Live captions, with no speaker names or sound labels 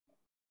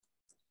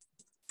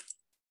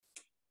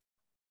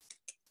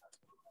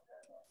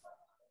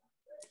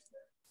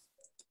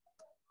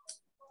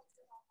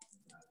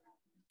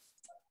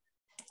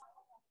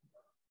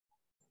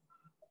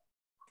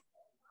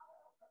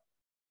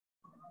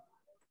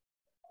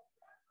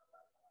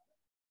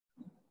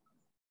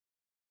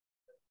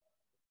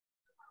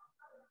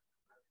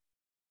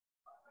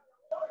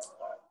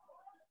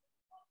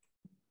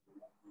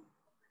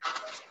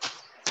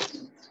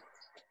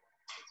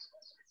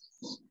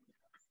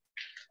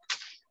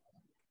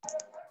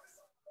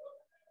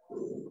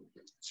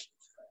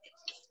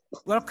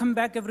Welcome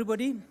back,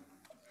 everybody.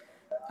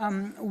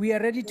 We are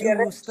ready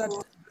to start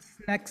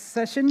this next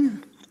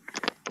session.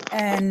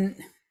 And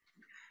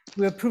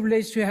we are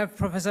privileged to have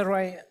Professor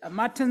Roy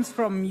Martins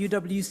from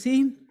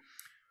UWC,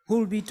 who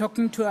will be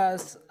talking to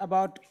us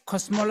about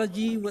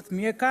cosmology with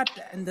MeerKAT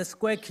and the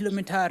Square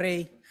Kilometer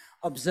Array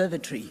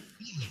Observatory.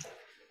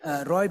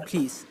 Roy,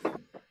 please.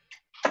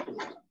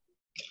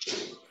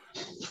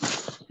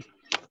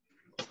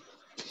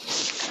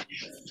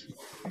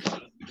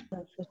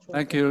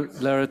 Thank you,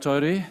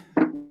 Laratori.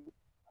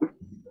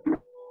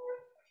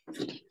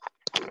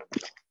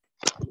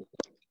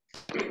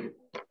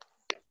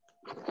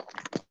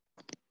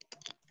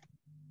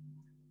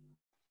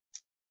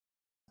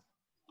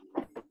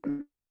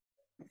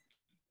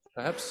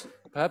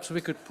 Perhaps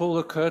we could pull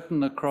the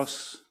curtain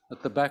across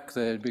at the back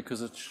there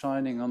because it's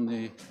shining on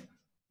the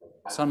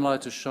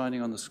sunlight is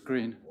shining on the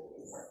screen.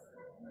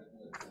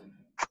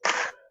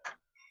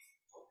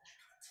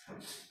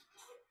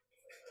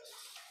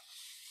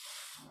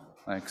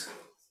 Thanks.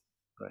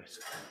 Great.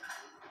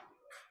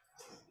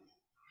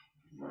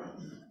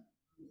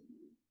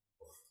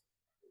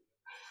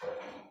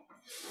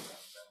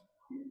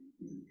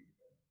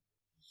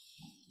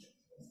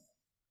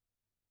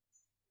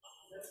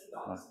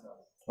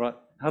 Right.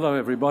 Hello,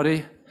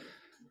 everybody.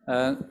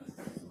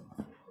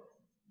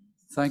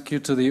 Thank you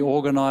to the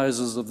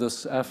organizers of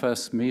this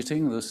AfAS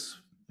meeting, this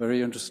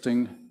very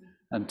interesting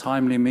and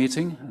timely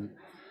meeting.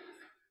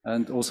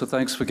 And also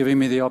thanks for giving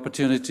me the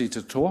opportunity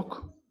to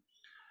talk.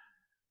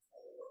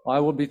 I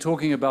will be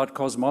talking about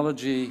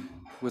cosmology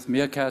with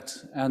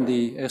MeerKAT and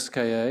the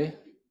SKA.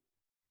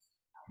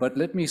 But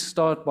let me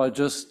start by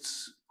just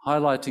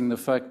highlighting the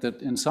fact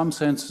that in some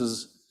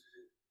senses,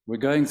 we're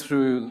going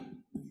through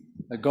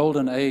a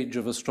golden age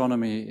of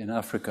astronomy in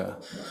Africa.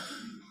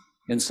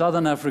 In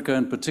Southern Africa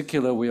in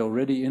particular, we're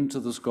already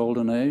into this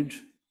golden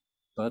age.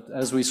 But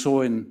as we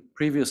saw in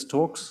previous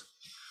talks,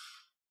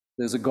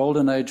 there's a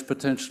golden age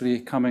potentially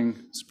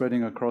coming,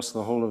 spreading across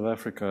the whole of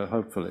Africa,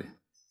 hopefully.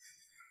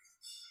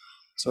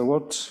 So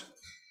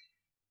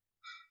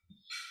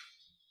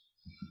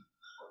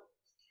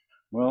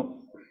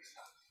well,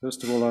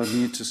 first of all, I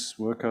need to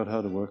work out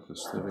how to work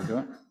this. There we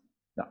go.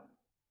 Yeah.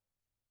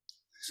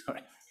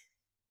 Sorry.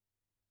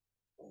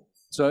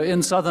 So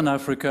in Southern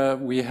Africa,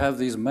 we have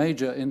these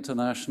major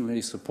internationally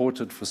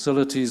supported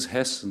facilities,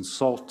 HES and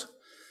SALT,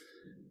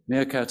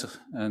 MeerKAT,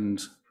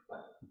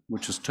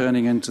 which is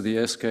turning into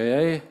the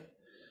SKA.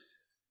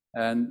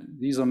 And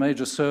these are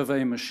major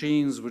survey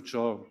machines which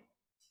are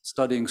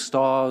studying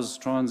stars,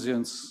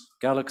 transients,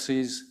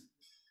 galaxies.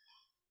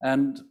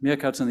 And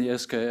MeerKAT and the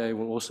SKA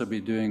will also be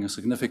doing a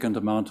significant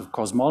amount of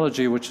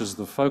cosmology, which is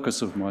the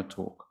focus of my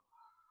talk.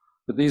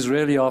 But these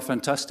really are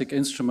fantastic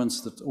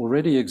instruments that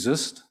already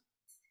exist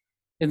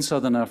in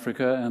Southern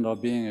Africa and are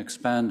being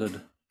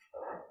expanded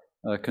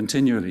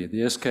continually.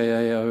 The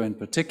SKAO in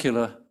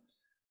particular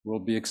will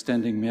be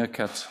extending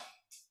MeerKAT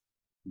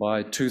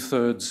by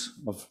 2/3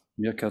 of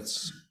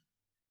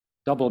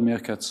double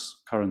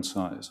MeerKAT's current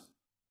size.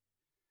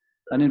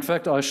 And in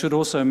fact, I should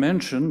also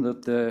mention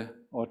that there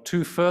are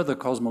 2 further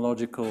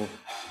cosmological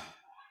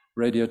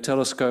radio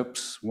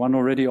telescopes, one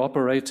already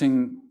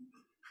operating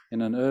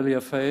in an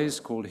earlier phase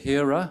called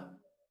HERA,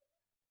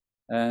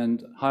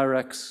 and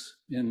HIRAX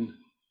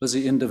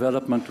busy in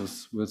development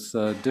with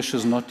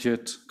dishes not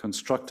yet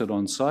constructed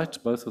on site,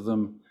 both of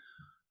them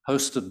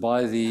hosted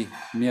by the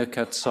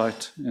MeerKAT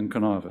site in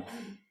Carnarvon.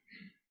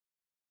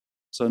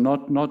 So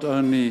not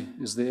only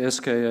is the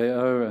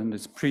SKAO and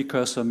its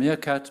precursor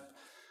MeerKAT,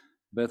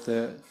 but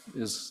there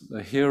is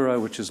a HERA,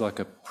 which is like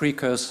a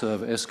precursor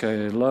of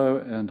SKA low,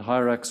 and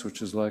HIRAX,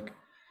 which is like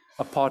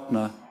a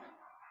partner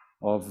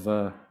of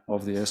the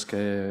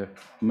SKA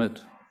mid.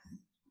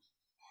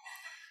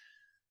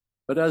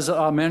 But as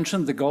I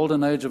mentioned, the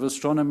golden age of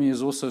astronomy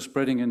is also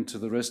spreading into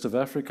the rest of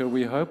Africa,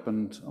 we hope,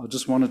 and I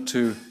just wanted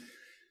to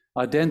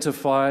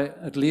identify,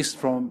 at least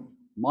from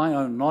my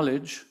own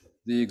knowledge,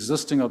 the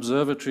existing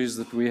observatories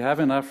that we have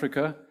in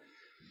Africa,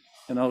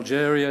 in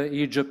Algeria,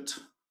 Egypt,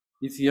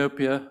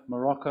 Ethiopia,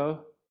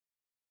 Morocco,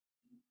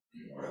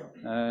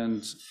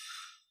 and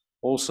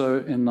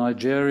also in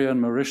Nigeria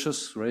and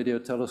Mauritius, radio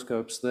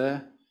telescopes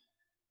there,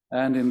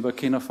 and in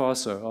Burkina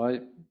Faso.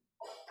 I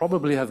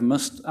probably have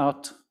missed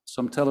out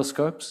some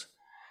telescopes.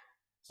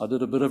 I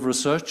did a bit of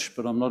research,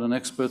 but I'm not an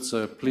expert,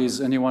 so please,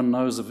 anyone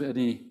knows of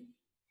any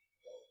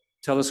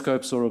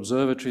telescopes or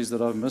observatories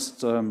that I've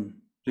missed,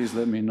 please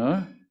let me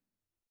know.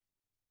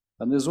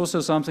 And there's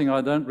also something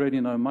I don't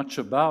really know much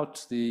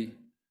about, the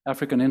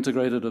African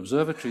Integrated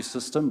Observatory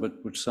System,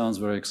 but which sounds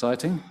very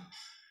exciting.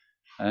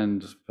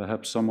 And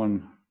perhaps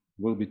someone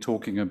will be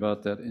talking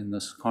about that in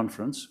this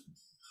conference.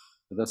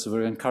 But that's a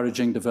very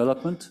encouraging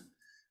development,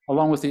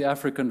 along with the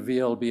African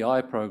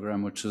VLBI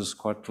program, which is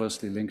quite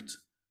closely linked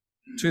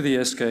to the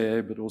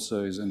SKA, but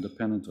also is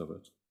independent of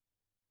it.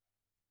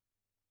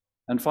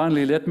 And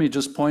finally, let me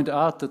just point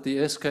out that the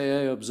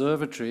SKA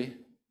Observatory,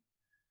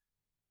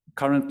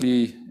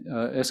 currently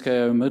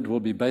SKA Mid will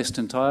be based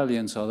entirely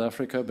in South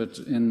Africa, but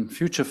in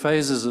future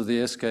phases of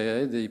the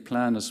SKA, the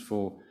plan is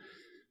for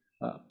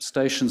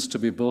stations to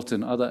be built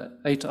in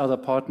 8 other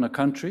partner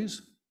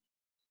countries.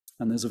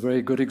 And there's a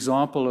very good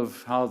example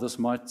of how this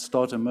might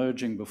start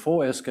emerging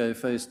before SKA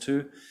Phase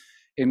 2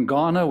 in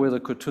Ghana, where the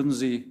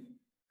Kutunzi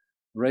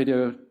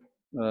radio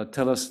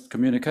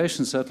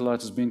telecommunication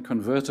satellite has been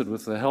converted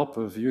with the help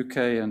of UK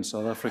and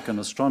South African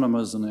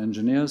astronomers and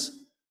engineers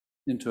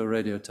into a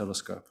radio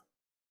telescope.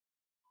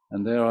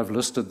 And there I've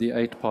listed the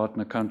 8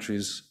 partner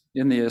countries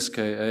in the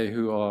SKA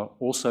who are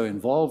also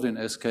involved in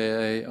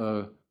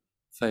SKA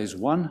Phase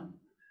 1,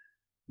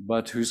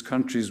 but whose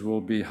countries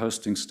will be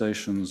hosting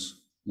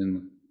stations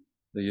in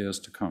the years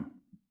to come.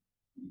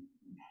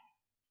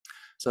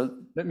 So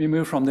let me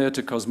move from there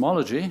to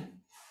cosmology,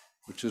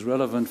 which is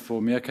relevant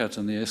for Meerkat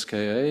and the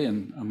SKA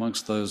and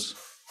amongst those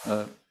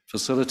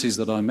facilities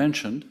that I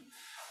mentioned.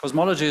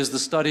 Cosmology is the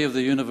study of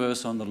the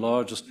universe on the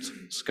largest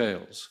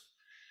scales.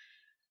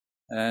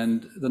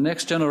 And the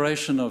next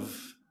generation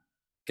of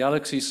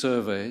galaxy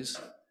surveys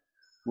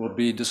will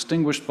be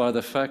distinguished by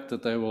the fact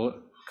that they will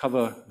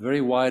cover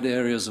very wide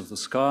areas of the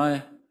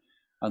sky,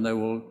 and they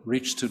will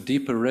reach to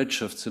deeper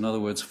redshifts, in other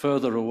words,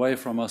 further away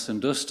from us in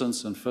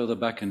distance and further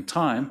back in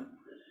time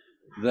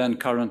than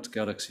current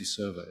galaxy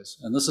surveys.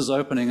 And this is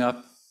opening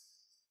up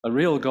a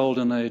real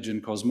golden age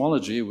in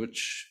cosmology,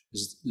 which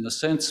is, in a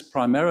sense,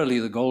 primarily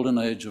the golden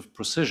age of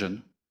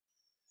precision,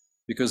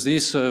 because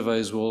these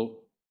surveys will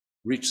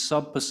reach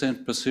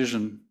sub-%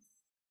 precision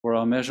for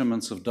our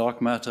measurements of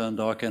dark matter and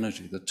dark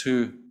energy, the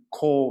 2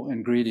 core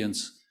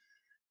ingredients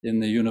in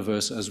the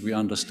universe as we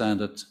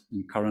understand it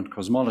in current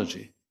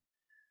cosmology.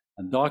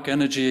 And dark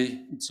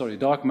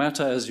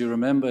matter, as you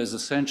remember, is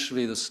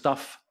essentially the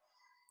stuff,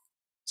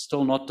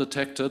 still not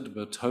detected,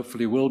 but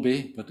hopefully will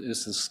be, but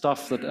is the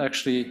stuff that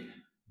actually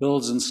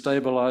builds and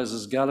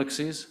stabilizes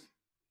galaxies,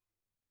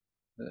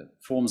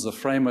 forms the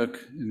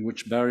framework in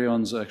which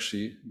baryons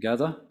actually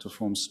gather to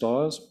form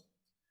stars.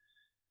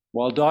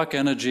 While dark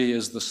energy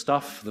is the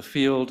stuff, the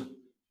field,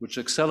 which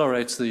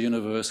accelerates the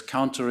universe,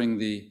 countering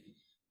the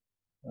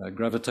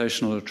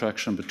gravitational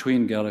attraction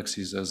between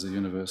galaxies as the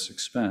universe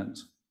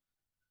expands.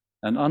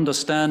 And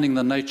understanding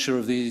the nature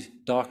of the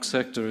dark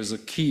sector is the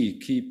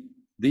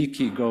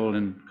key goal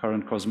in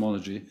current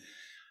cosmology.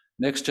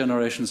 Next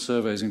generation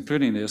surveys,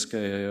 including the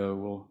SKAO,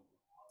 will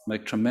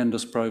make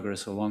tremendous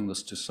progress along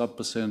this to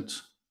sub-%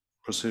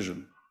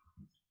 precision.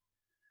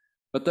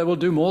 But they will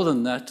do more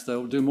than that. They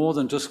will do more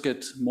than just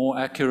get more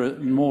accurate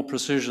and more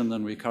precision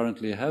than we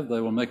currently have. They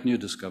will make new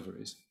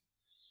discoveries.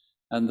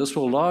 And this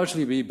will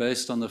largely be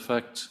based on the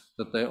fact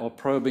that they are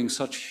probing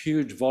such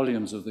huge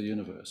volumes of the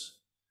universe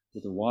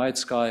with a wide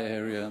sky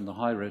area and the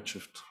high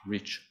redshift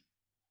reach.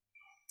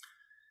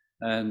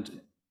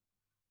 And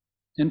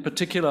in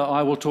particular,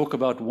 I will talk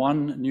about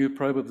one new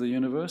probe of the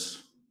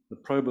universe, the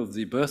probe of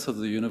the birth of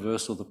the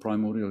universe or the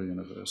primordial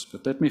universe.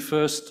 But let me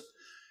first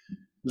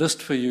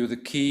list for you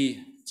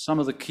some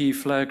of the key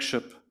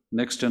flagship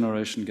next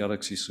generation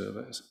galaxy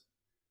surveys.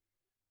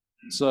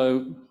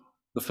 So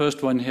the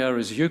first one here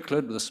is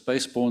Euclid, the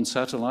spaceborne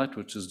satellite,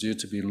 which is due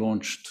to be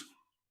launched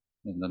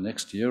in the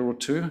next year or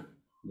 2.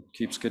 It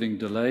keeps getting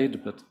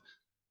delayed, but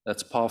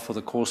that's par for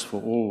the course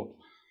for all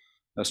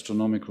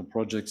astronomical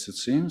projects, it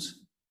seems.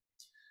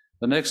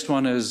 The next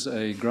one is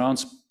a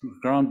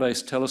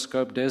ground-based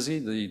telescope,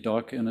 DESI, the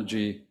dark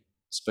energy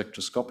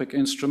spectroscopic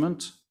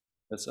instrument.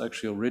 That's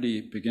actually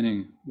already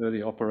beginning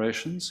early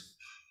operations.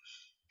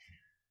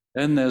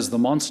 Then there's the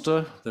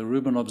monster, the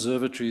Rubin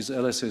Observatory's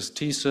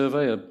LSST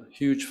survey, a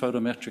huge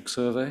photometric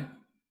survey.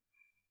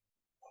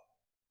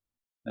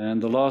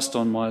 And the last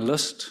on my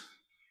list,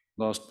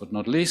 last but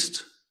not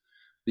least,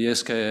 the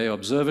SKA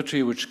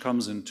Observatory, which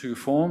comes in 2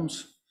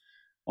 forms.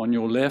 On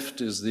your left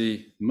is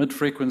the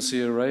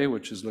mid-frequency array,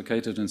 which is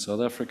located in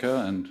South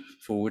Africa and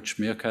for which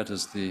Meerkat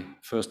is the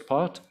first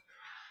part.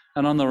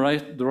 And on the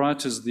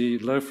right is the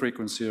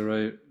low-frequency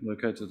array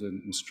located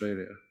in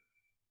Australia.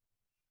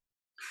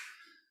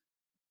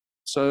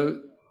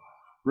 So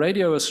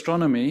radio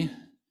astronomy,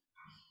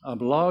 a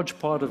large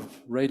part of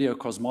radio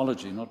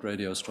cosmology, not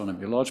radio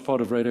astronomy, a large part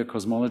of radio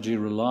cosmology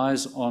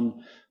relies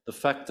on the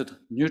fact that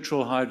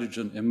neutral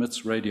hydrogen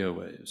emits radio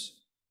waves.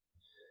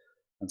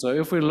 And so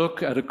if we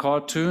look at a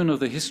cartoon of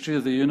the history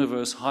of the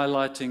universe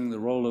highlighting the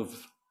role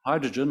of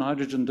hydrogen,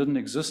 hydrogen didn't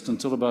exist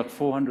until about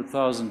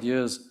 400,000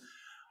 years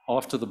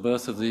after the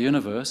birth of the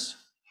universe,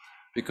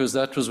 because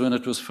that was when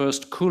it was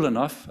first cool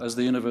enough. As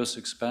the universe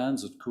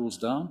expands, it cools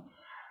down.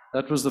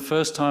 That was the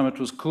first time it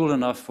was cool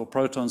enough for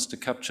protons to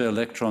capture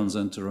electrons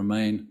and to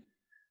remain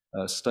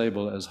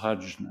stable as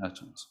hydrogen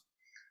atoms.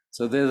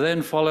 So there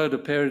then followed a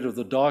period of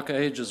the dark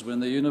ages when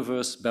the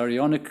universe,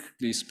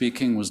 baryonically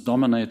speaking, was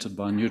dominated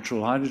by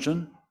neutral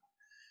hydrogen,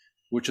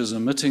 which is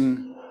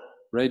emitting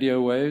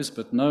radio waves,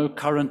 but no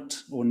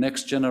current or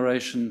next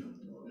generation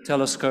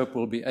telescope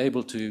will be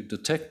able to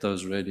detect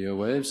those radio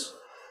waves.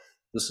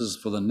 This is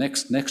for the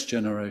next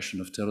generation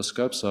of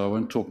telescopes, so I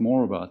won't talk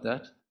more about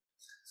that.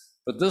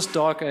 But this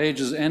dark age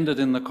has ended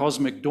in the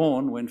cosmic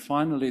dawn when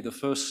finally the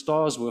first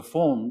stars were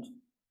formed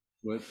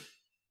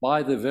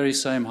by the very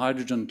same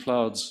hydrogen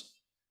clouds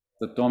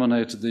that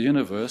dominated the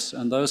universe,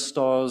 and those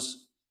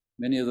stars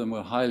Many of them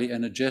were highly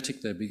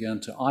energetic. They began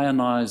to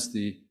ionize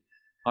the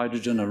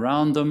hydrogen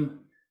around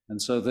them.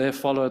 And so there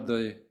followed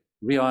the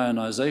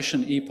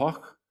reionization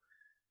epoch,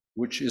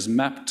 which is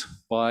mapped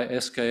by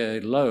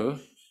SKA low.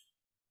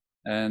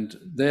 And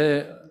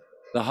there,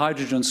 the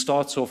hydrogen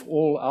starts off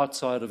all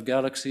outside of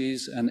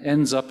galaxies and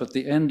ends up at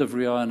the end of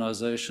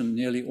reionization,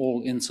 nearly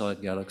all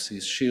inside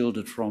galaxies,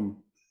 shielded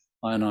from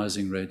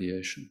ionizing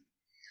radiation.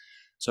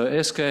 So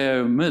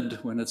SKO mid,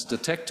 when it's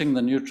detecting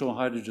the neutral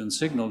hydrogen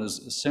signal, is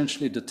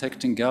essentially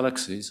detecting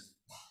galaxies,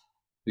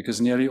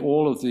 because nearly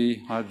all of the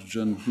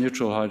hydrogen,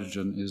 neutral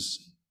hydrogen,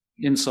 is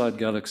inside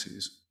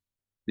galaxies.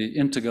 The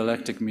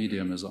intergalactic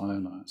medium is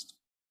ionized.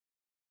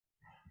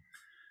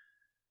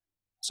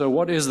 So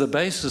what is the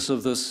basis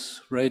of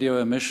this radio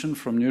emission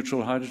from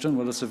neutral hydrogen?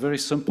 Well, it's a very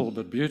simple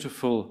but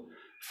beautiful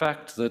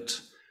fact that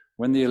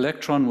when the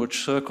electron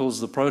which circles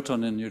the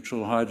proton in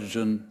neutral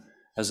hydrogen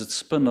has its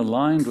spin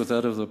aligned with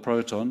that of the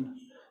proton,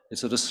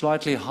 it's at a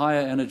slightly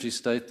higher energy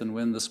state than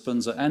when the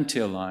spins are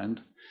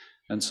anti-aligned.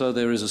 And so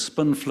there is a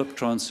spin flip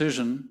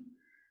transition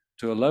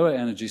to a lower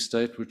energy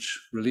state, which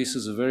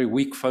releases a very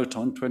weak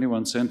photon,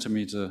 21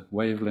 centimeter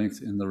wavelength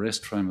in the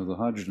rest frame of the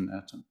hydrogen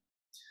atom.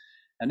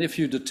 And if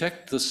you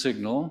detect the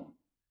signal,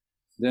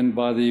 then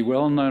by the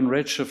well-known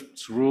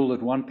redshift rule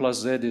that 1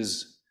 plus z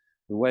is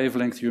the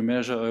wavelength you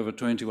measure over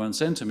 21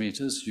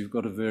 centimeters, you've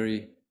got a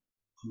very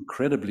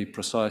incredibly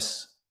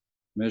precise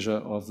measure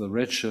of the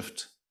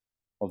redshift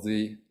of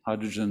the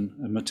hydrogen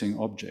emitting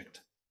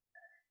object.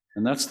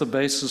 And that's the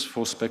basis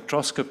for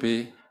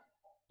spectroscopy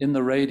in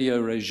the radio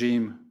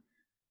regime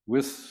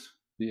with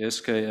the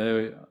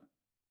SKA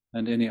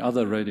and any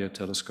other radio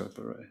telescope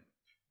array.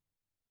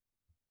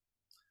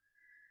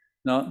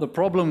 Now, the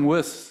problem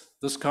with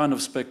this kind of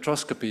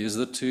spectroscopy is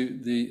that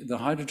the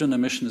hydrogen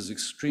emission is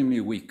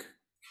extremely weak.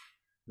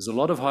 There's a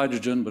lot of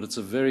hydrogen, but it's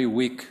a very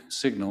weak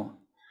signal.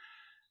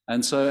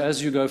 And so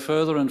as you go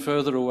further and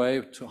further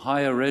away to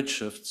higher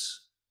redshifts,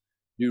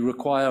 you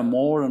require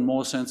more and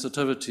more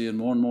sensitivity and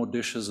more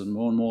dishes and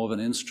more of an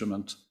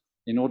instrument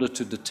in order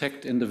to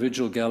detect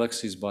individual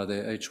galaxies by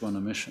their H1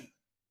 emission.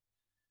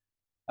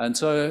 And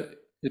so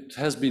it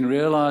has been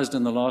realized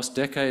in the last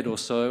decade or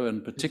so,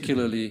 and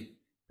particularly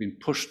been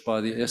pushed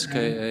by the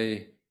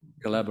SKA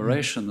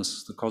collaboration,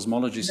 the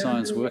Cosmology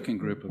Science Working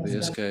Group of the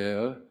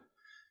SKAO,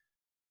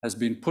 has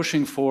been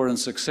pushing for and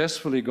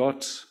successfully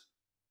got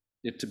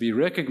it to be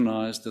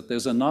recognized that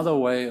there's another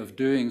way of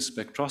doing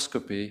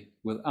spectroscopy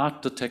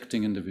without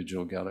detecting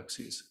individual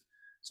galaxies.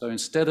 So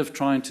instead of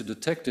trying to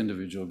detect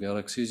individual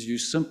galaxies, you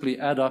simply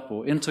add up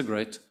or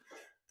integrate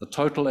the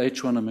total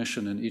H1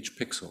 emission in each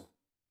pixel.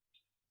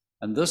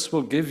 And this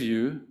will give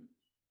you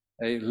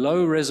a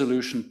low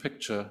resolution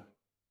picture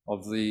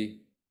of the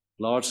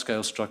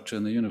large-scale structure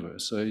in the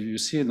universe. So you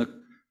see in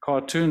the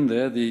cartoon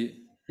there, the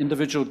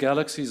individual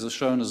galaxies are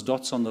shown as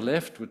dots on the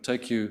left. It would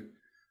take you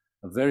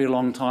a very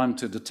long time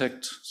to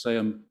detect, say,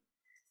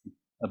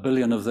 a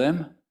billion of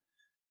them.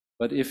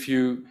 But if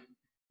you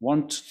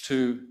want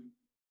to,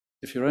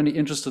 if you're only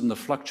interested in the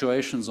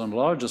fluctuations on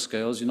larger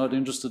scales, you're not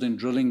interested in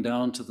drilling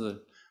down to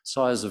the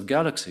size of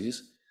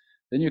galaxies,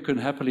 then you can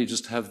happily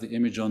just have the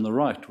image on the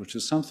right, which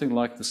is something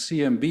like the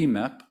CMB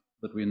map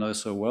that we know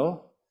so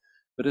well.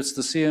 But it's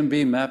the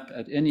CMB map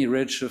at any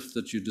redshift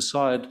that you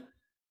decide,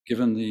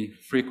 given the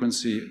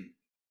frequency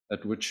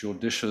at which your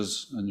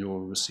dishes and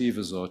your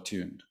receivers are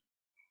tuned.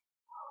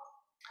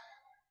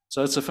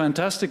 So it's a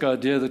fantastic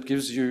idea that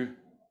gives you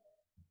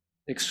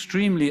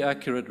extremely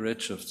accurate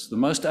redshifts, the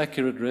most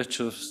accurate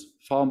redshifts,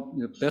 far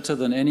better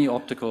than any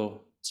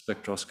optical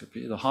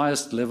spectroscopy, the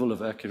highest level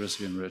of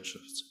accuracy in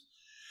redshifts.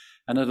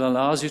 And it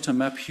allows you to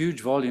map huge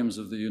volumes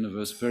of the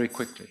universe very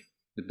quickly.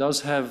 It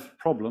does have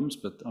problems,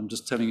 but I'm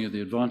just telling you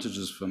the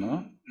advantages for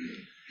now.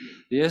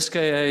 The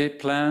SKA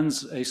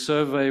plans a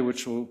survey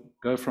which will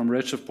go from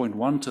redshift point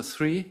 1 to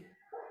 3,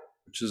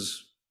 which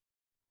is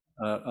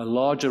a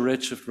larger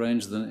redshift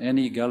range than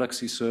any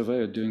galaxy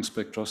survey doing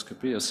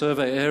spectroscopy, a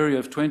survey area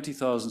of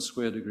 20,000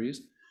 square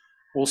degrees,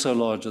 also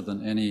larger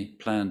than any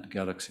planned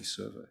galaxy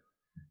survey.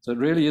 So it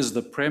really is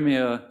the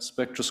premier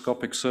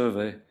spectroscopic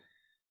survey.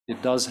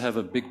 It does have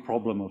a big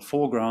problem of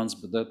foregrounds,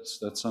 but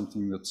that's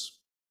something that's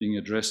being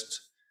addressed.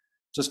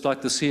 Just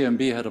like the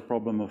CMB had a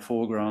problem of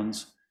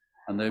foregrounds,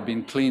 and they've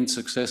been cleaned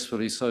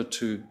successfully, so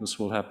too this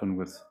will happen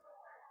with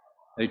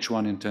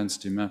H1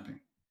 intensity mapping.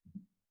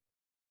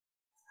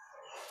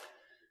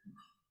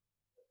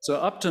 So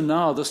up to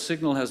now, this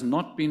signal has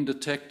not been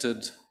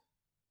detected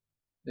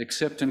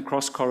except in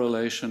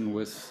cross-correlation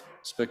with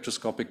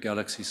spectroscopic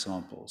galaxy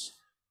samples,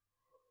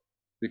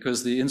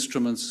 because the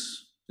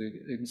instruments,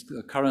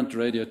 the current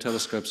radio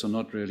telescopes are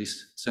not really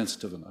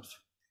sensitive enough.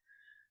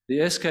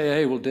 The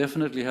SKA will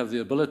definitely have the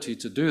ability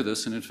to do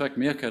this, and in fact,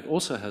 Meerkat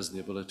also has the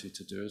ability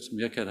to do it.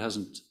 Meerkat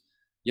hasn't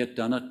yet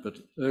done it, but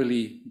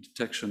early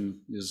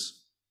detection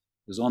is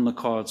on the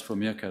cards for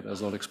Meerkat,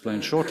 as I'll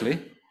explain shortly.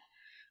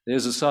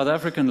 There's a South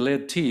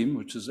African-led team,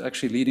 which is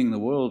actually leading the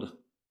world,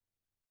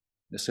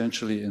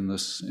 essentially, in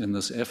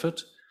this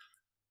effort,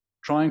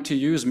 trying to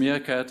use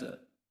Meerkat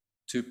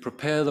to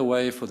prepare the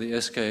way for the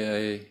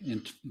SKA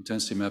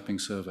intensity mapping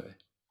survey.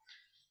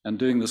 And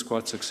doing this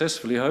quite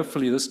successfully.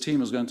 Hopefully this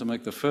team is going to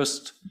make the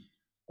first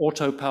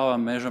auto power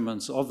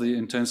measurements of the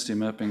intensity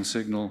mapping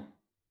signal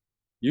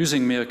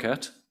using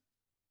MeerKAT,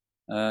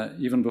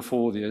 even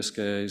before the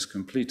SKA is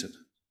completed.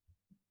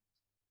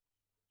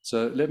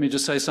 So let me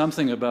just say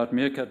something about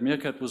MeerKAT.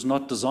 MeerKAT was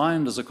not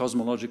designed as a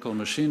cosmological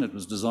machine. It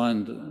was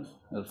designed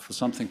for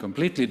something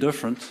completely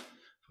different,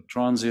 for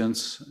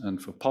transients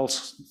and for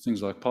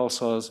things like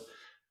pulsars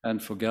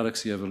and for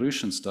galaxy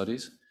evolution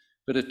studies.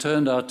 But it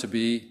turned out to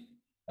be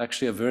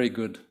actually a very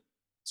good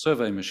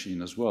survey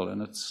machine as well.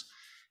 And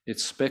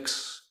its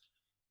specs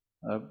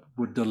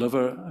would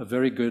deliver a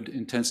very good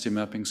intensity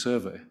mapping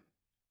survey.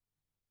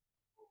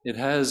 It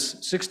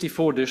has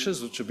 64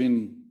 dishes, which have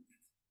been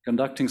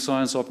conducting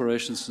science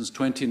operations since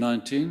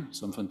 2019.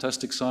 Some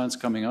fantastic science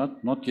coming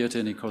out, not yet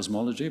any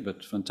cosmology,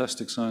 but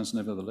fantastic science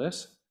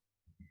nevertheless.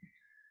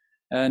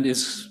 And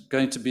is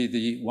going to be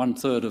the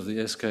 1/3 of the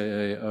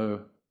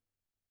SKAO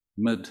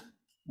mid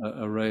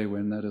array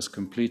when that is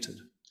completed.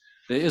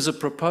 There is a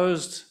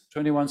proposed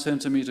 21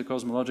 centimeter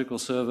cosmological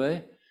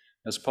survey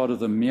as part of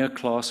the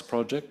MeerKAT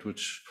project,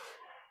 which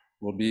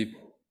will be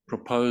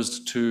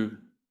proposed to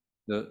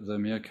the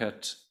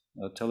MeerKAT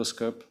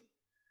telescope.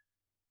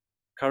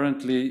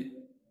 Currently,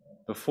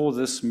 before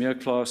this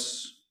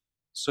MeerKAT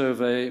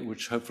survey,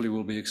 which hopefully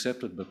will be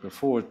accepted, but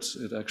before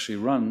it actually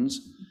runs,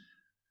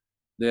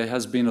 there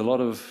has been a lot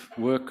of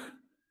work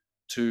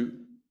to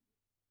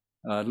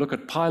look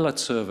at pilot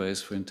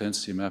surveys for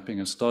intensity mapping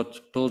and start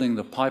building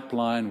the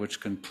pipeline which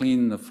can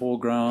clean the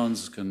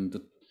foregrounds, can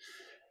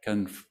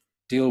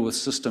deal with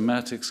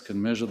systematics, can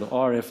measure the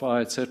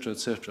RFI, etc.,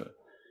 etc.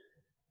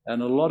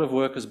 And a lot of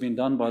work has been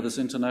done by this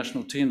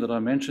international team that I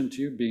mentioned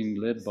to you, being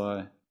led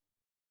by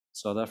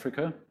South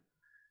Africa.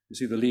 You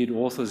see the lead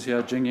authors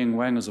here. Jingying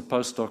Wang is a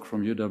postdoc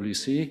from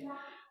UWC,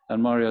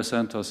 and Mario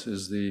Santos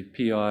is the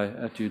PI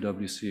at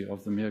UWC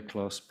of the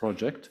MeerKAT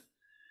project.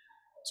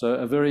 So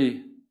a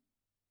very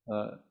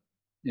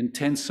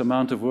intense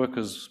amount of work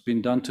has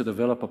been done to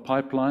develop a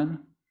pipeline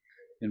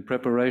in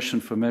preparation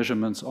for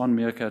measurements on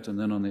MeerKAT and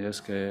then on the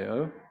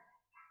SKAO.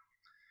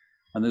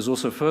 And there's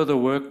also further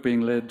work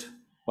being led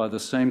by the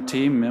same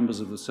team, members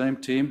of the same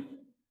team,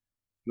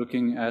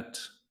 looking at,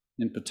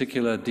 in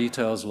particular,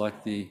 details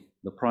like the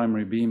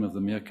primary beam of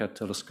the MeerKAT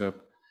telescope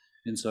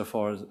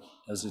insofar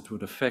as it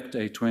would affect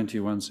a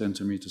 21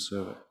 centimeter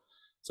survey.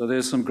 So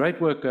there's some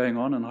great work going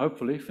on, and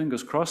hopefully,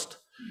 fingers crossed,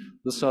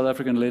 the South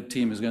African-led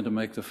team is going to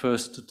make the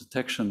first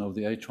detection of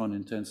the H1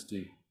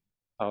 intensity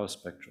power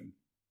spectrum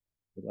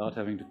without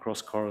having to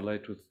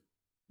cross-correlate with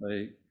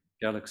a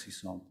galaxy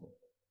sample.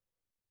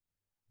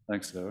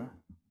 Thanks, Lara.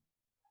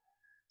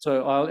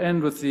 So I'll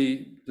end with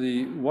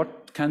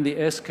what can the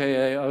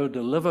SKAO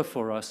deliver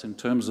for us in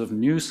terms of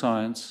new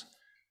science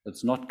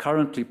that's not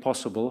currently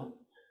possible,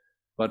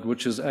 but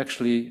which is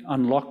actually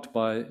unlocked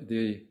by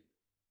the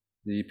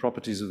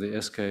properties of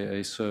the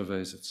SKA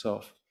surveys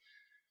itself.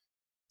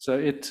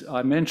 So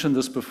I mentioned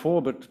this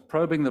before, but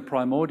probing the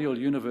primordial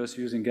universe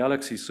using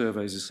galaxy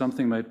surveys is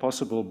something made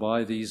possible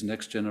by these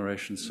next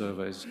generation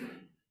surveys,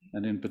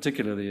 and in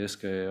particular the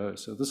SKAO.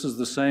 So this is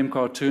the same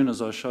cartoon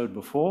as I showed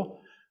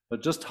before,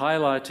 but just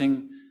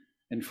highlighting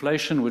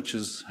inflation, which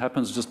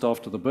happens just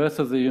after the birth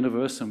of the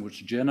universe and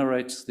which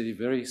generates the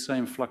very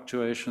same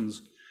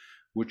fluctuations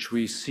which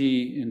we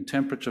see in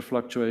temperature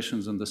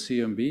fluctuations in the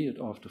CMB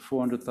after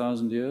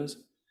 400,000 years,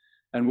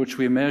 and which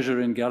we measure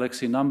in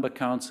galaxy number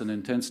counts and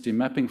intensity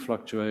mapping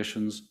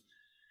fluctuations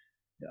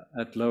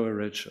at lower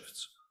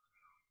redshifts.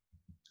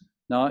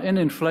 Now, in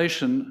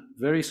inflation,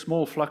 very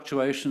small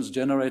fluctuations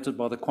generated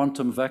by the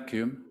quantum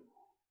vacuum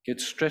get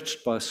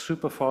stretched by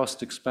super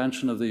fast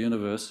expansion of the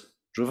universe,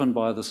 driven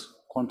by this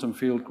quantum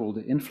field called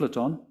the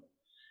inflaton.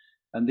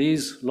 And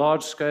these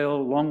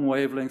large-scale, long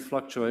wavelength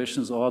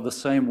fluctuations are the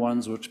same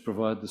ones which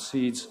provide the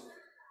seeds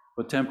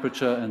for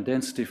temperature and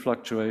density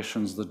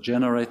fluctuations that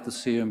generate the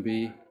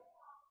CMB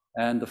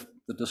and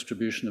the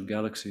distribution of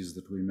galaxies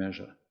that we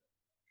measure.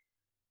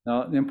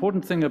 Now, the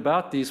important thing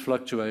about these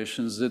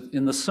fluctuations is that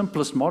in the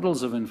simplest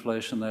models of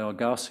inflation, they are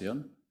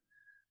Gaussian,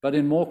 but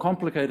in more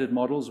complicated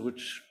models,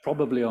 which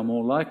probably are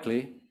more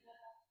likely,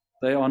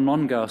 they are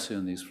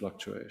non-Gaussian, these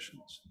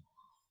fluctuations.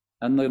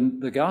 And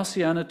the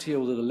Gaussianity,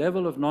 or the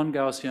level of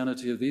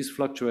non-Gaussianity of these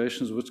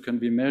fluctuations, which can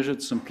be measured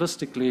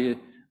simplistically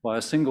by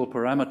a single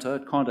parameter,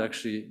 it can't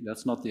actually,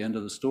 that's not the end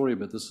of the story,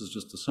 but this is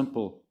just the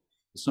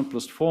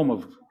simplest form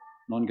of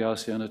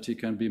non-Gaussianity,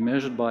 can be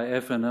measured by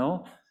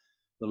FNL,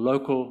 the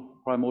local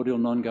primordial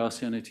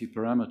non-Gaussianity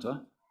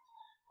parameter.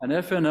 And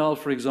FNL,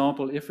 for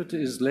example, if it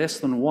is less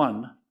than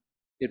 1,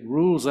 it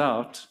rules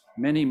out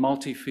many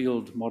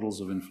multi-field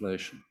models of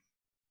inflation.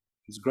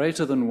 If it's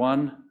greater than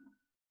 1,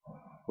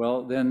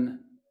 well,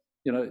 then,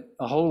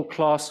 a whole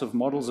class of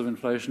models of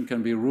inflation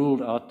can be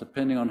ruled out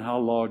depending on how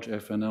large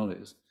FNL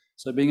is.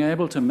 So being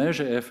able to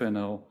measure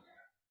FNL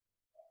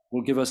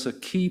will give us a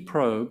key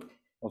probe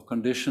of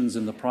conditions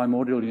in the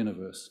primordial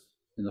universe,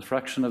 in the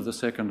fraction of the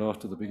second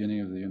after the beginning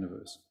of the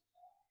universe.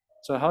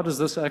 So how does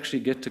this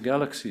actually get to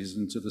galaxies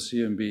and to the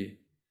CMB?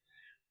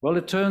 Well,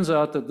 it turns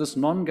out that this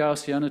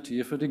non-Gaussianity,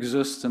 if it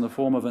exists in the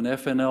form of an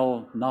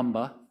FNL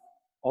number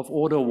of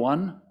order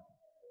 1,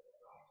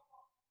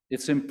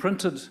 it's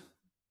imprinted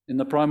in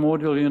the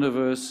primordial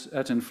universe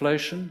at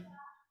inflation.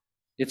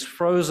 It's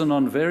frozen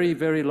on very,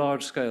 very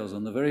large scales,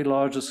 on the very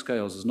largest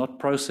scales. It's not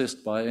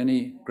processed by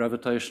any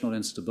gravitational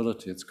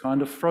instability. It's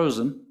kind of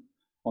frozen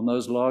on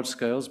those large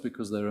scales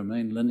because they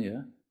remain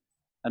linear.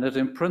 And it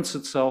imprints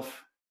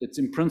itself, it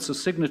imprints a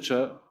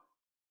signature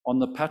on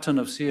the pattern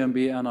of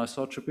CMB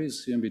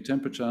anisotropies, CMB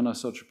temperature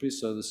anisotropies.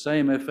 So the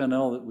same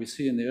FNL that we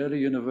see in the early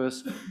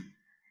universe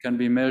can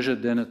be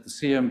measured then at the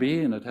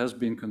CMB, and it has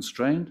been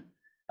constrained.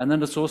 And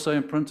then it's also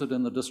imprinted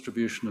in the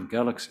distribution of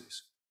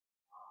galaxies,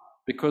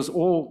 because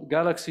all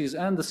galaxies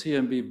and the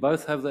CMB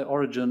both have their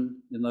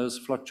origin in those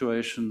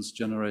fluctuations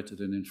generated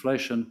in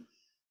inflation.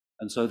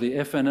 And so the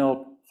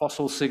FNL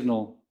fossil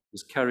signal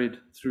is carried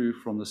through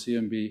from the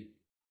CMB.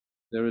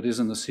 There it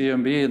is in the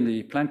CMB, and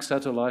the Planck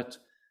satellite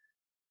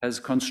has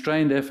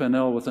constrained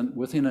FNL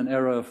within an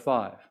error of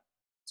 5.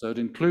 So it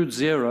includes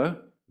 0,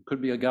 it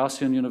could be a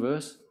Gaussian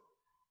universe,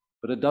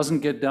 but it doesn't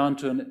get down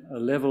to a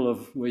level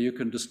of where you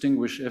can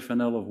distinguish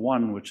FNL of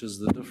 1, which is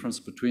the difference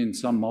between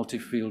some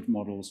multi-field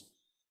models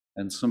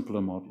and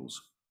simpler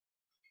models.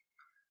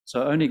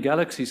 So only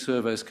galaxy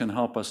surveys can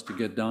help us to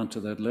get down to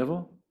that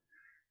level.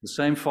 The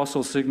same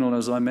fossil signal,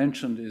 as I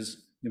mentioned,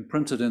 is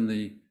imprinted in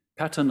the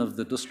pattern of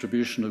the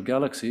distribution of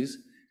galaxies.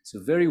 It's a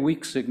very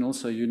weak signal,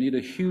 so you need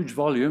a huge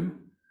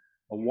volume,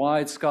 a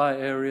wide sky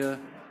area,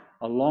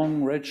 a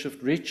long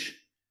redshift reach.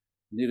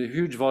 You need a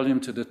huge volume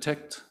to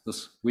detect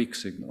this weak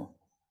signal.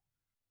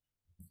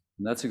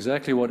 And that's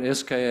exactly what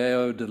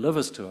SKAO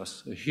delivers to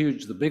us,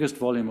 the biggest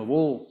volume of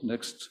all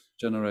next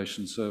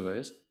generation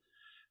surveys.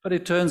 But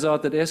it turns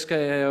out that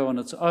SKAO on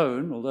its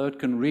own, although it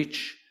can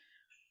reach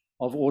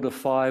of order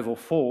 5 or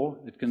 4,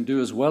 it can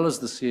do as well as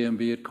the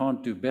CMB, it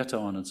can't do better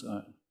on its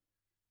own.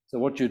 So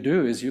what you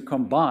do is you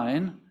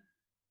combine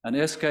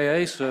an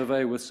SKA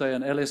survey with, say,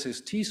 an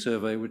LSST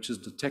survey, which is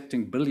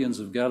detecting billions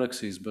of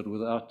galaxies but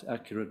without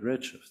accurate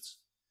redshifts.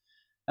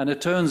 And it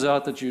turns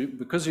out that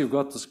because you've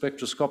got the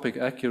spectroscopic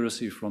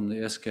accuracy from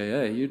the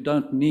SKA, you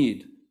don't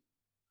need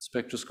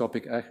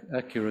spectroscopic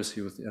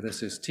accuracy with the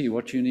LSST.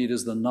 What you need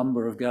is the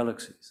number of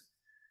galaxies.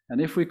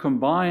 And if we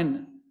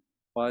combine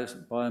by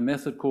a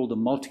method called the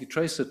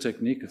multi-tracer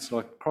technique, it's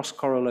like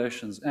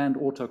cross-correlations and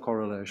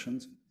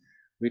autocorrelations,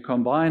 we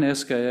combine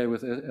SKA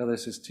with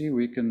LSST,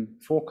 we can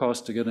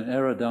forecast to get an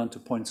error down to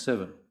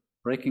 0.7,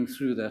 breaking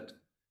through that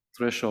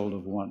threshold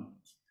of 1.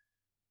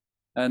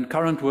 And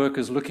current work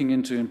is looking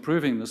into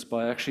improving this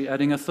by actually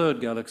adding a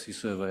third galaxy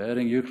survey,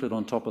 adding Euclid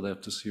on top of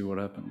that to see what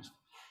happens.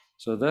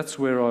 So that's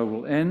where I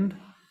will end,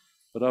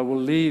 but I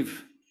will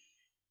leave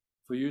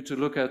for you to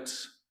look at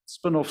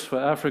spin-offs for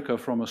Africa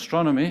from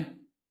astronomy.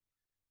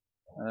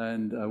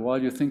 And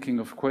while you're thinking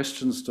of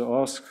questions to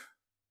ask,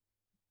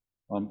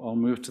 I'll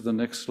move to the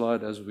next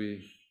slide as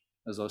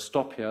I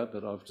stop here,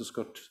 but I've just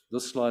got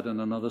this slide and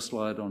another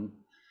slide on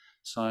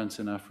science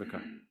in Africa.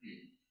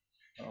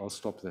 I'll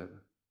stop there,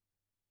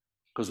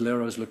 because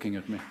Lero's looking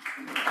at me.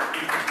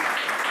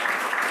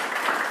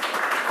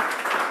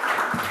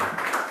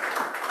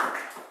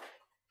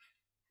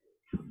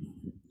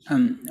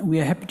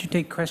 We are happy to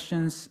take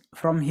questions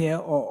from here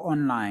or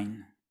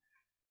online.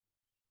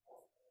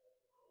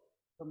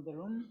 From the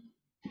room?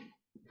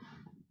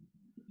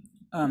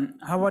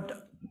 How about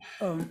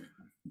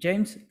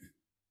James?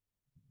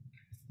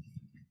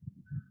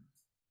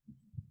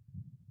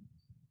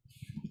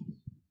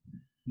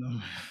 No.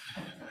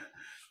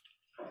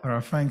 All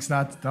right, thanks.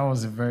 That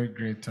was a very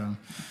great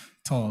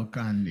talk,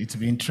 and it'll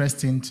be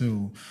interesting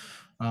to,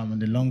 in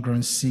the long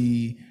run,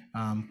 see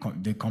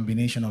the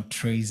combination of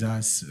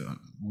tracers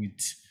with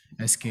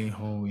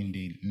SKAO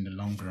in the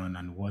long run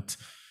and what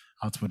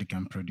output it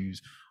can produce.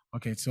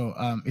 Okay, so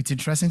it's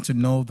interesting to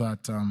know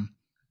that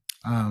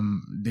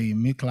the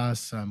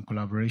mid-class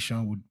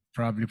collaboration would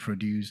probably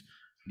produce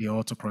the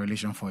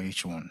autocorrelation for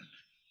H1,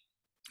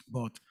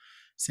 but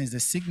since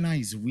the signal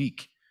is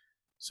weak,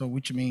 so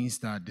which means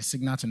that the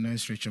signal to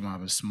noise ratio might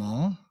be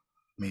small,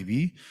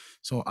 maybe.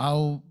 So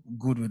how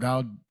good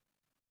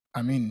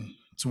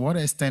to what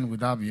extent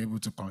would that be able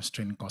to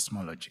constrain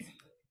cosmology?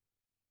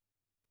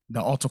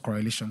 The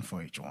autocorrelation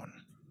for H1.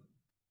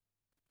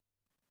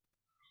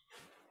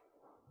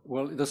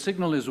 Well, the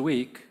signal is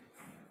weak,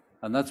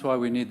 and that's why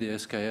we need the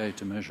SKA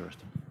to measure it.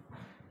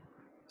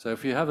 So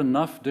if you have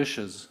enough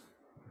dishes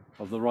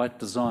of the right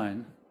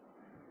design,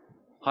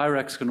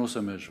 HIRAX can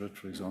also measure it,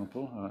 for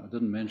example. I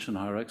didn't mention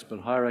HIRAX,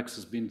 but HIRAX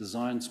has been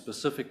designed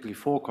specifically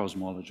for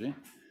cosmology.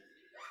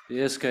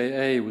 The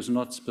SKA was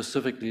not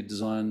specifically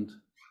designed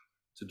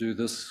to do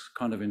this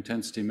kind of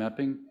intensity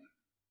mapping,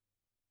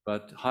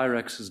 but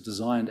HIRAX is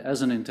designed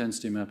as an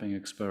intensity mapping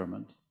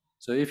experiment.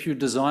 So if you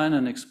design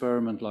an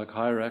experiment like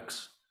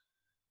HIRAX,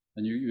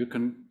 and you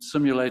can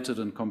simulate it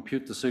and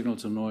compute the signal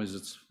to noise,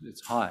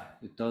 it's high.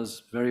 It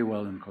does very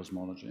well in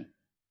cosmology.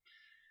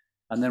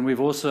 And then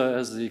we've also,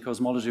 as the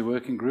Cosmology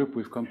Working Group,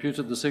 we've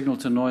computed the signal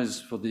to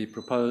noise for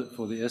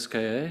the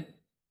SKA,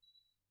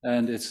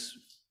 and it's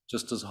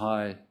just as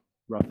high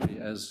roughly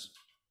as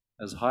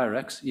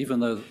HIRAX, even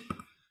though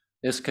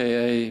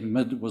SKA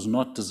mid was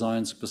not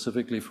designed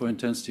specifically for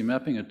intensity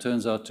mapping. It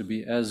turns out to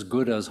be as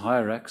good as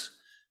HIRAX,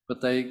 but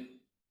they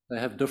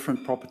have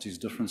different properties,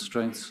 different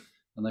strengths,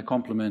 and they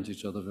complement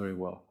each other very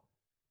well.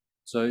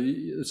 So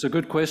it's a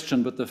good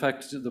question, but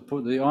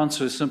the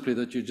answer is simply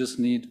that you just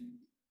need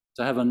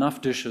to have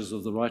enough dishes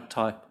of the right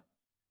type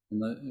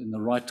in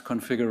the right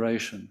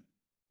configuration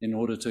in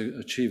order to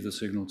achieve the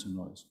signal to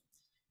noise.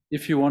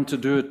 If you want to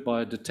do it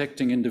by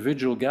detecting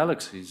individual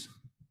galaxies,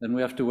 then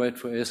we have to wait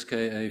for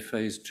SKA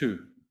phase 2,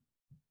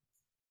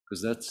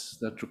 because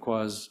that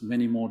requires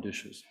many more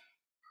dishes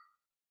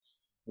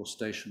or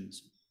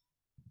stations.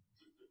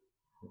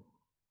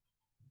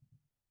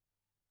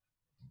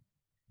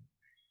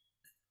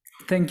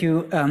 Thank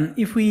you.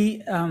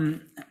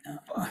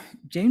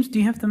 James, do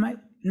you have the mic?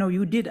 No,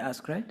 you did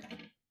ask, right?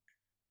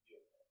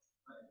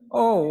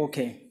 Oh,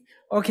 okay.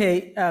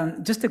 Okay,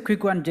 just a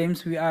quick one,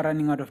 James. We are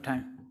running out of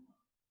time.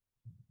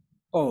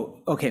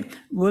 Oh, okay.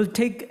 We'll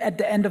take at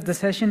the end of the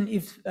session.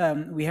 If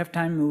we have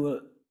time, we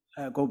will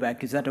go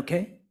back. Is that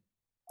okay?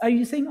 Are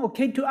you saying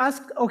okay to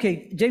ask?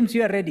 Okay, James,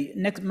 you are ready.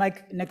 Next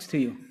mic next to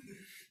you.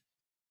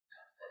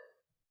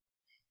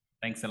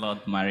 Thanks a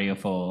lot, Mario,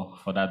 for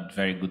that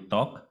very good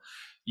talk.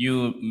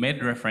 You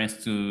made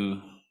reference to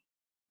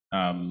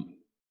a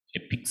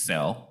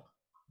pixel.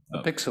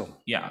 A pixel?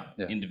 Yeah,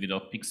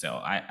 individual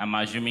pixel. I'm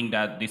assuming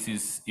that this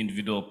is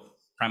individual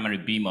primary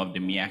beam of the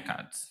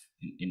meerkats.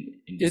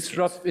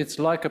 It's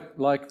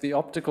like the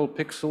optical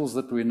pixels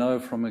that we know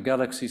from a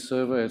galaxy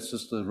survey. It's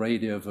just a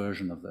radio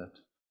version of that.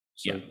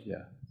 So,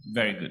 yeah.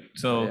 Very good.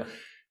 So,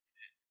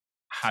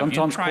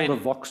 sometimes called a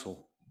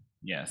voxel.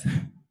 Yes.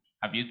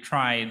 Have you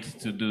tried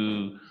to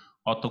do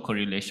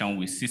autocorrelation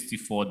with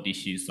 64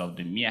 dishes of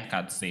the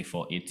meerkat, say,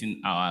 for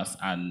 18 hours?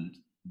 And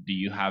do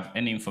you have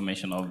any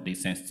information of the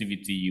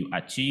sensitivity you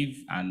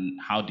achieve? And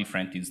how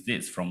different is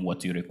this from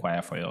what you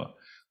require for your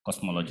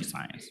cosmology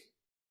science?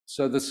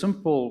 So the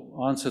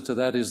simple answer to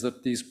that is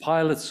that these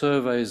pilot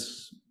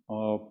surveys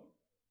are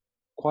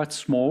quite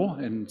small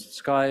in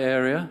sky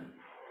area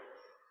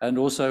and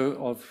also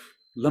of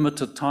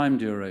limited time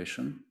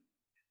duration.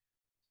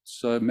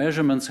 So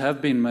measurements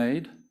have been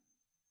made,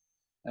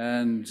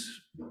 and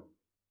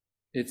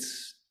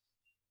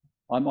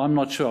I'm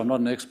not sure, I'm not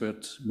an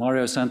expert.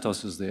 Mario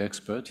Santos is the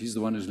expert. He's the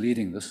one who's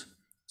leading this.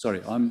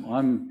 Sorry,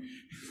 I'm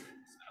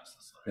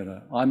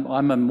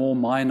a more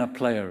minor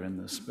player in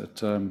this,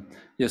 but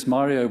yes,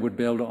 Mario would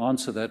be able to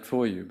answer that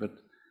for you. But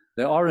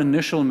there are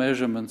initial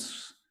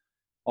measurements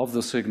of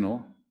the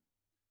signal,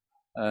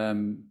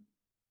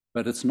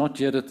 but it's not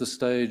yet at the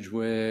stage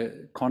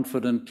where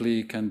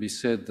confidently can be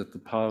said that the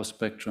power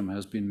spectrum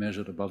has been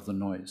measured above the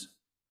noise.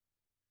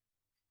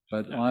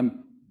 But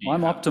I'm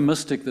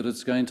optimistic that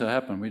it's going to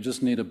happen. We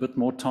just need a bit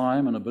more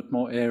time and a bit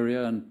more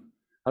area, and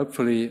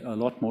hopefully a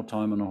lot more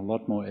time and a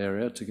lot more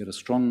area to get a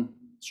strong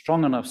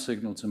enough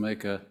signal to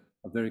make a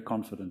very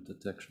confident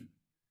detection.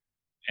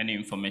 Any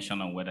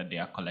information on whether they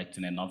are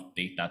collecting enough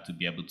data to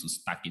be able to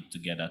stack it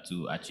together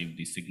to achieve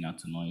the signal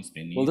to noise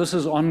they need? Well, this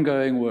is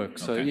ongoing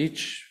work. Okay. So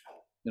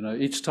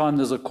each time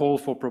there's a call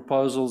for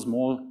proposals,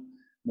 more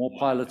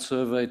pilot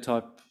survey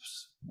type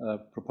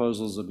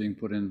proposals are being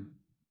put in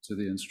to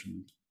the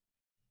instrument.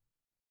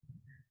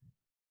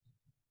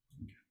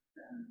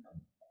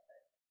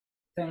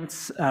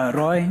 Thanks,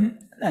 Roy.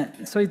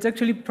 So it's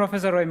actually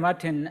Professor Roy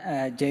Martin,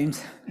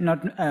 James,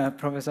 not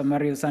Professor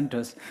Mario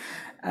Santos.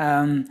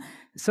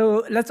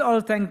 So let's all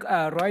thank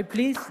Roy,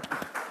 please.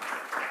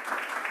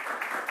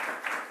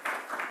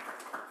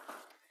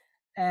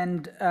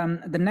 And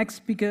the next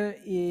speaker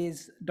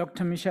is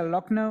Dr. Michelle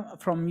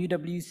Lochner from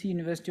UWC,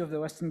 University of the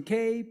Western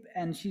Cape,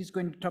 and she's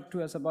going to talk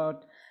to us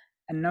about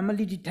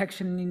anomaly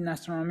detection in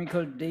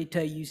astronomical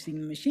data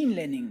using machine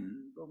learning.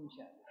 Go,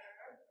 Michelle.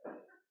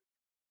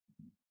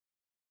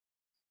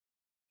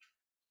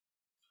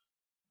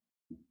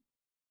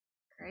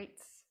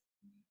 Great.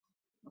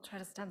 I'll try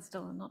to stand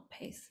still and not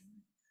pace.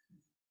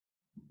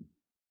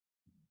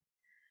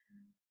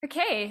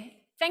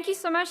 Okay, thank you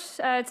so much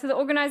to the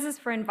organizers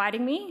for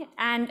inviting me,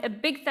 and a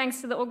big thanks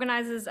to the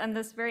organizers and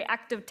this very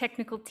active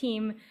technical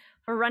team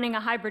for running a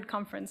hybrid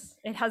conference.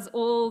 It has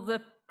all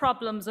the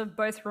problems of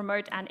both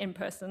remote and in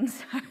person,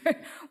 so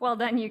well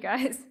done, you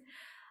guys.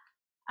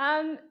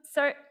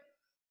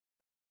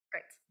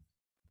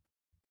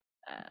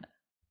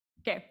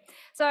 Okay,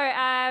 so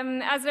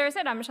as Lara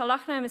said, I'm Michelle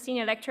Lochner. I'm a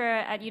senior lecturer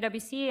at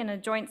UWC and a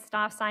joint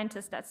staff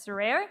scientist at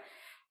Sorare.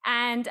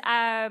 And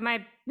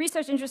my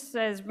research interest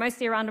is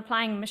mostly around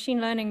applying machine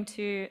learning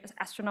to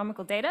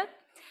astronomical data.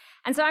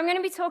 And so I'm going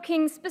to be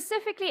talking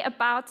specifically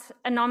about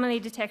anomaly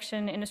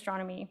detection in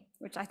astronomy,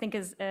 which I think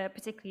is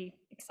particularly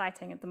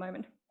exciting at the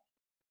moment.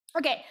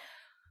 Okay,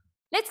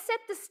 let's set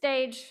the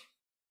stage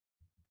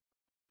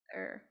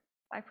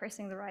by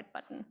pressing the right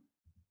button.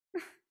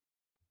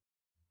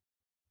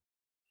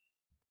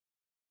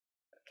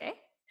 Okay.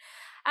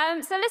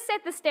 So let's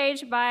set the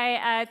stage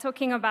by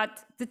talking about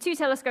the two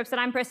telescopes that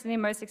I'm personally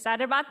most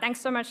excited about. Thanks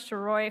so much to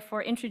Roy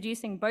for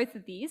introducing both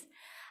of these.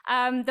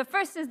 The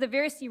first is the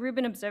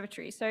Vera-C-Rubin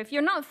Observatory. So if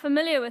you're not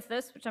familiar with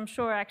this, which I'm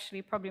sure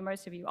actually probably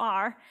most of you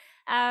are,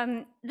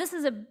 this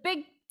is a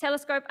big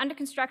telescope under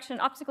construction,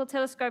 optical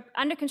telescope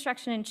under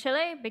construction in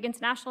Chile, big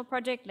international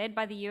project led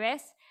by the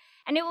US,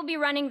 and it will be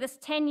running this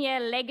 10-year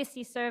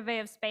legacy survey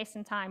of space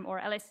and time,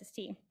 or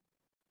LSST.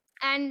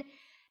 And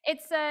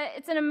it's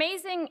an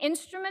amazing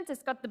instrument.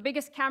 It's got the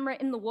biggest camera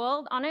in the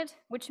world on it,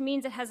 which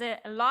means it has a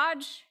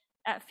large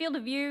field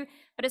of view,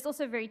 but it's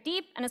also very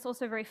deep and it's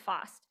also very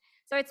fast.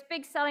 So its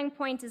big selling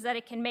point is that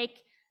it can make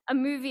a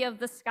movie of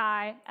the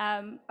sky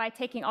by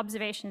taking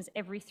observations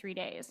every 3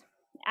 days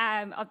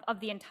of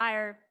the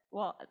entire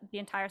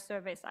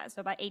survey size,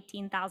 so about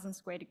 18,000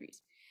 square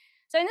degrees.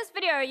 So in this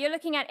video, you're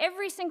looking at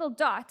every single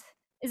dot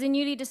is a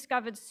newly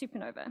discovered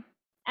supernova.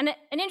 And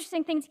an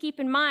interesting thing to keep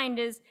in mind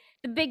is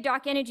the big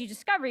dark energy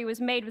discovery was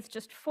made with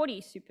just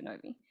 40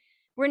 supernovae.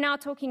 We're now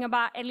talking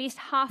about at least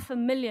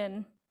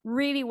 500,000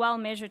 really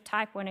well-measured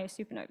type 1a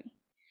supernovae.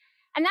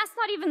 And that's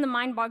not even the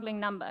mind-boggling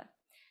number.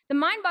 The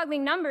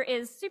mind-boggling number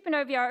is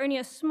supernovae are only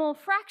a small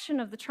fraction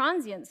of the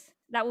transients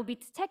that will be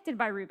detected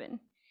by Rubin.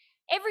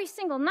 Every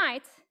single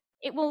night,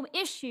 it will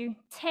issue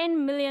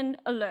 10 million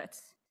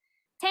alerts.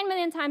 10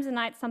 million times a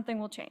night, something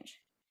will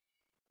change.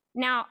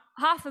 Now,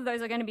 half of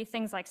those are going to be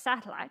things like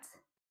satellites.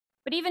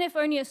 But even if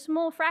only a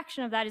small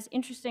fraction of that is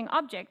interesting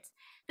objects,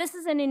 this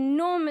is an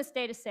enormous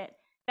data set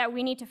that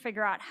we need to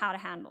figure out how to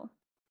handle.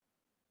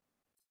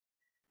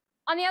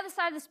 On the other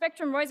side of the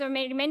spectrum, Royce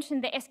already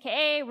mentioned the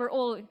SKA. We're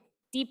all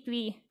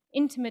deeply,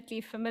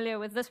 intimately familiar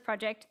with this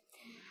project.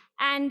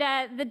 And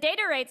the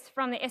data rates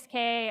from the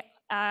SKA,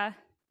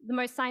 the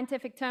most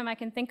scientific term I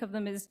can think of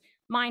them is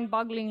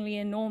mind-bogglingly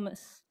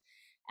enormous.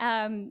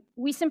 The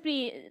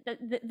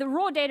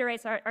raw data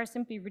rates are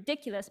simply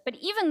ridiculous, but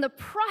even the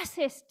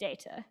processed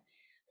data,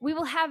 we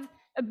will have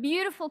a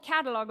beautiful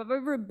catalog of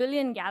over 1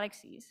 billion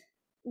galaxies.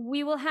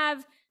 We will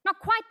have not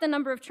quite the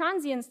number of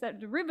transients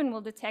that Rubin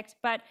will detect,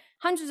 but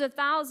hundreds of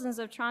thousands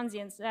of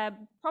transients,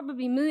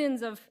 probably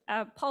millions of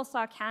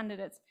pulsar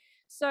candidates.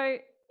 So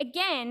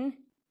again,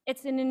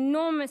 it's an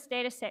enormous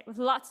data set with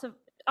lots of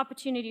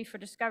opportunity for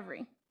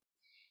discovery.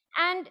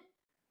 And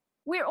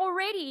we're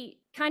already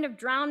kind of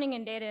drowning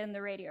in data in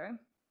the radio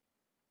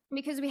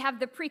because we have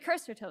the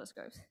precursor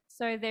telescopes.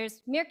 So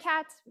there's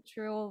Meerkat, which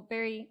we're all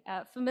very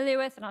familiar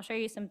with, and I'll show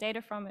you some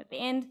data from at the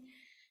end.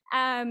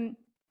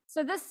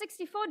 So this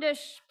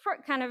 64-dish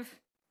kind of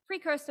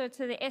precursor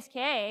to the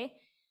SKA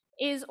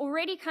is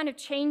already kind of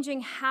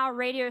changing how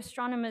radio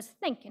astronomers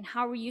think and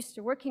how we're used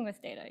to working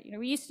with data. You know,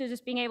 we're used to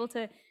just being able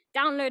to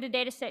download a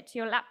data set to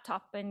your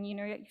laptop and, you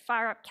know, you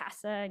fire up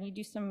CASA and you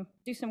do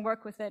some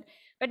work with it.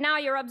 But now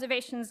your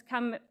observations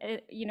come,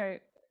 you know,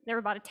 they're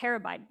about a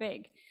terabyte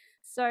big.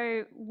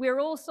 So we're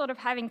all sort of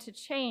having to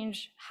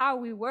change how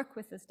we work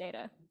with this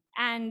data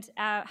and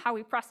how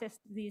we process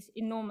these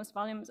enormous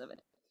volumes of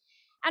it.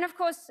 And of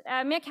course,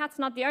 Meerkat's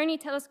not the only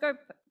telescope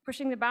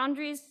pushing the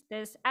boundaries.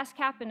 There's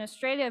ASCAP in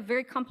Australia, a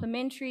very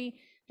complementary,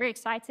 very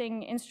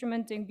exciting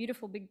instrument doing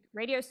beautiful big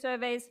radio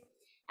surveys.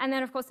 And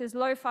then of course, there's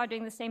LOFAR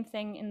doing the same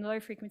thing in low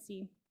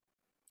frequency.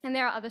 And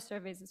there are other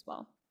surveys as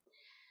well.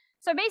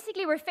 So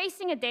basically, we're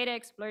facing a data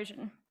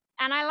explosion.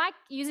 And I like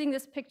using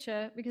this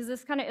picture because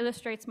this kind of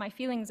illustrates my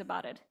feelings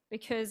about it,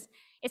 because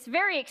it's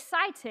very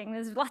exciting.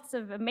 There's lots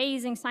of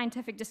amazing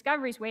scientific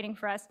discoveries waiting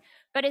for us,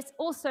 but it's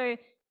also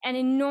an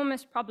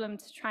enormous problem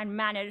to try and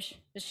manage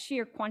the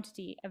sheer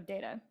quantity of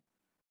data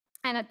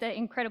and at the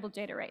incredible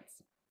data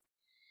rates.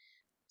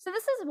 So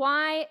this is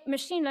why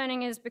machine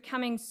learning is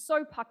becoming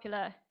so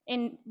popular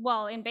in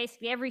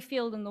basically every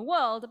field in the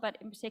world, but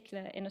in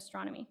particular in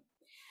astronomy.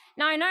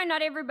 Now, I know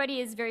not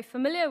everybody is very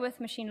familiar with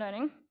machine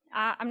learning.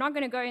 I'm not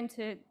going to go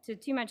into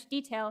too much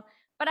detail,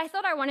 but I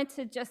thought I wanted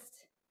to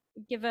just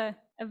give a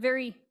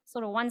very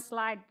sort of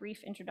one-slide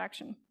brief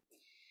introduction.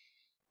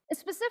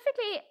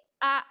 Specifically,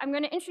 I'm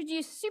going to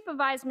introduce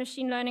supervised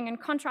machine learning and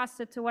contrast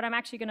it to what I'm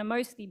actually going to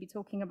mostly be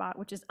talking about,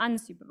 which is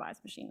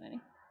unsupervised machine learning.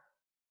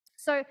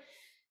 So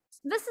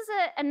this is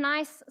a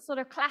nice sort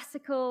of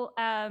classical,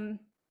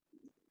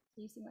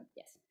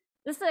 yes.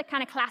 This is a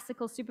kind of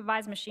classical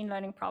supervised machine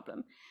learning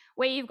problem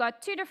where you've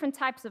got two different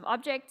types of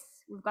objects.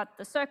 We've got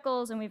the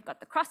circles and we've got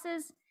the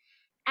crosses,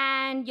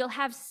 and you'll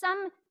have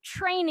some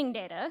training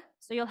data.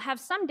 So you'll have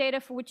some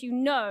data for which you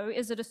know,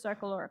 is it a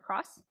circle or a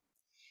cross?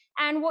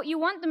 And what you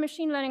want the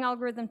machine learning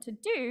algorithm to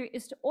do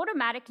is to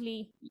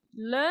automatically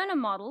learn a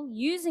model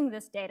using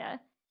this data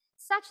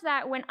such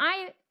that when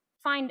I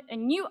find a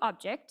new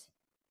object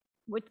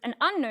with an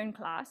unknown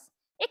class,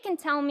 it can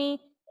tell me,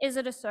 is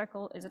it a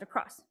circle, is it a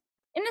cross?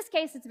 In this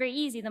case, it's very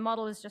easy. The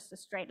model is just a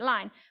straight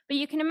line. But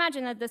you can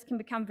imagine that this can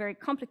become very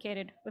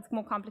complicated with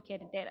more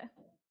complicated data.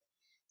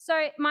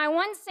 So my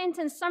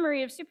one-sentence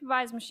summary of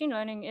supervised machine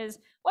learning is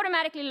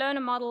automatically learn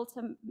a model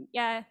to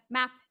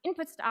map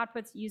inputs to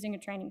outputs using a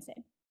training set.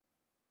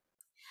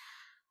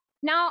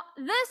 Now,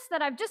 this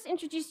that I've just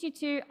introduced you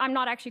to, I'm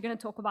not actually going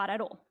to talk about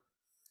at all.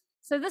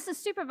 So this is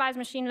supervised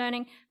machine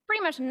learning.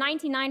 Pretty much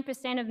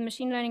 99% of the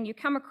machine learning you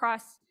come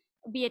across,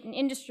 be it in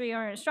industry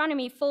or in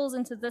astronomy, falls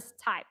into this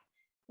type.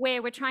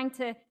 where we're trying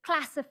to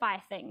classify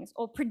things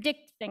or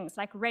predict things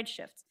like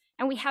redshifts,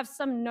 and we have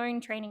some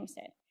known training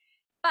set.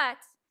 But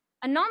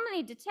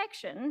anomaly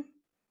detection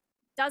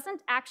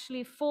doesn't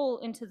actually fall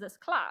into this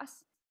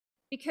class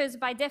because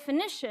by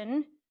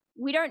definition,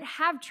 we don't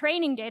have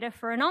training data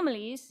for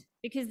anomalies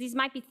because these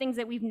might be things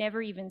that we've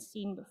never even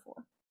seen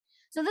before.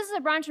 So this is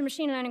a branch of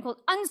machine learning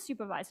called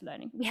unsupervised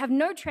learning. We have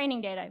no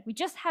training data, we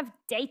just have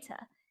data,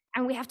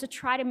 and we have to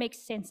try to make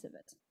sense of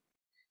it.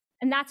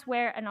 And that's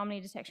where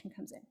anomaly detection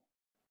comes in.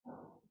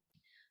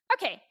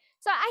 Okay,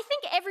 so I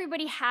think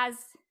everybody has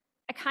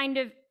a kind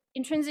of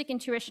intrinsic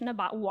intuition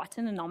about what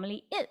an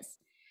anomaly is.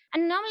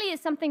 An anomaly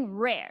is something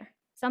rare,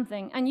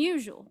 something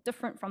unusual,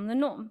 different from the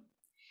norm.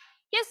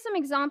 Here's some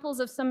examples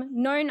of some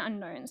known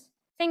unknowns,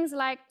 things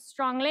like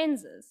strong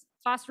lenses,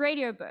 fast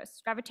radio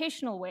bursts,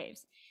 gravitational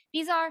waves.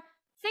 These are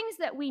things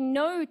that we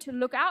know to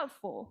look out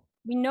for.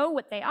 We know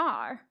what they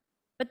are,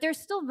 but they're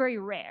still very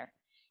rare.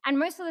 And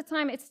most of the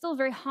time, it's still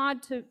very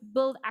hard to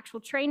build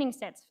actual training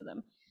sets for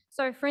them.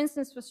 So for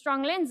instance, for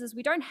strong lenses,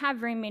 we don't have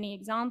very many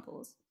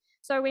examples.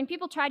 So when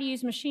people try to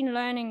use machine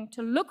learning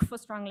to look for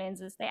strong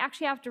lenses, they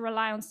actually have to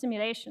rely on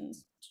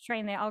simulations to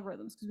train their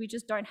algorithms because we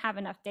just don't have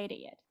enough data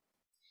yet.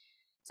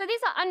 So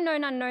these are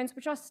unknown unknowns,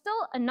 which are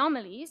still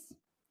anomalies,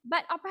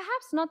 but are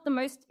perhaps not the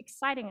most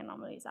exciting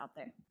anomalies out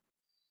there.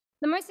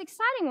 The most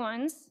exciting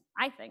ones,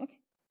 I think,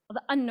 are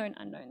the unknown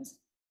unknowns,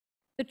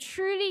 the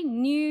truly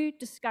new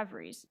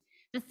discoveries,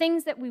 the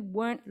things that we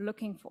weren't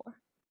looking for.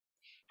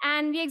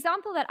 And the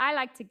example that I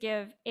like to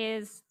give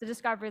is the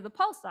discovery of the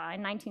pulsar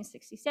in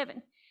 1967.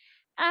 And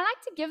I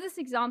like to give this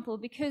example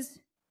because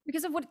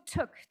of what it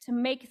took to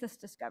make this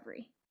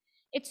discovery.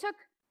 It took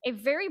a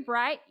very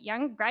bright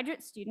young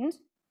graduate student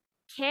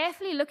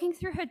carefully looking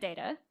through her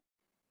data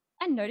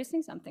and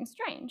noticing something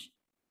strange.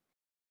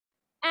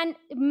 And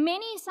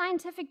many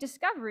scientific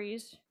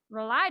discoveries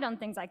relied on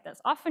things like this,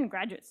 often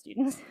graduate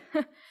students,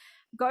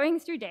 going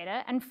through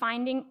data and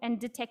finding and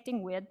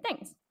detecting weird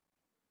things.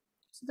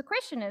 So the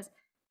question is,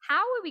 how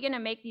are we going to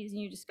make these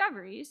new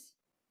discoveries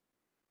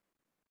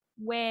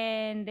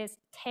when there's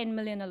 10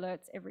 million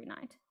alerts every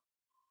night?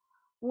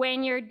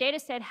 When your data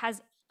set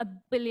has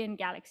 1 billion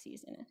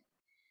galaxies in it?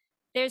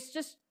 There's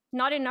just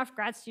not enough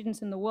grad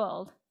students in the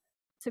world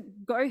to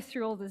go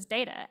through all this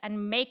data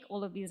and make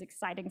all of these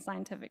exciting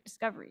scientific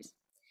discoveries.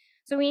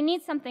 So we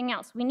need something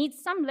else. We need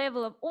some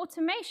level of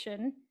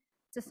automation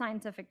to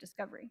scientific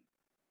discovery.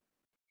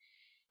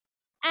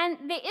 And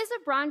there is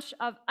a branch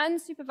of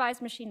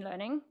unsupervised machine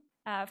learning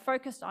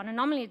focused on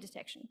anomaly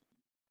detection.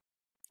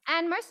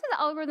 And most of the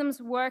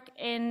algorithms work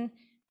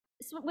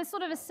with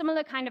sort of a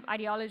similar kind of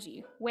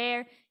ideology,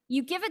 where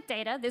you give it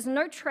data, there's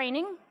no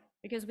training,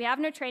 because we have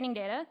no training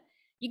data.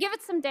 You give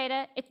it some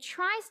data, it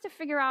tries to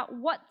figure out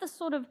what the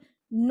sort of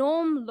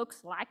norm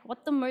looks like,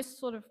 what the most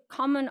sort of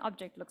common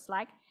object looks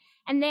like,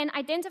 and then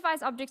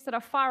identifies objects that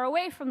are far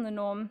away from the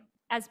norm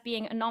as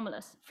being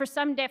anomalous for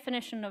some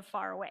definition of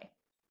far away.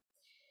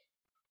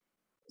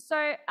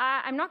 So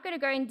I'm not going to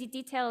go into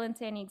detail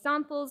into any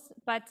examples,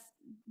 but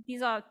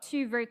these are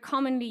two very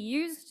commonly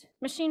used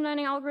machine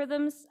learning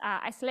algorithms.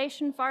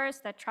 Isolation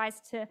forest that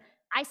tries to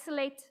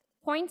isolate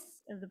points.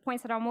 The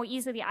points that are more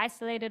easily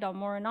isolated are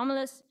more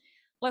anomalous.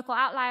 Local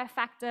outlier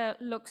factor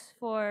looks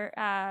for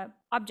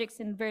objects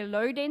in very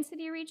low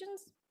density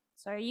regions.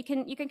 So you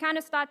can kind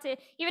of start to,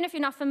 even if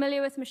you're not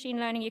familiar with machine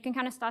learning, you can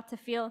kind of start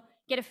to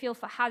get a feel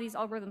for how these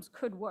algorithms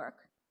could work.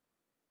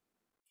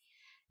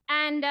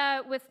 And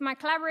with my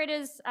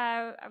collaborators,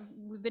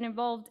 we've been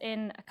involved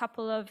in a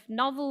couple of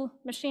novel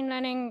machine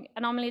learning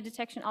anomaly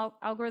detection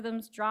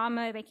algorithms,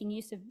 DRAMA making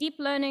use of deep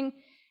learning,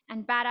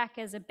 and BADAC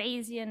as a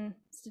Bayesian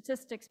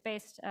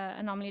statistics-based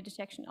anomaly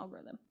detection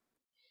algorithm.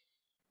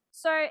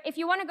 So if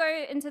you want to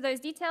go into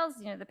those details,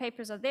 the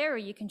papers are there, or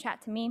you can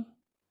chat to me.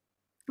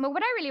 But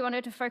what I really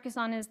wanted to focus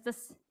on is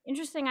this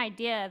interesting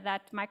idea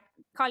that my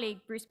colleague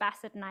Bruce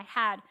Bassett and I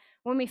had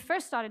when we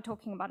first started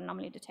talking about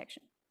anomaly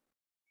detection.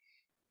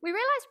 We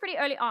realized pretty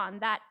early on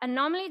that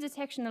anomaly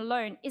detection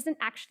alone isn't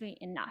actually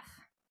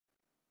enough,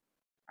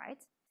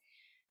 right?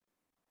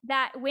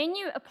 That when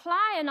you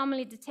apply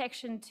anomaly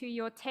detection to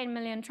your 10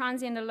 million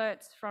transient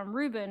alerts from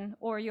Rubin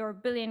or your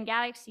 1 billion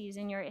galaxies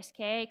in your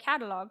SKA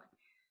catalog,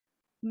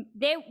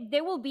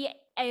 there will be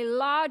a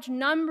large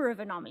number of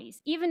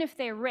anomalies. Even if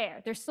they're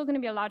rare, there's still going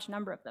to be a large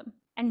number of them.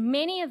 And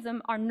many of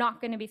them are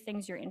not going to be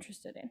things you're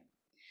interested in.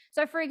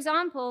 So for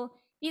example,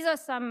 these are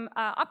some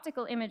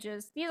optical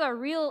images. These are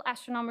real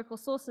astronomical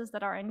sources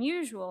that are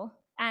unusual,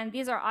 and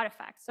these are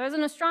artifacts. So as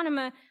an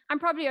astronomer, I'm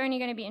probably only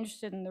going to be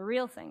interested in the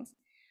real things.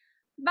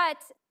 But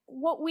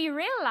what we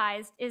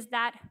realized is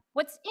that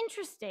what's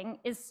interesting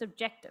is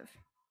subjective.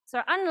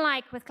 So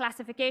unlike with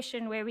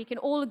classification, where we can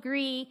all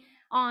agree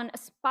on a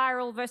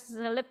spiral versus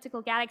an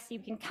elliptical galaxy,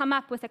 we can come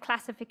up with a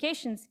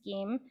classification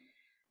scheme.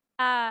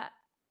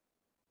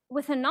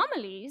 With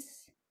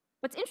anomalies,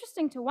 what's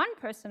interesting to one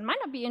person might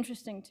not be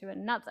interesting to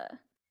another.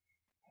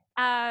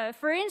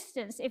 For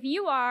instance, if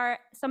you are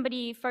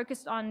somebody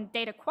focused on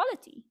data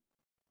quality,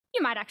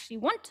 you might actually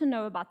want to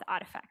know about the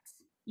artifacts.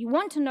 You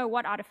want to know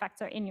what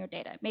artifacts are in your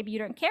data. Maybe you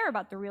don't care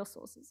about the real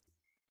sources.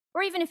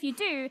 Or even if you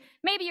do,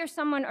 maybe you're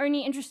someone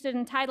only interested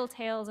in title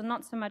tails and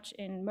not so much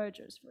in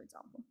mergers, for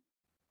example.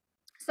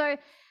 So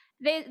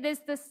there's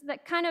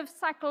that kind of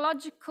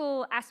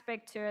psychological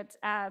aspect to it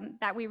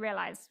that we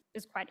realize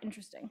is quite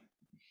interesting.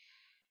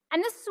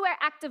 And this is where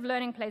active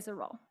learning plays a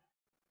role.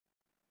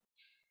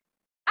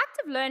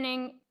 Active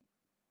learning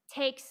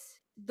takes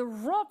the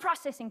raw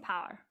processing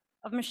power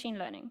of machine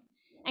learning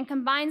and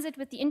combines it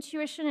with the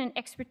intuition and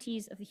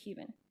expertise of the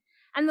human.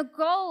 And the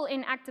goal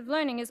in active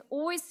learning is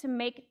always to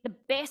make the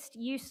best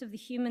use of the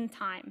human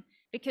time,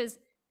 because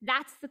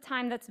that's the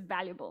time that's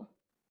valuable,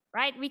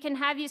 right? We can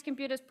have these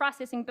computers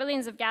processing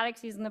billions of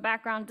galaxies in the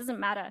background, doesn't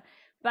matter,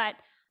 but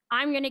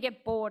I'm going to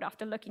get bored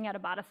after looking at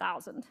about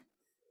 1,000,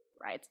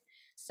 right?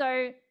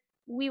 So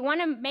we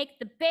want to make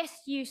the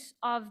best use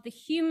of the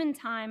human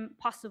time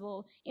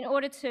possible in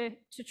order to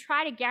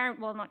try to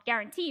guarantee, well, not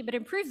guarantee, but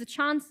improve the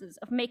chances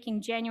of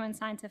making genuine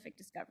scientific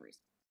discoveries.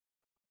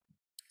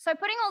 So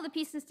putting all the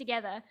pieces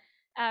together,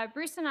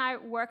 Bruce and I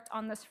worked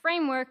on this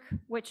framework,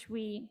 which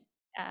we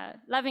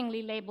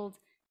lovingly labeled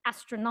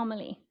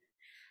Astronomaly.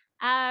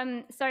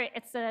 So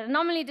it's an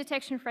anomaly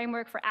detection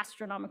framework for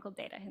astronomical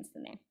data, hence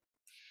the name.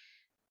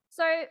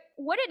 So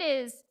what it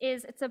is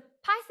it's a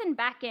Python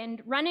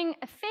backend running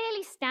a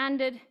fairly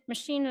standard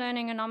machine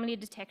learning anomaly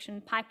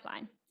detection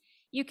pipeline.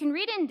 You can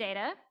read in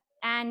data,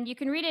 and you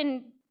can read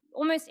in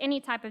almost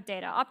any type of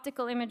data: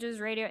 optical images,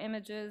 radio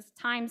images,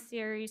 time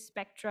series,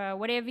 spectra,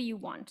 whatever you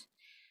want.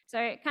 So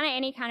kind of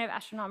any kind of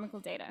astronomical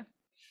data.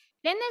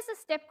 Then there's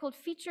a step called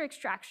feature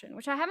extraction,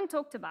 which I haven't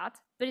talked about,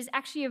 but is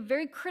actually a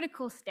very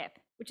critical step,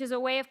 which is a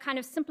way of kind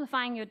of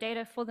simplifying your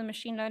data for the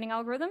machine learning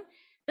algorithm.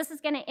 This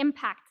is going to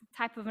impact the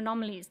type of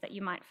anomalies that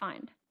you might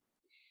find.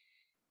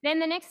 Then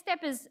the next step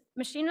is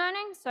machine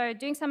learning, so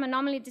doing some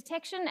anomaly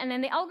detection, and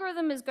then the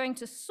algorithm is going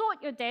to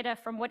sort your data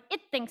from what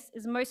it thinks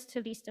is most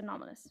to least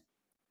anomalous.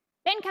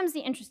 Then comes the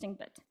interesting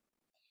bit.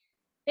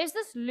 There's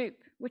this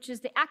loop, which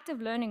is the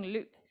active learning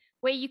loop,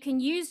 where you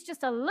can use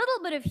just a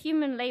little bit of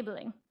human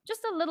labeling,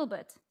 just a little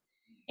bit,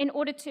 in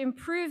order to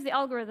improve the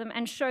algorithm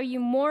and show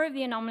you more of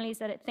the anomalies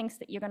that it thinks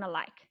that you're going to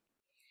like.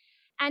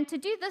 And to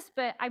do this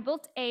bit, I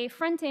built a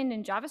front end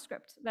in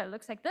JavaScript that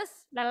looks like this,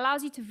 that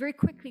allows you to very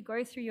quickly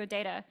go through your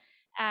data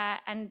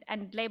and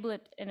label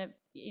it in a,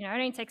 it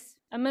only takes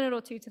a minute or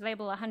two to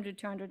label 100,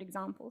 200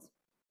 examples.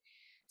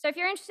 So if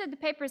you're interested, the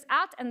paper is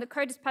out and the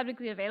code is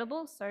publicly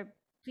available, so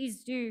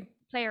please do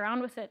play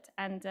around with it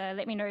and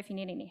let me know if you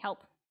need any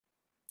help.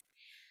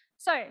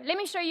 So let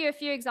me show you a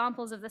few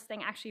examples of this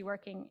thing actually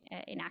working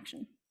in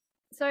action.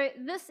 So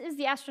this is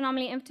the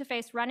Astronomaly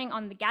interface running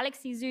on the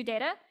Galaxy Zoo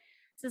data.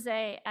 This is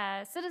a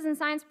citizen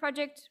science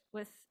project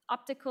with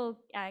optical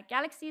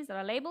galaxies that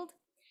are labeled.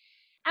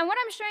 And what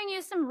I'm showing you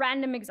is some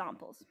random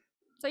examples.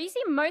 So you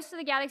see most of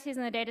the galaxies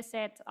in the data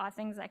set are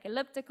things like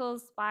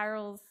ellipticals,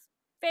 spirals,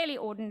 fairly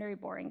ordinary,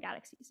 boring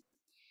galaxies.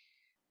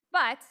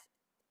 But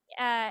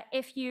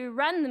if you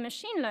run the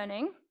machine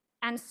learning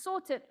and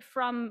sort it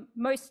from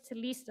most to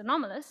least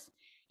anomalous,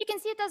 you can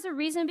see it does a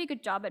reasonably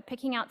good job at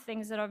picking out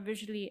things that are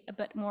visually a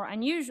bit more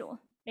unusual.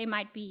 They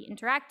might be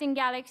interacting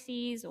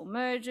galaxies or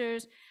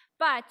mergers,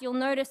 but you'll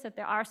notice that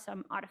there are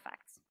some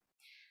artifacts.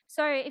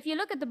 So if you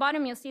look at the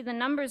bottom, you'll see the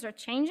numbers are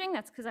changing.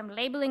 That's because I'm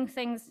labeling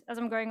things as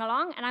I'm going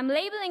along, and I'm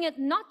labeling it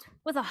not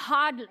with a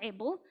hard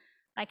label,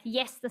 like,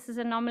 yes, this is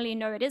an anomaly,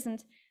 no, it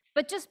isn't,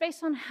 but just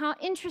based on how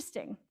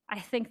interesting I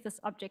think this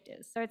object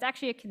is. So it's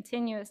actually a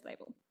continuous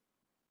label.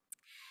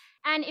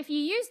 And if you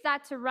use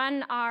that to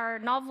run our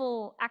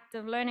novel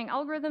active learning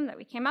algorithm that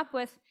we came up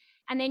with,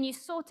 and then you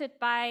sort it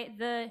by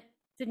the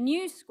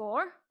new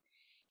score,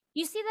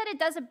 you see that it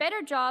does a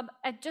better job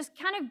at just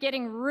kind of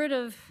getting rid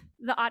of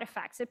the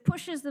artifacts. It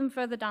pushes them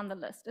further down the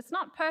list. It's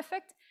not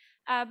perfect,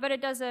 but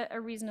it does a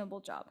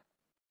reasonable job.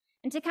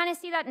 And to kind of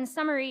see that in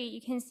summary,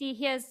 you can see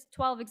here's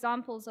 12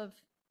 examples of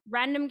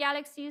random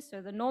galaxies,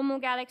 so the normal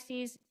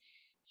galaxies.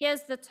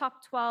 Here's the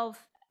top 12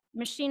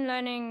 machine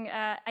learning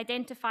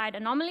identified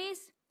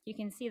anomalies. You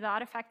can see the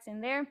artifacts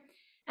in there.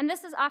 And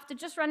this is after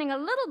just running a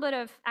little bit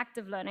of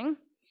active learning.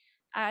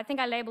 I think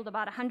I labeled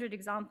about 100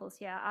 examples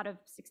here out of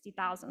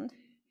 60,000.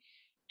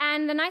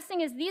 And the nice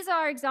thing is these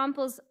are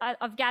examples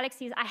of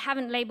galaxies I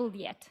haven't labeled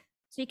yet.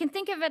 So you can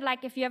think of it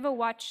like if you ever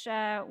watch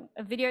a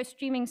video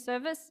streaming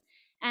service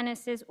and it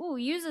says, oh,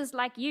 users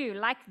like you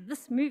like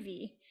this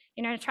movie.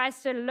 It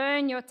tries to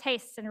learn your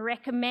tastes and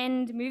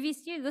recommend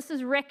movies to you. This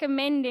is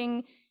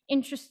recommending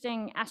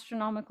interesting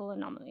astronomical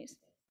anomalies.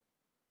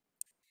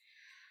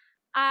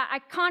 I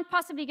can't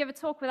possibly give a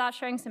talk without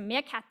showing some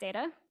Meerkat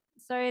data.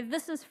 So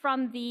this is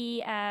from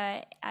the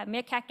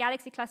Meerkat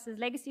Galaxy Clusters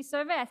Legacy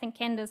Survey. I think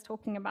Kenda's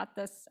talking about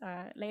this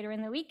later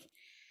in the week.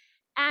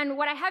 And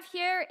what I have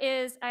here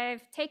is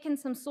I've taken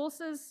some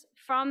sources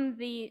from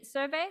the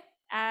survey,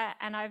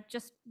 and I've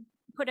just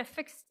put a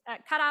fixed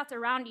cutout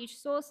around each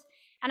source,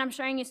 and I'm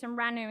showing you some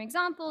random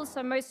examples.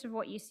 So most of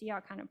what you see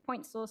are kind of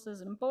point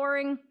sources and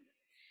boring.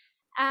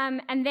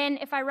 And then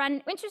if I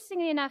run,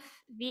 interestingly enough,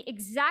 the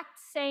exact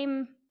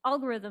same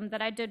algorithm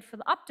that I did for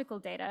the optical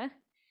data,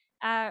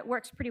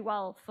 works pretty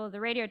well for the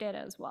radio data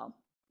as well.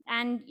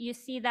 And you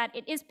see that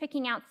it is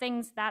picking out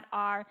things that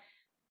are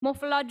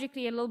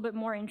morphologically a little bit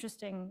more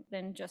interesting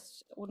than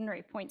just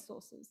ordinary point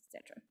sources,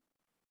 etc.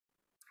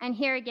 And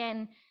here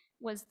again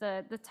was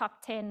the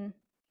top 10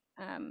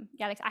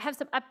 galaxies. I have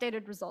some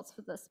updated results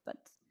for this, but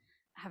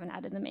I haven't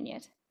added them in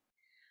yet.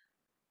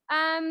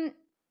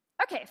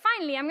 Okay,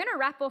 finally, I'm going to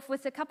wrap off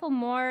with a couple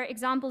more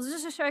examples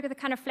just to show you the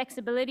kind of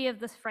flexibility of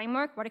this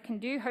framework, what it can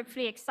do,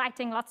 hopefully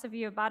exciting lots of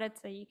you about it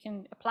so you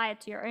can apply it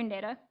to your own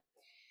data.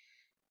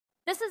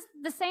 This is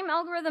the same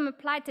algorithm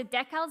applied to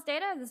Decal's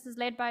data. This is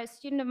led by a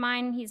student of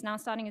mine. He's now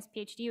starting his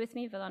PhD with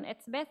me, Villan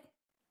Etzebeth.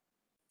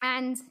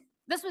 And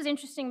this was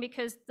interesting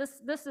because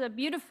this is a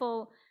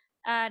beautiful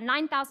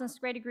 9,000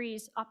 square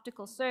degrees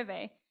optical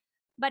survey,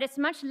 but it's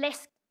much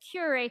less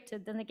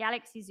curated than the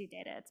Galaxy Zoo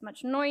data. It's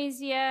much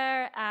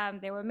noisier.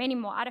 There were many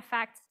more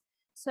artifacts.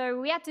 So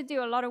we had to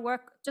do a lot of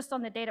work just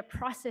on the data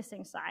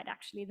processing side,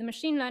 actually. The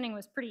machine learning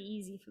was pretty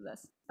easy for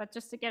this, but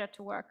just to get it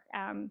to work.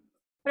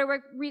 But it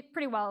worked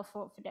pretty well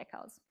for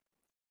decals.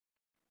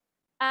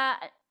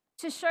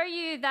 To show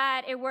you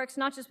that it works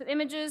not just with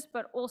images,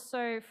 but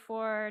also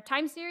for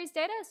time series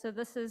data. So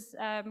this is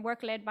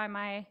work led by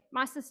my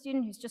master's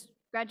student who's just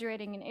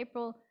graduating in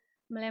April,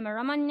 Malema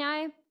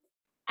Ramanyai.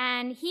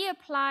 And he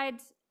applied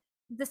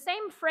the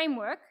same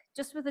framework,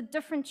 just with a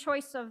different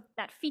choice of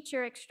that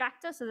feature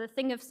extractor, so the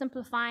thing of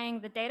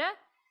simplifying the data.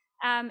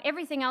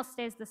 Everything else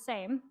stays the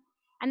same.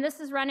 And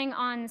this is running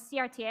on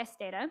CRTS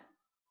data.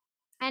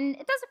 And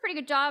it does a pretty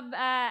good job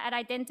at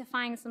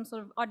identifying some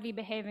sort of oddly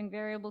behaving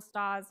variable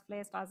stars,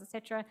 flare stars,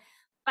 etc.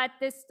 But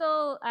there's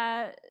still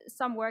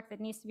some work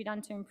that needs to be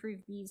done to improve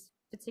these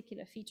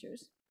particular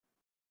features.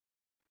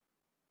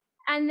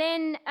 And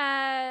then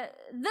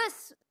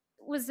this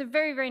was a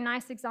very, very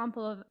nice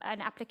example of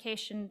an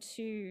application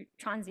to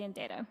transient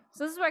data.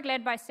 So this is work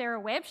led by Sarah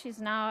Webb. She's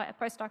now a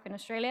postdoc in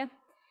Australia.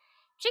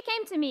 She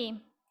came to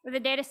me with a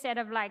data set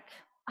of like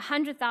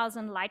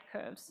 100,000 light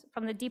curves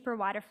from the Deeper,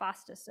 Wider,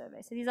 Faster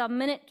survey. So these are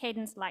minute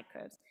cadence light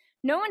curves.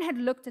 No one had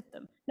looked at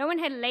them. No one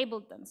had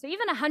labeled them. So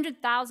even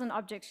 100,000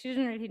 objects, she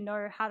didn't really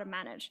know how to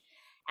manage.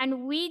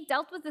 And we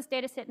dealt with this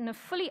data set in a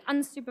fully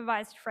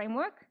unsupervised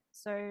framework,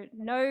 so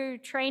no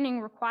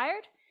training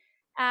required.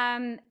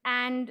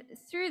 And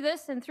through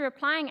this and through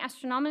applying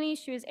astronomy,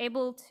 she was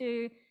able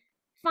to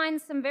find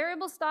some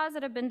variable stars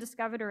that have been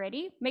discovered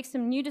already, make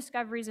some new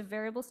discoveries of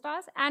variable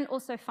stars, and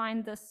also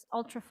find this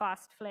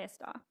ultra-fast flare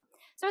star.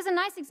 So it's a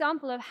nice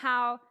example of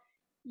how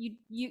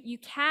you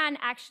can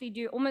actually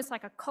do almost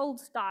like a cold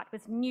start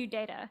with new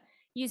data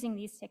using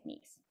these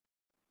techniques.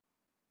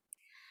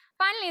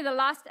 Finally, the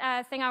last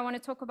thing I want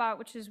to talk about,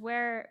 which is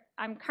where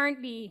I'm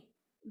currently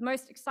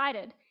most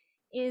excited,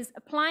 is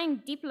applying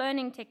deep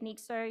learning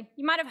techniques. So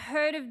you might have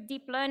heard of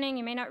deep learning.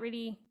 You may not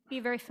really be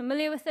very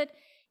familiar with it.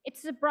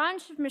 It's a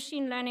branch of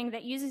machine learning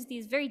that uses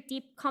these very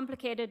deep,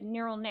 complicated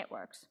neural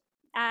networks.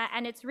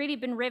 And it's really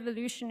been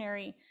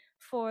revolutionary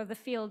for the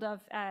field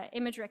of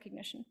image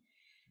recognition.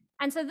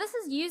 And so this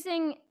is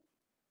using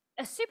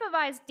a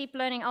supervised deep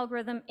learning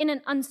algorithm in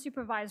an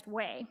unsupervised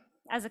way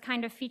as a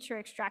kind of feature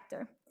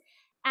extractor.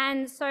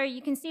 And so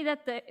you can see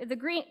that the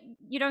green,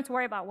 you don't have to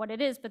worry about what it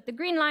is, but the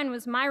green line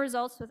was my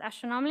results with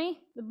astronomy.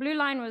 The blue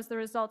line was the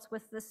results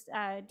with this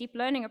deep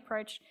learning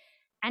approach.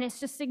 And it's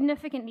just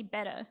significantly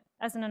better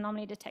as an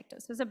anomaly detector.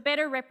 So it's a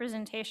better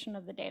representation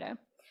of the data.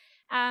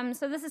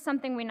 So this is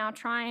something we're now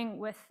trying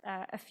with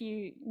a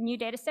few new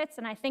data sets.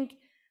 And I think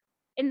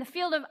in the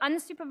field of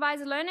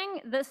unsupervised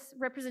learning, this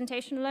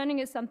representation learning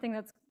is something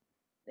that's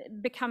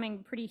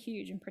becoming pretty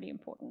huge and pretty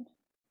important.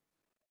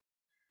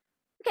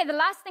 Okay, the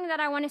last thing that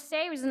I want to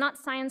say is not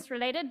science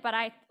related, but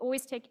I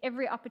always take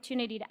every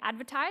opportunity to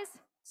advertise.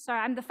 So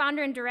I'm the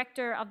founder and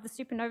director of the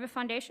Supernova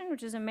Foundation,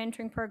 which is a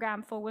mentoring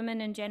program for women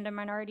and gender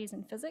minorities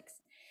in physics.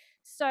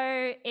 So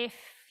if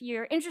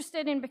you're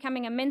interested in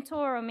becoming a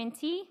mentor or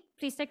mentee,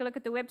 please take a look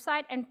at the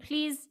website and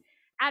please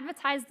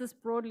advertise this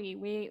broadly.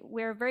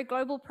 We're a very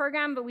global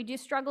program, but we do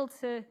struggle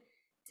to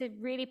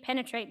really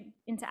penetrate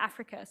into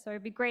Africa. So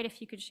it'd be great if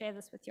you could share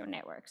this with your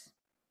networks.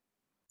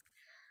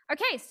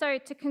 Okay, so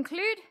to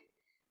conclude,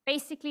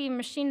 basically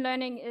machine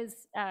learning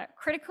is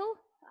critical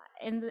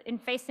in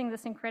facing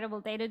this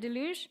incredible data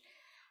deluge.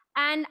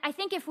 And I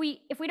think if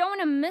we don't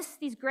want to miss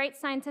these great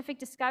scientific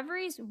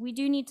discoveries, we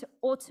do need to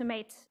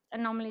automate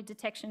anomaly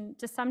detection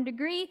to some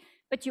degree,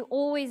 but you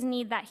always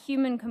need that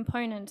human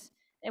component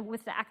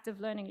with the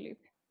active learning loop.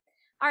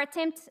 Our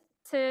attempt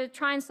to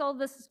try and solve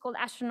this is called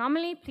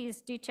Astronomaly. Please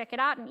do check it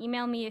out and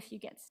email me if you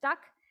get stuck.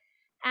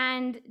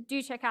 And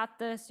do check out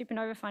the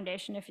Supernova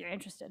Foundation if you're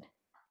interested.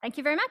 Thank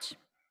you very much.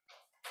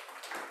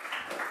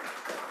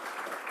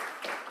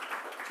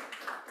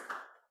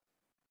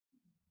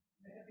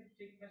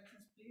 Take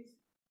questions, please.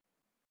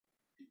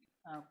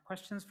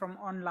 Questions from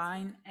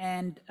online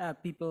and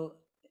people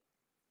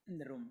in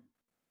the room.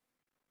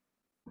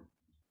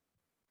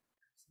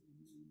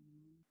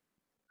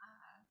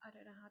 I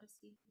don't know how to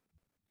see.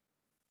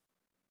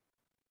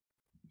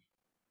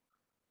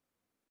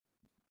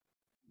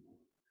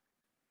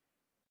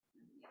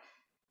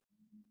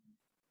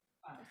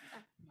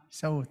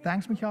 So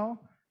thanks, Michael.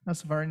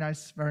 That's a very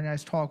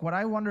nice talk. What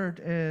I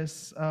wondered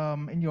is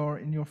in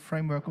your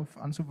framework of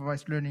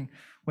unsupervised learning,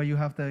 where you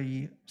have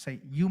the, say,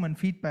 human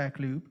feedback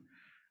loop,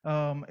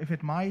 if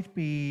it might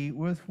be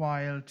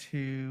worthwhile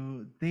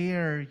to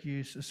there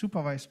use a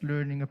supervised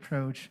learning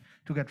approach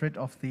to get rid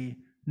of the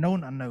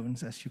known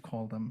unknowns, as you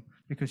call them,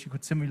 because you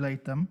could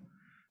simulate them.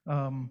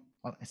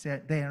 Well, I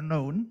say they are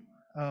known,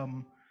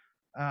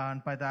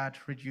 and by that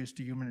reduce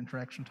the human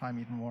interaction time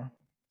even more.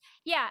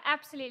 Yeah,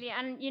 absolutely.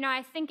 And,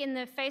 I think in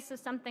the face of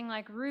something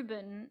like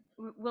Rubin,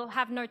 we'll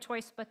have no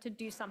choice but to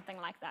do something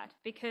like that,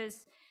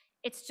 because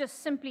it's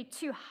just simply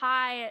too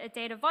high a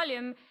data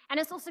volume. And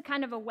it's also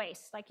kind of a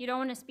waste. Like, you don't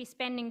want to be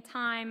spending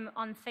time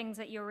on things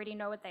that you already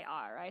know what they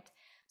are, right?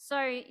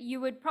 So you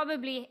would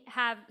probably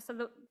have,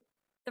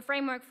 the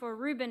framework for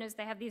Rubin is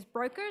they have these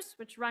brokers,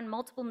 which run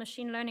multiple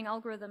machine learning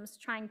algorithms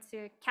trying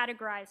to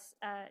categorize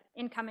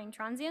incoming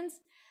transients.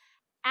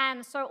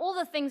 And so all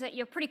the things that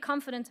you're pretty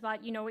confident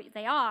about, you know what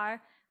they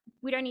are,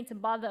 we don't need to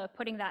bother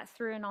putting that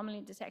through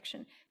anomaly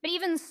detection. But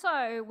even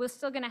so, we're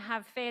still going to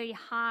have fairly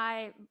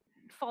high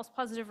false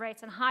positive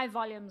rates and high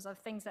volumes of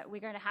things that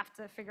we're going to have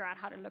to figure out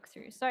how to look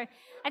through. So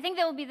I think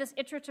there will be this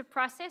iterative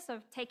process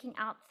of taking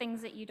out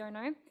things that you don't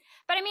know.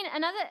 But I mean,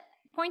 another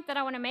point that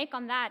I want to make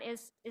on that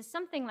is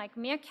something like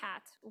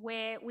Meerkat,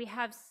 where we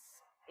have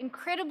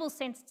incredible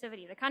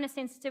sensitivity, the kind of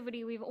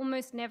sensitivity we've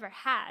almost never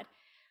had.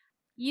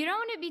 You don't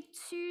want to be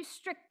too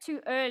strict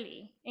too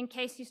early in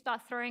case you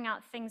start throwing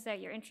out things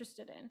that you're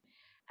interested in.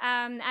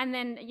 And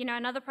then,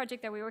 another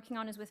project that we're working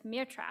on is with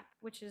Meertrap,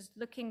 which is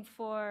looking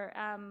for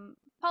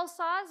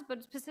pulsars,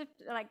 but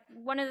like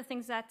one of the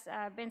things that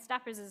Ben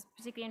Stappers is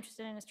particularly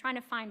interested in is trying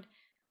to find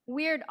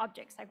weird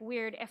objects, like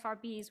weird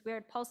FRBs,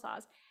 weird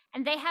pulsars.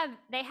 And they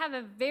have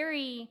a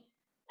very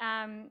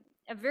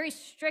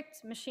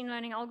strict machine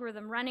learning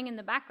algorithm running in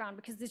the background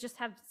because they just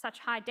have such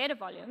high data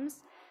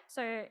volumes.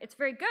 So it's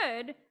very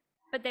good,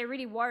 but they're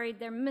really worried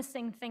they're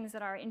missing things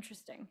that are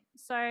interesting.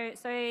 So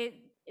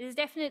there's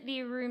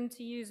definitely room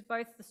to use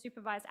both the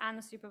supervised and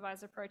the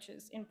supervised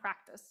approaches in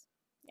practice.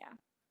 Yeah.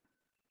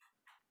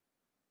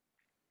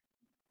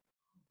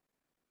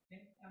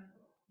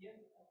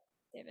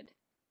 David.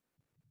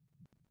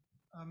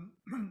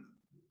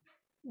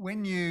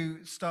 When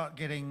you start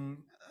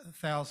getting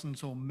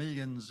thousands or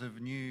millions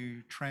of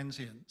new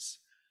transients,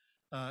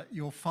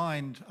 you'll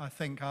find, I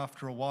think,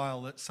 after a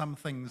while that some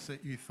things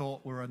that you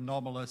thought were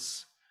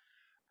anomalous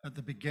at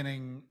the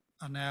beginning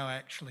are now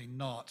actually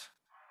not.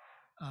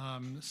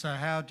 So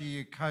how do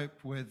you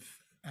cope with,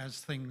 as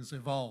things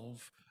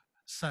evolve,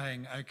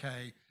 saying,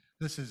 okay,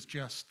 this is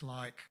just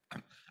like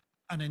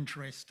an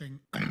interesting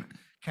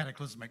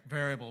cataclysmic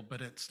variable,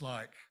 but it's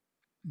like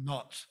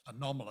not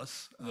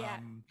anomalous? Yeah.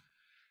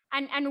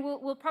 And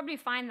we'll probably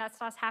find that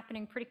starts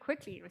happening pretty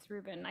quickly with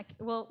Rubin. Like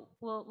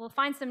we'll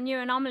find some new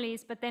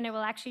anomalies, but then it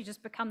will actually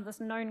just become this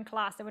known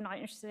class that we're not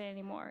interested in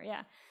anymore.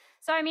 Yeah.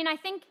 So I mean, I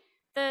think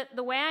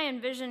the way I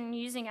envision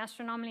using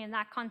astronomy in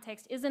that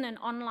context is in an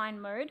online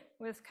mode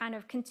with kind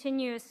of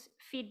continuous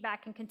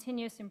feedback and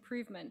continuous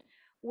improvement,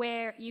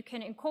 where you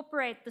can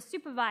incorporate the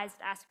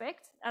supervised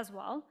aspect as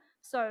well.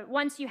 So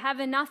once you have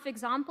enough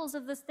examples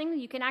of this thing,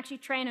 you can actually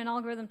train an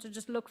algorithm to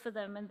just look for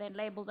them and then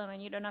label them,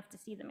 and you don't have to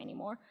see them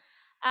anymore.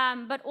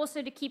 But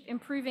also to keep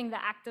improving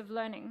the active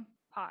learning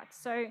part.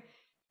 So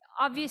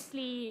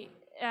obviously,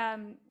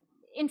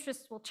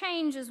 interests will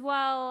change as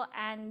well,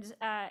 and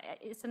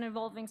it's an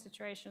evolving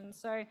situation.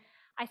 So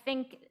I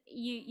think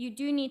you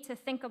do need to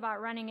think about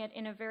running it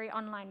in a very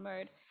online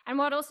mode. And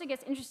what also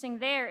gets interesting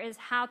there is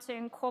how to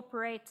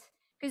incorporate,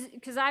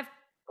 because I've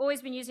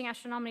always been using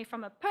astronomy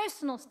from a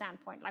personal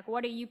standpoint, like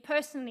what are you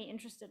personally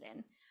interested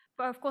in?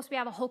 But of course we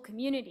have a whole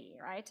community,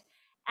 right?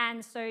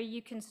 And so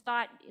you can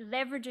start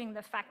leveraging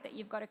the fact that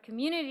you've got a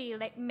community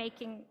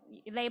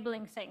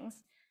labeling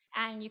things,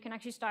 and you can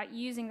actually start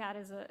using that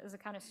as a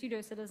kind of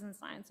pseudo-citizen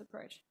science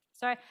approach.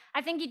 So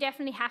I think you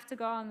definitely have to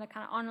go on the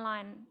kind of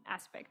online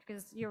aspect,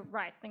 because you're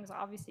right, things are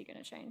obviously going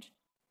to change.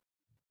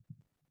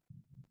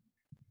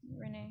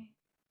 Renee.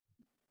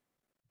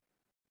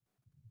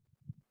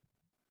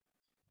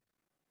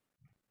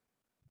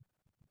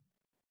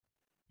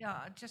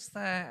 Yeah, just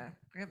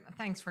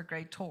thanks for a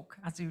great talk,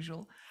 as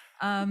usual.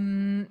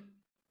 The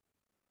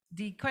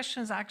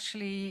questions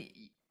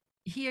actually,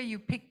 here you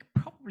pick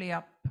probably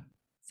up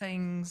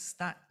things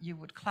that you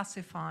would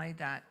classify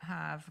that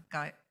have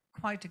got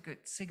quite a good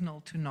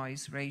signal to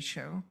noise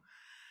ratio.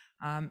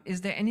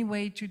 Is there any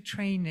way to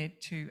train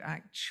it to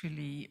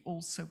actually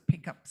also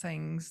pick up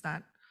things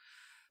that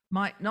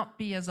might not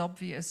be as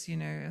obvious,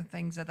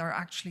 things that are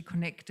actually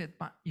connected,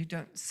 but you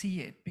don't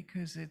see it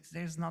because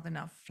there's not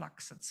enough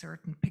flux at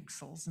certain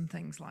pixels and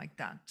things like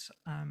that?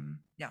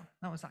 Yeah,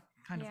 that was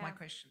kind of my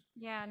question.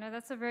 Yeah, no,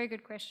 that's a very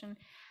good question.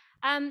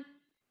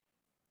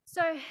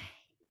 So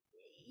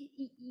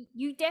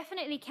you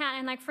definitely can,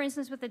 and like for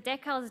instance with the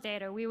decals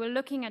data, we were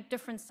looking at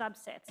different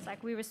subsets.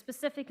 Like we were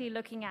specifically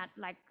looking at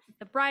like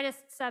the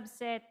brightest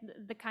subset,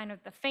 the kind of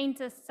the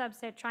faintest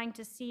subset, trying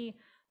to see,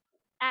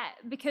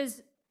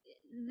 because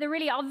the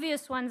really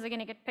obvious ones are going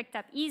to get picked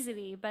up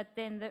easily, but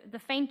then the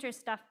fainter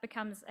stuff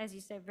becomes, as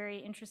you say, very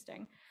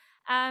interesting.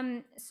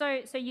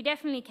 So you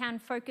definitely can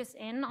focus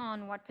in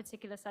on what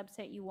particular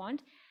subset you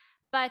want.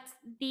 But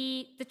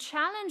the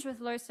challenge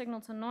with low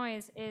signal to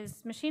noise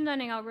is machine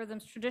learning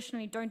algorithms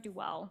traditionally don't do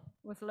well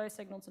with low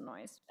signal to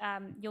noise.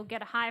 You'll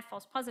get a high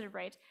false positive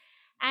rate.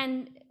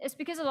 And it's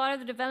because a lot of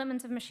the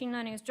development of machine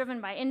learning is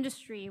driven by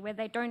industry, where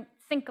they don't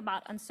think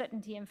about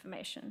uncertainty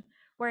information.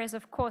 Whereas,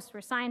 of course, we're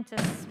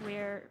scientists,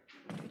 we're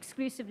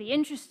exclusively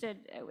interested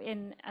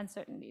in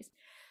uncertainties.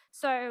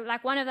 So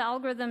like one of the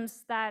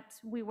algorithms that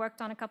we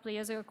worked on a couple of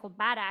years ago called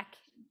BADAC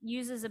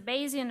uses a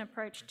Bayesian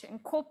approach to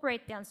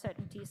incorporate the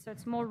uncertainty, so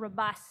it's more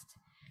robust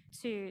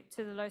to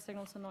the low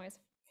signal to noise.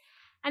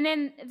 And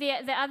then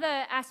the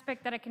other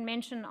aspect that I can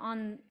mention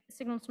on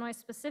signal to noise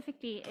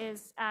specifically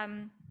is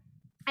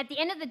at the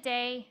end of the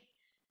day,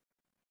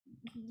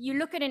 you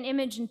look at an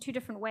image in two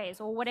different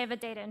ways, or whatever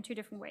data in two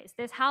different ways.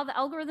 There's how the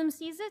algorithm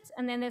sees it,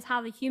 and then there's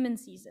how the human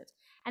sees it.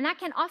 And that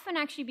can often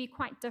actually be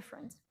quite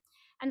different.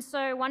 And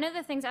so one of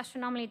the things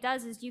Astronomy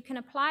does is you can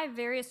apply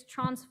various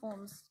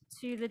transforms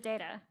to the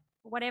data,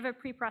 whatever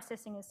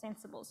pre-processing is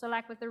sensible. So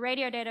like with the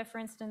radio data, for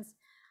instance,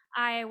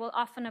 I will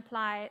often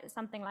apply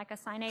something like a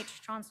sin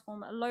H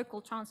transform, a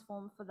local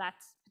transform for that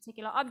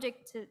particular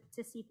object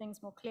to see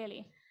things more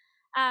clearly.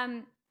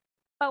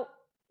 But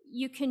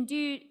you can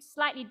do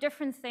slightly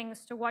different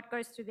things to what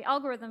goes through the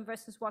algorithm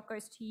versus what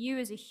goes to you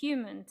as a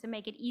human to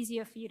make it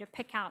easier for you to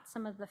pick out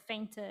some of the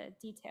fainter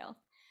detail.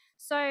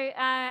 So,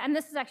 and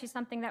this is actually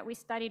something that we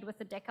studied with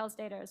the decals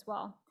data as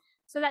well.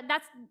 So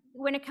that's,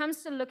 when it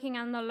comes to looking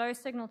on the low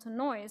signal to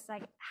noise,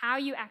 like how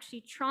you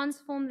actually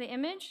transform the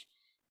image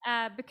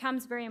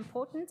becomes very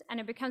important, and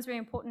it becomes very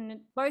important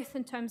both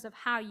in terms of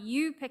how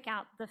you pick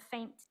out the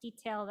faint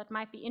detail that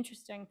might be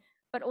interesting,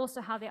 but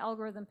also how the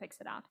algorithm picks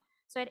it out.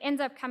 So it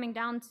ends up coming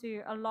down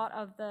to a lot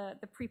of the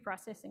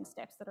pre-processing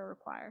steps that are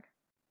required.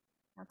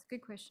 That's a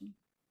good question.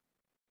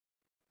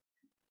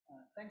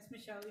 Thanks,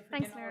 Michelle. If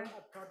Thanks, we can Larry. all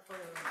applaud for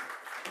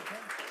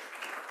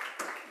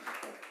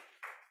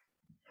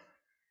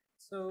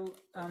So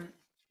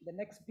the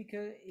next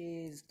speaker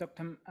is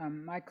Dr.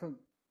 Michael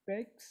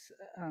Beggs.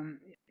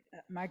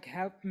 Mike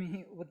helped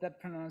me with that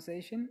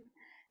pronunciation,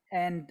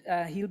 and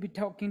he'll be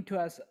talking to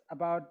us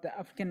about the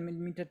African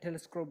Millimeter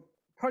Telescope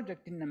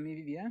project in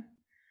Namibia.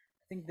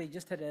 I think they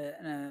just had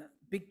a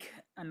big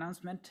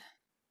announcement,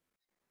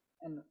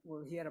 and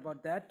we'll hear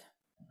about that.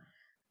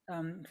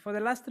 For the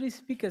last three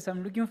speakers,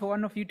 I'm looking for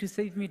one of you to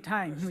save me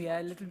time. We are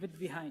a little bit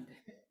behind.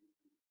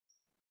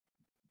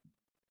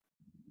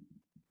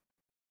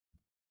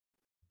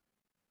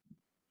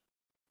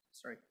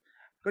 Sorry.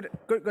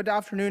 Good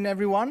afternoon,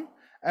 everyone.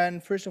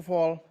 And first of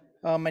all,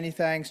 many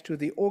thanks to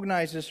the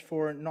organizers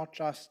for not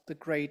just the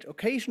great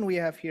occasion we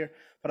have here,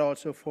 but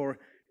also for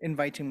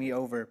inviting me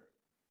over.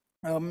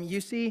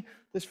 You see,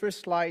 this first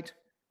slide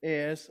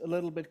is a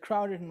little bit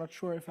crowded. I'm not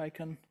sure if I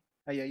can.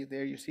 Yeah,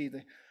 there you see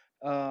the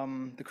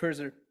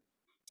cursor.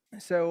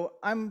 So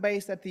I'm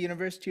based at the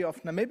University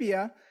of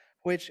Namibia,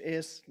 which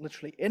is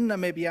literally in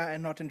Namibia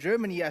and not in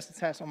Germany, as it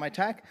says on my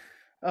tag.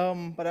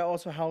 But I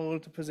also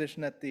hold a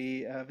position at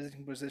the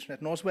visiting position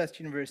at Northwest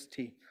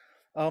University.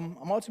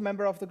 I'm also a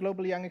member of the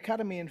Global Young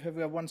Academy, and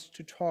whoever wants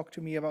to talk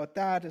to me about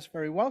that is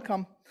very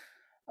welcome.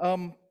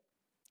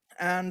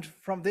 And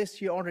from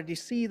this, you already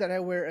see that I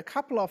wear a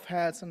couple of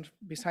hats, and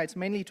besides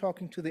mainly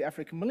talking to the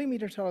African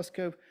Millimeter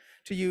Telescope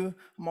to you,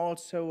 I'm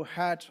also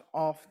head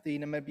of the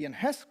Namibian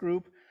HES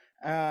group,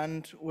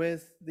 and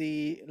with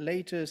the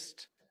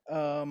latest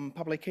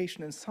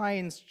publication in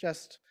Science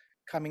just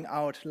coming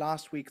out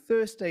last week,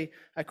 Thursday,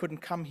 I couldn't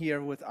come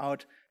here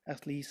without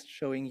at least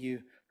showing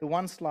you the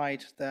one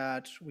slide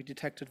that we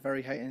detected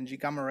very high energy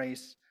gamma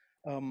rays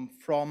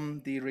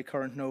from the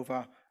recurrent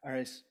nova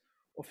Ares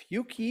of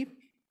Yuki.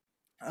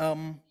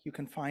 You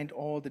can find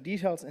all the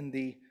details in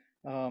the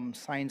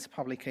Science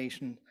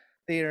publication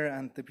there,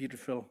 and the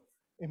beautiful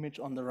image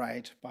on the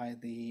right by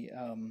the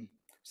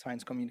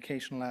Science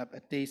Communication Lab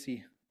at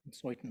DAISY in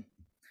Soiten.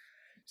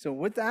 So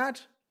with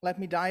that, let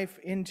me dive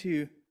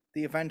into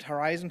the Event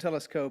Horizon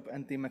Telescope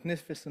and the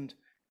magnificent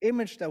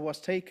image that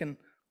was taken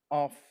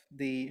of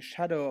the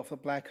shadow of the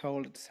black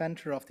hole at the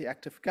center of the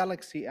active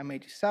galaxy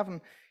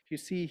M87. You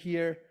see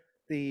here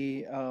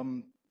the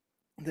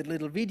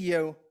little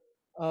video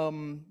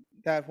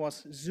that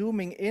was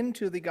zooming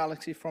into the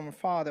galaxy from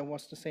afar. That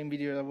was the same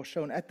video that was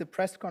shown at the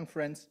press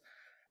conference.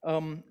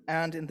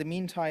 And in the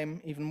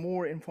meantime, even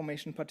more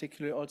information,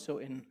 particularly also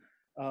in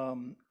a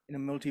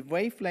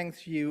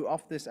multi-wavelength view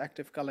of this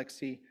active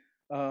galaxy,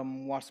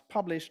 was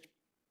published.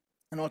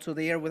 And also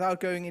there, without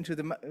going into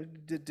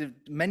the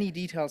many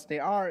details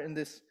there are in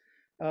this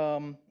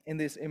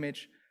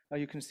image,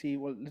 you can see,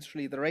 well,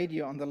 literally the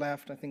radio on the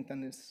left, I think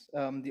then is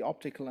the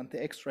optical, and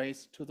the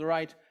X-rays to the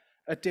right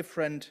at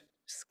different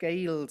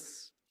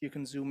scales. You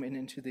can zoom in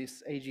into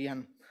this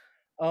AGN.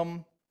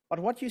 But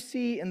what you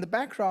see in the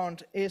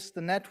background is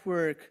the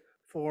network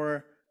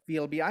for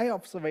VLBI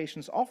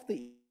observations of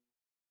the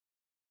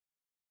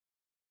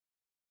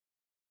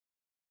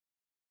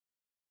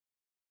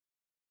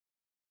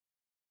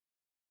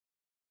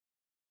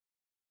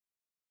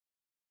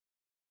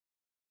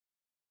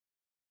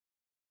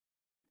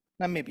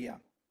Namibia.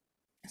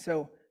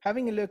 So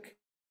having a look,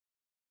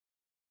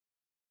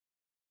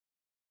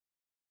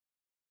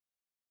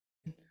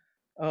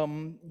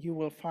 you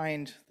will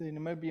find the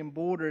Namibian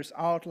borders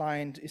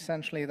outlined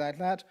essentially like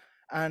that.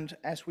 And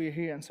as we're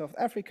here in South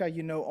Africa,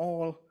 you know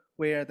all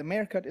where the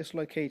Meerkat is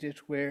located,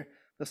 where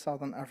the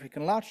Southern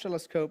African Large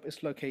Telescope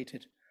is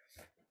located.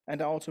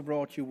 And I also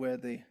brought you where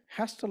the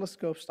HASS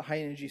telescopes, the high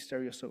energy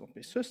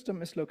stereoscopic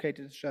system, is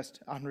located. It's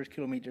just 100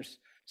 kilometers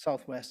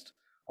southwest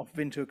of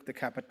Windhoek, the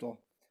capital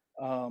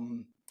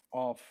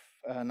of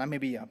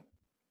Namibia.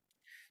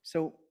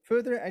 So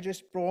further, I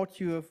just brought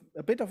you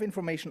a bit of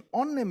information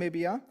on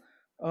Namibia,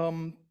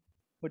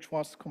 which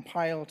was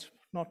compiled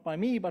not by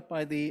me, but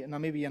by the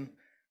Namibian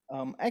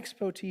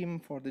Expo team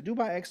for the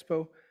Dubai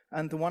Expo.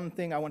 And the one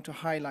thing I want to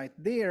highlight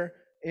there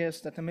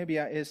is that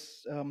Namibia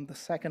is the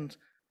second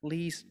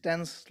least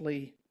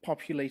densely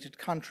populated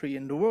country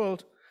in the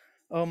world,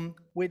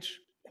 which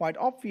quite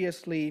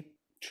obviously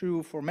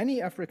true for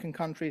many African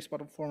countries,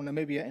 but for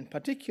Namibia in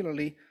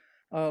particularly,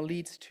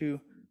 leads to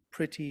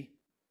pretty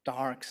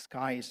dark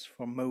skies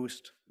for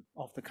most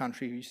of the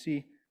country. You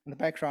see in the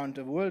background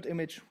a world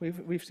image.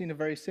 We've seen a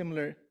very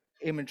similar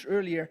image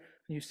earlier.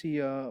 You see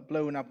a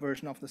blown up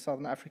version of the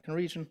Southern African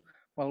region,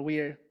 while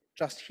we're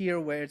just here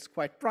where it's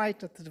quite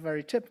bright at the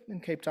very tip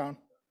in Cape Town.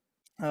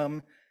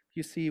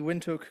 You see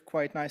Windhoek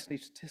quite nicely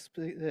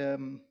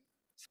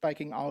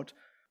spiking out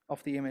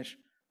of the image,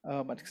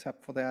 but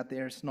except for that,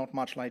 there's not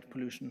much light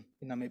pollution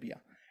in Namibia.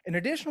 In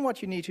addition,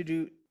 what you need to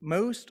do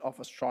most of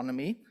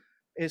astronomy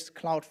is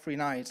cloud-free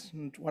nights.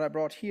 And what I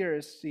brought here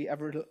is the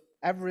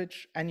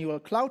average annual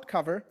cloud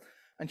cover.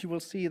 And you will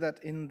see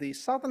that in the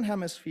southern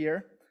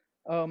hemisphere,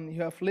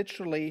 you have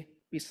literally,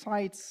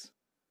 besides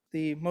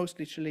the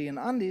mostly Chilean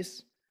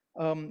Andes,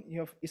 you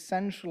have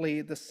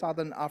essentially the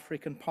southern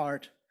African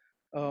part,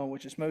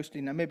 which is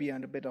mostly Namibia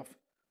and a bit of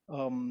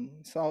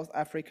South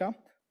Africa,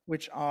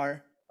 which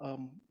are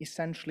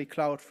essentially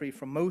cloud-free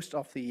for most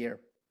of the year,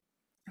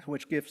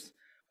 which gives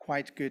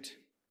quite good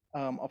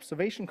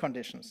observation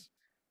conditions.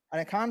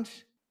 And I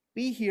can't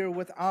be here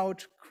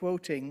without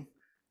quoting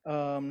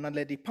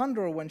Naledi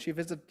Pandor when she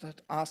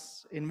visited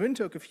us in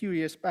Windhoek a few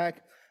years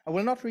back. I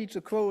will not read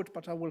the quote,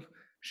 but I will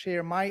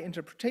share my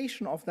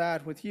interpretation of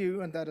that with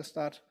you, and that is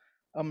that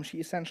she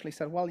essentially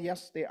said, well,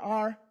 yes, there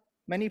are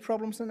many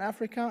problems in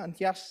Africa, and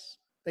yes,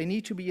 they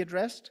need to be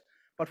addressed,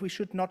 but we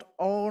should not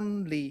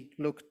only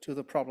look to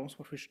the problems,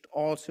 but we should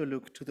also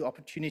look to the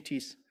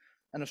opportunities.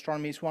 And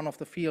astronomy is one of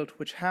the fields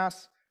which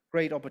has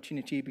great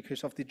opportunity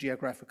because of the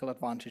geographical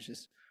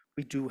advantages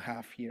we do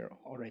have here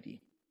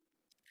already.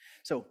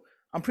 So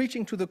I'm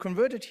preaching to the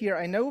converted here,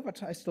 I know,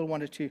 but I still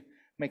wanted to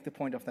make the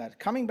point of that.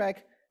 Coming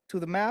back to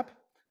the map,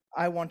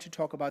 I want to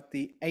talk about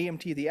the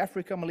AMT, the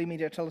Africa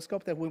Millimeter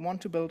Telescope that we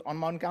want to build on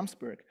Mount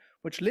Gamsberg,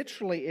 which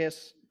literally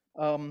is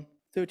 30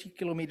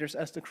 kilometers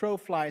as the crow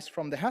flies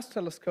from the HASS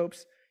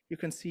telescopes. You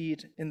can see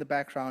it in the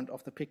background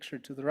of the picture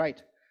to the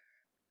right.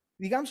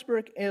 The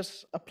Gamsberg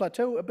is a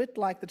plateau, a bit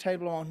like the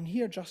Table Mountain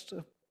here, just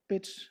a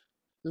bit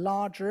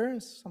larger,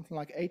 something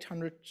like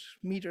 800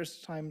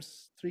 meters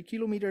times 3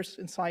 kilometers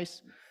in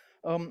size.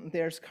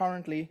 There's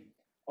currently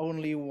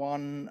only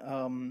one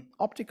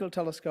optical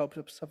telescope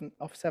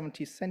of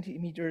 70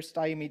 centimeters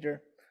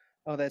diameter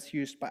that's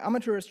used by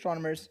amateur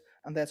astronomers,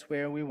 and that's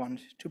where we want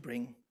to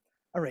bring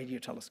a radio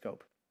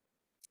telescope.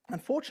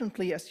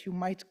 Unfortunately, as you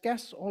might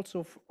guess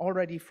also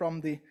already from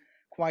the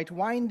quite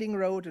winding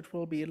road, it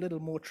will be a little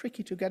more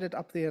tricky to get it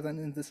up there than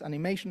in this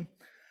animation.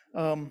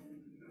 But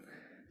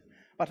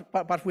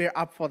we're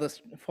up for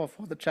this for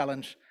the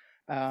challenge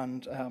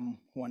and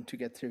want to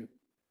get through.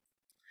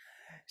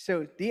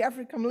 So the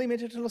Africa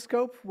Millimeter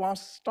Telescope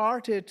was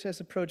started as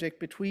a project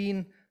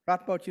between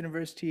Radboud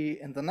University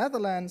in the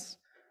Netherlands,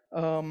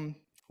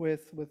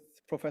 with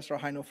Professor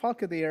Heino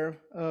Falke there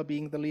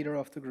being the leader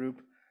of the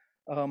group,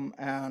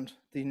 and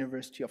the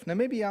University of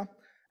Namibia.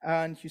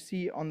 And you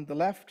see on the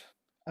left,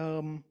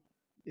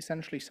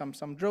 essentially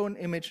some drone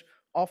image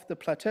of the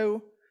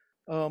plateau,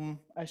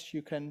 as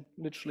you can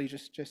literally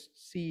just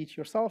see it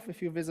yourself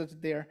if you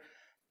visited there.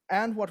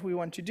 And what we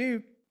want to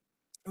do,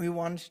 we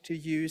want to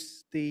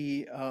use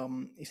the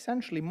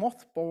essentially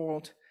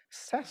mothballed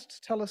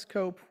CEST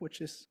telescope, which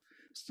is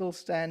still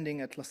standing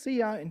at La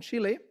Silla in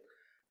Chile.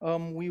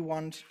 We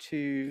want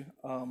to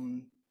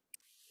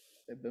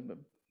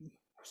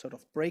sort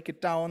of break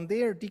it down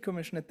there,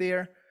 decommission it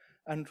there,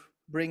 and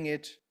bring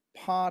it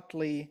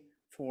partly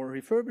for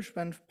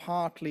refurbishment,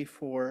 partly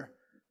for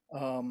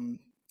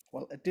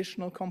well,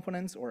 additional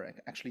components, or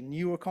actually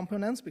newer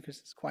components, because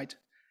it's quite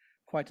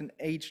an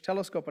aged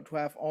telescope, but to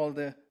have all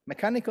the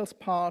mechanical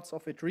parts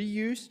of it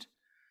reused.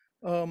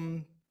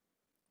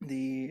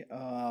 The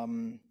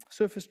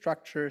surface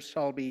structure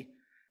shall be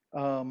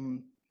a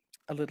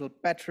little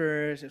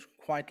better. It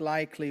quite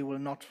likely will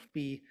not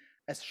be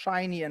as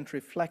shiny and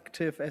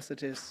reflective as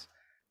it is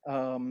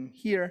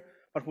here,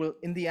 but will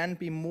in the end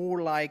be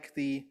more like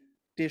the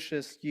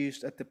dishes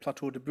used at the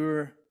Plateau de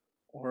Bure,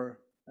 or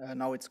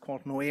now it's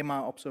called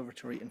Noema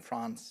Observatory in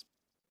France.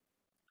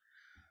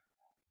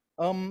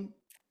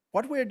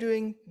 what we're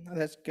doing,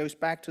 that goes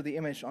back to the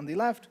image on the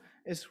left,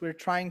 is we're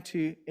trying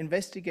to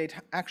investigate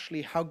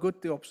actually how good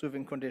the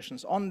observing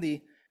conditions on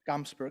the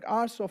Gamsberg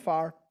are so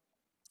far.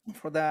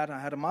 For that, I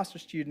had a master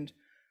student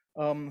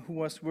who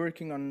was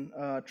working on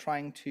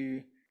trying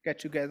to get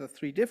together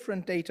 3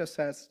 different data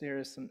sets. There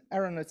is an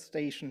aeronet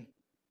station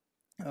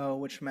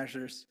which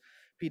measures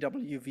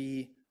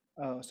PWV,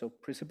 so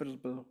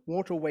precipitable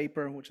water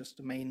vapor, which is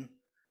the main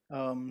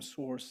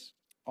source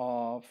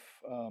of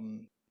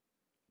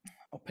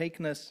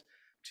opaqueness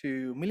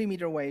to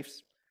millimeter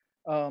waves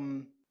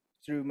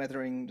through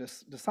measuring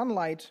the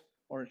sunlight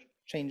or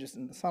changes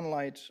in the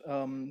sunlight.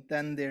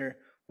 Then there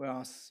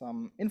was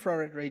some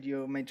infrared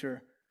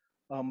radiometer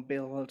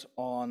built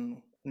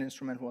on an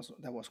instrument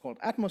that was called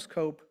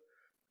Atmoscope.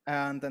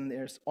 And then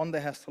there's on the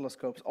Hess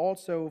telescopes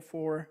also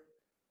 4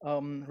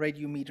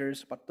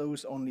 radiometers, but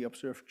those only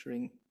observed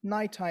during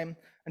nighttime.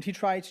 And he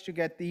tried to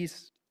get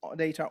these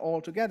data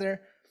all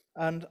together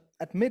and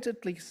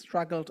admittedly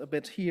struggled a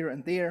bit here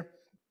and there.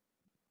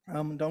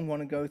 Don't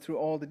want to go through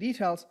all the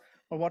details,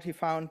 but what he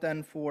found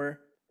then for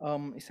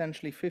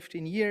essentially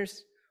 15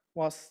 years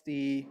was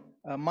the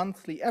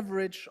monthly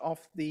average of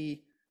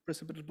the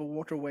precipitable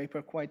water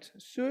vapor. Quite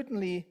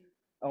certain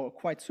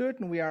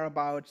we are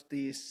about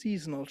the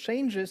seasonal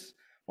changes.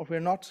 What we're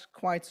not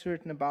quite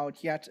certain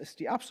about yet is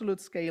the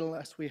absolute scale,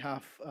 as we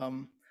have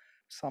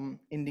some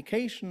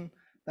indication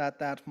that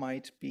that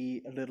might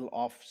be a little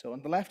off. So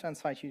on the left-hand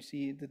side, you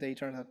see the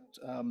data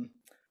that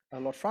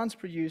Lord Franz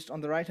produced.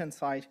 On the right-hand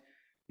side,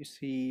 you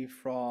see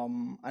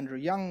from Andrew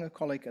Young, a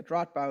colleague at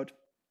Radboud,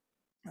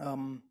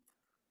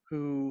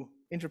 who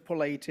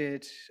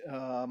interpolated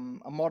a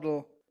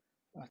model,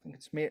 I think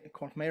it's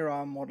called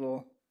MERA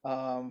model,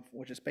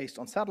 which is based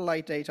on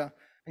satellite data.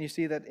 And you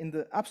see that in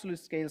the absolute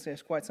scales,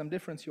 there's quite some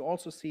difference. You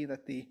also see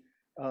that the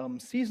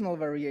seasonal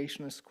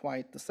variation is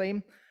quite the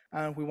same.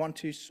 And we want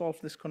to solve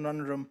this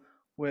conundrum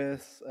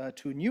with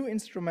 2 new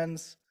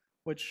instruments,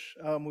 which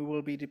we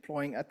will be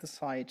deploying at the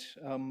site,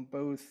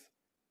 both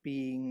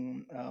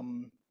being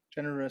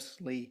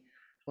generously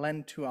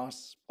lent to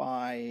us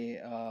by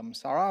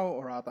Sarau,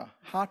 or rather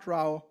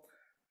Hartrau.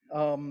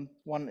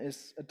 One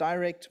is a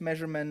direct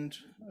measurement,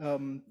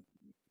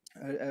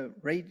 a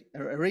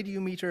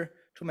radiometer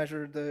to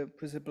measure the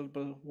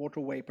precipitable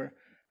water vapor,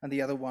 and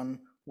the other one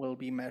will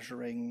be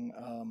measuring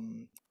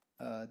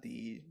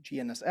the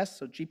GNSS,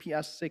 so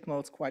GPS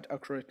signals, quite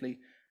accurately,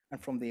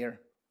 and from there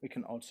we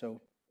can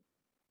also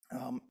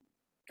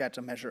get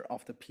a measure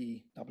of the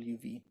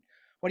PWV.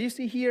 What you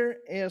see here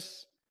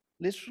is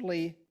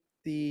literally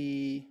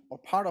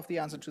part of the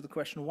answer to the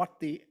question what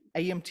the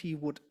AMT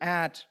would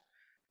add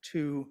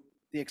to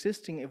the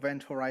existing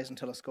Event Horizon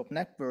Telescope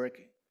network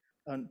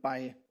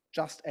by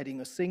just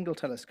adding a single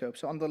telescope.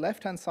 So on the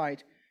left-hand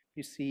side,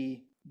 you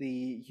see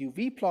the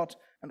UV plot,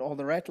 and all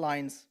the red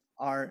lines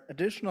are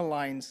additional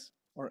lines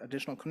or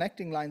additional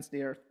connecting lines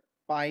there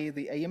by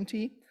the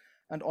AMT.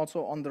 And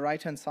also on the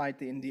right-hand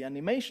side, in the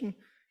animation,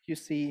 you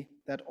see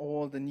that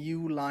all the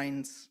new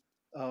lines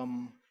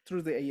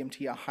through the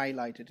AMT are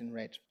highlighted in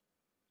red.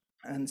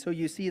 And so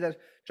you see that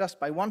just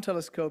by one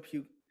telescope,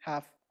 you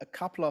have a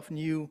couple of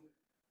new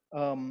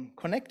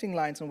connecting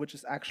lines, and which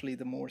is actually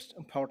the most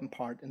important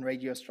part in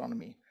radio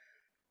astronomy.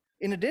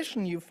 In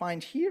addition, you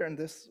find here, and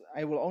this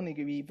I will only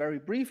give you very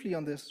briefly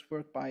on this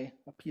work by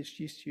a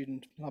PhD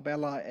student,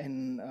 Labella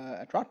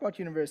at Radboud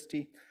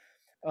University,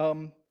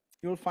 you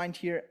will find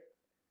here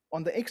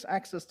on the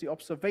x-axis the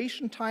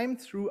observation time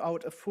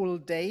throughout a full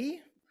day,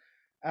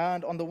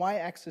 and on the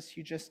y-axis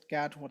you just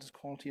get what is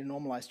called here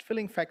normalized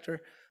filling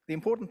factor. The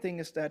important thing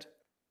is that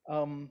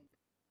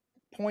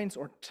points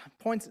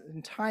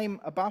in time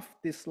above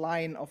this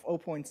line of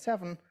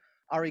 0.7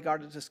 are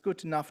regarded as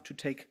good enough to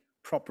take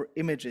proper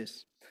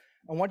images.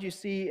 And what you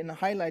see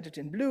highlighted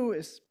in blue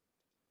is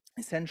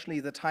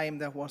essentially the time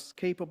that was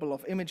capable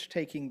of image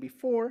taking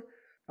before.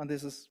 And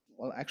this is,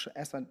 well, actually,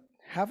 as I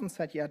haven't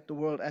said yet, the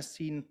world as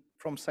seen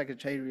from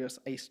Sagittarius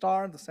A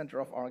star, the center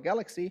of our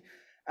galaxy.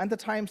 And the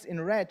times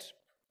in red,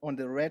 on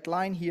the red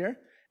line here,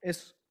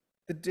 is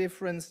the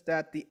difference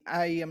that the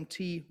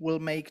AMT will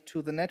make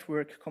to the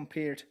network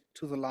compared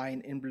to the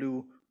line in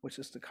blue, which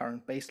is the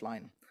current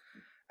baseline.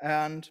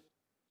 And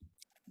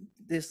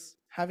this,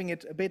 having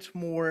it a bit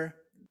more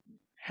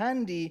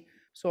handy,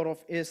 sort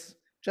of is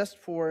just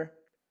for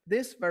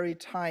this very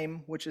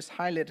time, which is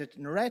highlighted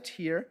in red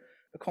here,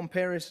 a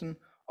comparison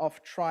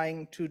of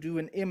trying to do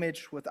an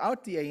image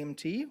without the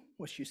AMT,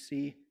 which you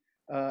see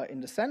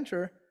in the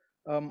center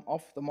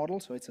of the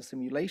model. So it's a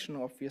simulation,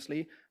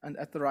 obviously. And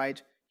at the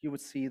right, you would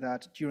see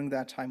that during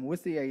that time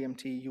with the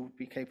AMT, you would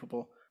be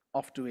capable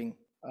of doing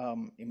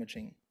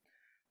imaging.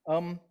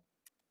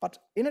 But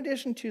in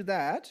addition to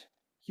that,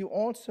 you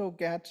also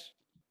get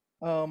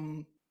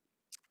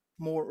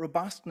more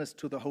robustness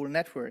to the whole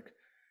network.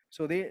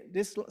 So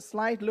this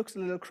slide looks a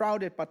little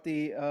crowded, but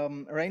the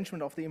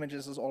arrangement of the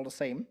images is all the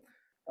same.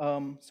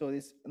 So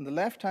it's on the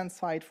left-hand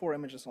side 4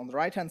 images, on the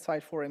right-hand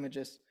side 4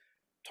 images.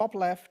 Top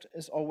left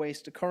is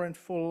always the current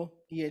full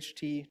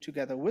EHT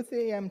together with the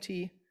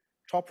AMT.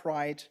 Top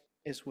right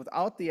is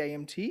without the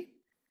AMT.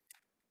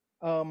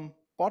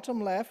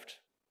 Bottom left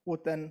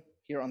would then,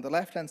 here on the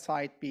left-hand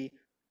side, be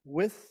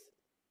with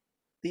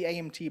the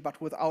AMT,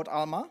 but without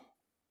ALMA.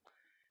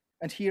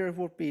 And here it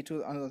would be,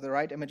 under the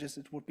right images,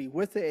 it would be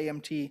with the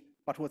AMT,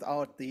 but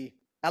without the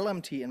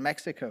LMT in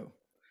Mexico.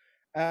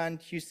 And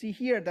you see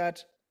here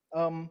that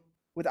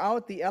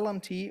without the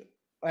LMT,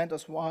 and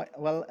as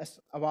well as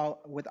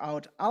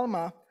without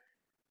ALMA,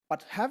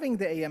 but having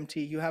the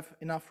AMT, you have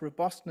enough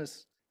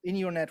robustness in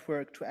your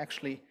network to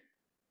actually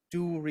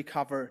do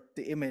recover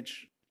the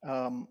image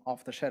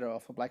of the shadow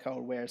of a black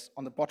hole, whereas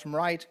on the bottom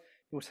right,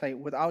 you would say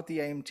without the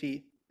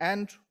AMT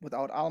and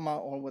without ALMA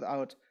or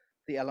without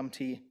the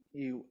LMT,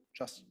 you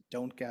just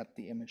don't get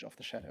the image of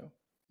the shadow.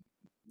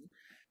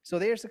 So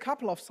there's a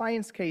couple of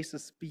science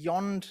cases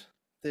beyond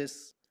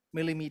this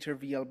millimeter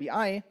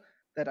VLBI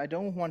that I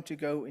don't want to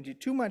go into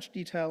too much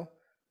detail.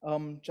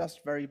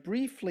 Just very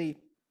briefly,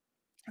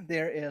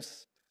 there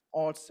is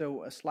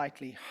also a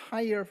slightly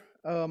higher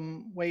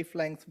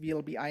wavelength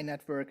VLBI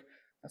network,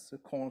 that's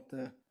called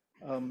the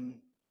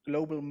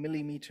Global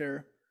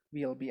Millimeter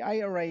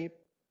VLBI Array.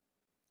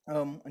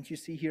 And you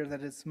see here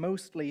that it's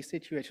mostly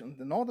situated in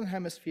the Northern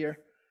Hemisphere.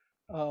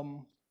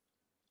 And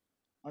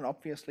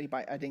obviously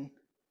by adding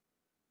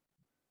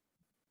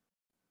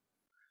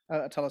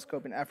a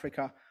telescope in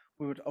Africa,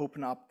 we would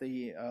open up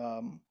the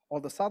all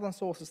the southern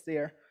sources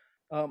there.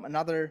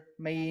 Another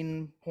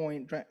main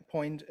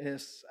point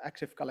is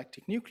active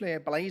galactic nuclei,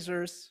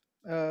 blazars,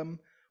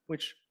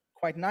 which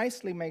quite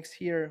nicely makes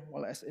here,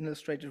 well, as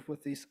illustrated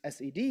with this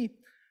SED,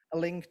 a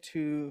link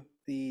to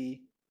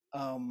the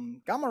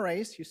gamma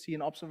rays. You see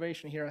an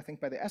observation here, I think,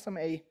 by the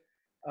SMA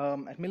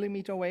at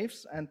millimeter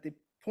waves. And the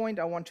point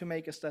I want to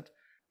make is that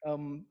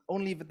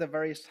only the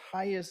various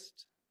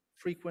highest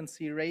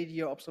frequency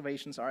radio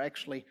observations are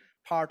actually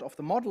part of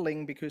the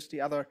modeling, because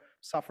the other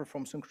suffer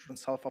from synchrotron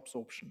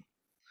self-absorption.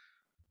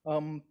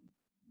 But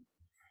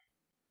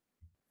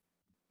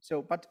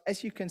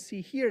as you can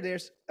see here,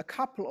 there's a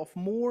couple of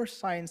more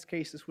science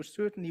cases which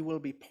certainly will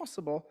be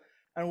possible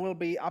and will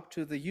be up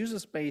to the user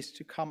space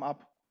to come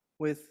up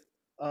with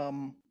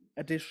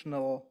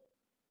additional,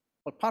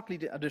 well, partly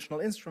the additional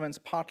instruments,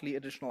 partly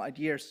additional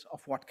ideas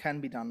of what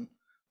can be done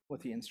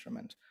with the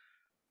instrument.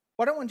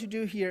 What I want to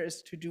do here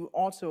is to do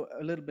also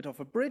a little bit of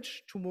a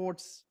bridge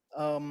towards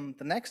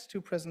the next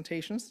two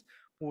presentations.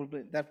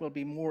 That will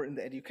be more in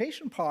the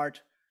education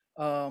part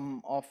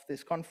of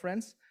this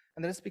conference.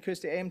 And that is because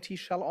the AMT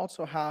shall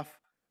also have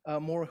a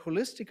more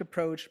holistic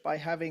approach by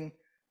having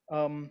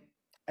an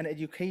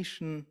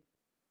education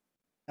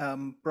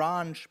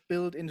branch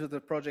built into the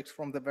projects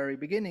from the very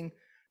beginning.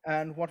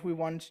 And what we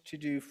want to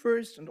do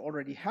first, and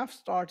already have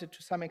started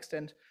to some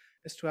extent,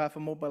 is to have a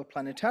mobile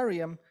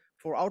planetarium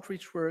for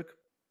outreach work,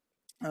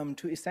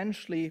 to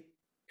essentially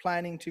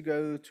planning to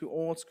go to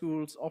all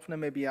schools of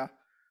Namibia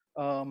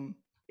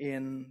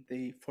in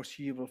the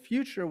foreseeable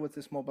future with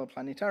this mobile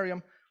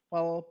planetarium.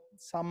 Well,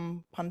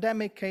 some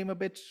pandemic came a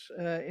bit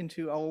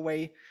into our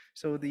way,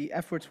 so the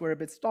efforts were a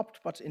bit stopped,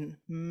 but in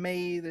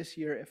May this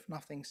year, if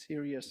nothing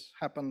serious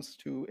happens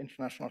to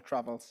international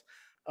travels,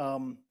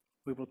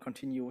 we will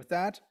continue with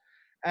that.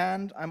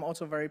 And I'm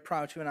also very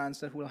proud to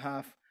announce that we'll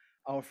have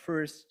our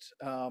first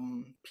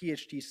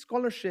PhD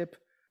scholarship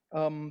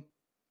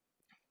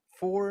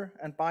for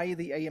and by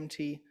the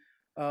AMT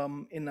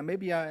in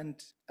Namibia,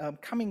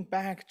 and coming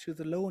back to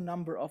the low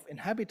number of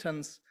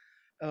inhabitants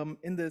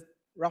in the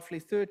roughly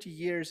 30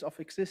 years of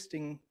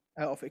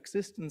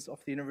existence of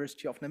the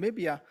University of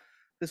Namibia,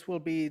 this will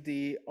be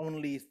the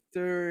only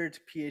third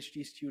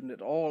PhD student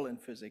at all in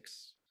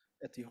physics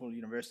at the whole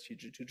university,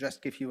 to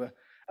just give you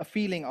a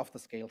feeling of the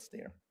scales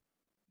there.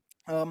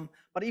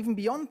 But even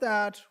beyond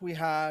that, we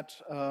had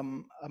a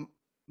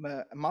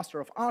Master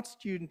of Arts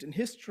student in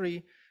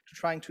history to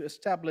trying to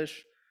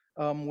establish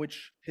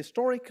which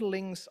historical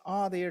links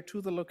are there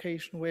to the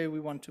location where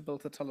we want to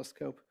build the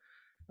telescope.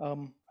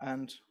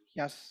 And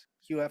yes,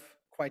 you have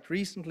quite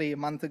recently, a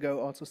month ago,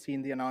 also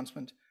seen the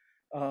announcement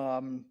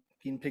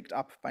being picked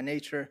up by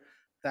Nature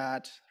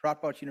that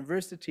Radboud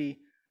University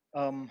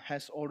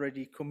has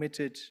already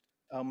committed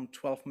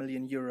 12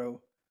 million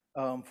euro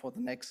for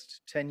the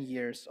next 10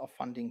 years of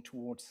funding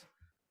towards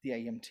the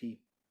AMT.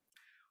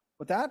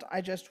 With that,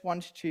 I just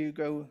want to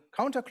go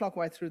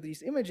counterclockwise through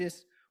these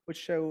images, which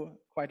show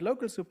quite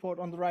local support.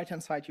 On the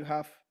right-hand side, you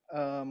have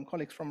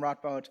colleagues from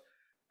Radboud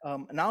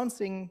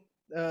announcing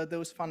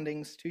those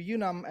fundings to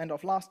UNAM end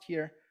of last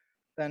year.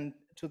 Then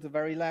to the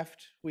very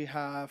left, we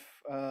have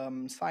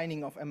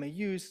signing of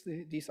MOUs.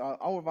 These are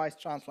our Vice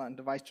Chancellor and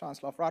the Vice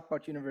Chancellor of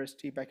Radboud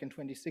University back in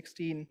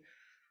 2016.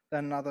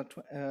 Then another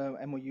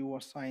MOU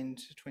was signed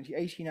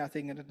 2018, I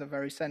think, and at the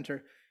very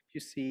center, you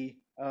see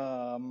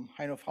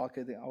Heino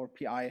Falke, our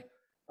PI,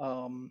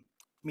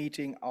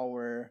 meeting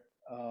our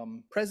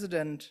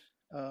president,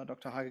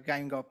 Dr. Hage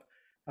Geingop,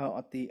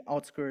 at the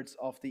outskirts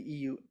of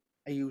the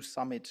EU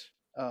summit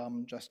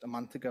just a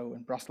month ago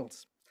in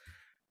Brussels.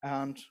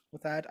 And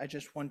with that, I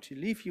just want to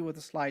leave you with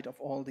a slide of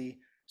all the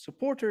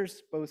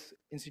supporters, both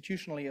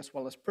institutionally as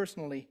well as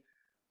personally,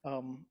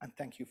 and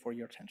thank you for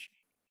your attention.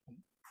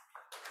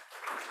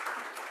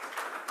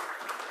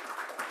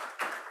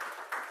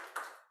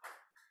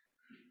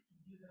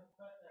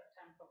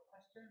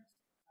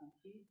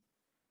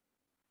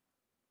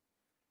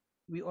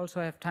 we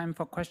also have time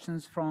for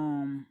questions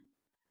from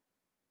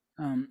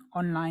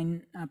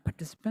online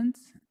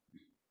participants.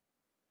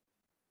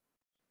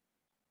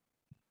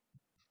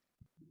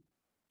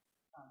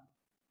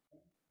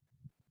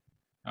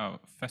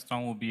 First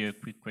one will be a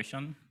quick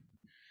question.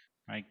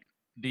 Like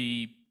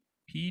the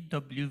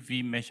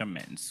PWV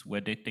measurements,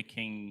 were they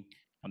taken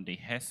on the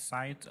Hess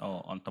site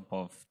or on top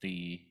of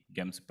the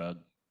Gemsberg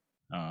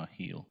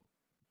hill?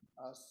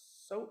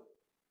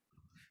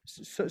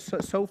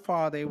 So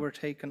far, they were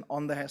taken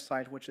on the Hess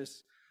site, which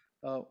is,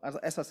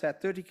 as I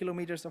said, 30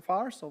 kilometers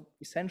afar, so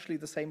essentially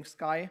the same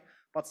sky,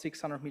 but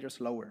 600 meters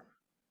lower.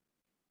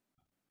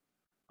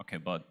 Okay,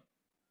 but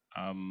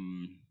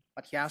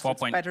yes,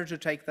 it's better to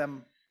take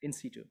them in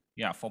situ.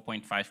 Yeah,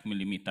 4.5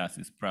 millimeters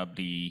is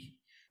probably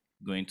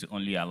going to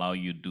only allow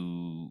you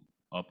do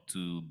up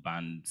to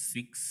band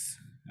 6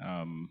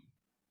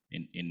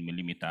 in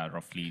millimeter,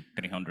 roughly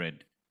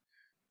 200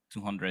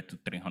 to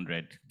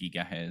 300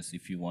 gigahertz.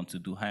 If you want to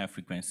do higher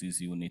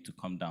frequencies, you will need to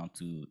come down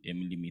to a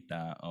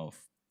millimeter of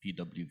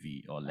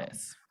PWV or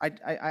less.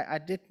 I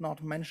did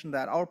not mention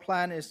that. Our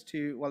plan is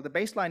to, well, the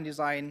baseline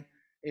design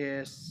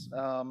is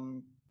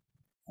well,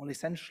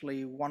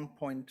 essentially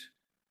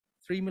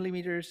 1.3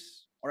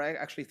 millimeters, or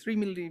actually 3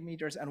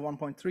 millimeters and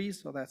 1.3,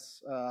 so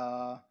that's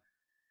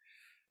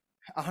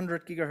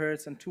 100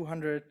 gigahertz and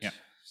 200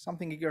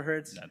 something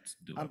gigahertz. That's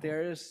doable. And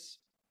there is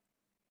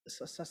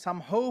some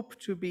hope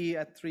to be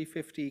at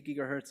 350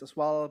 gigahertz as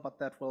well, but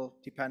that will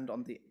depend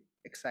on the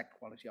exact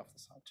quality of the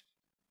site.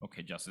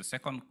 Okay, just a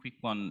second quick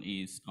one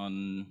is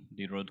on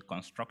the road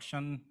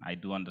construction. I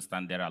do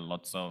understand there are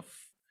lots of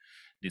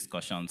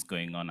discussions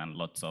going on and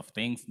lots of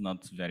things,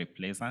 not very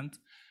pleasant,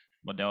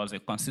 but there was a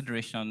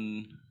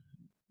consideration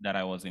that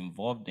I was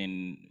involved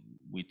in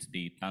with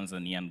the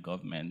Tanzanian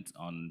government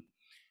on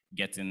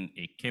getting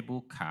a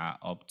cable car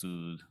up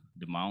to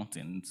the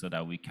mountain so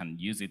that we can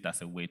use it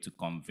as a way to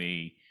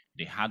convey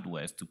the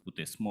hardware to put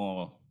a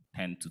small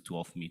 10 to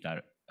 12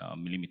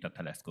 millimeter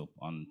telescope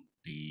on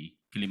the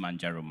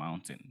Kilimanjaro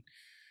mountain.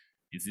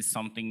 Is this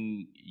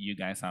something you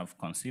guys have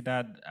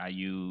considered? Are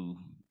you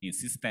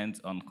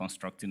insistent on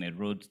constructing a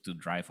road to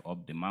drive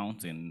up the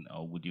mountain,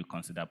 or would you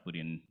consider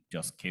putting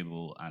just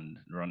cable and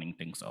running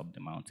things up the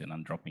mountain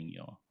and dropping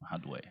your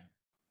hardware?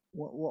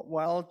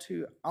 Well,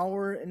 to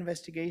our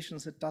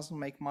investigations, it doesn't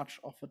make much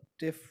of a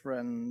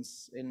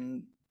difference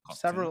in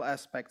several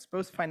aspects,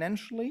 both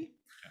financially,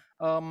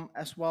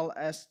 as well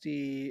as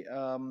the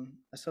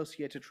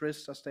associated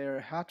risks, as there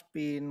had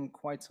been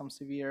quite some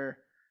severe,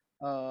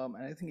 and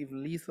I think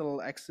even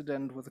lethal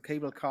accident with a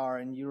cable car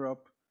in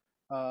Europe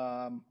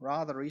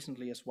rather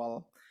recently as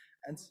well.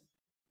 And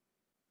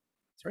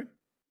sorry?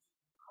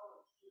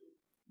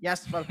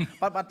 Yes, well,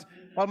 but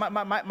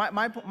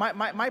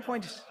my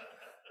point is,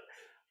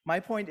 my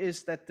point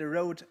is that the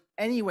road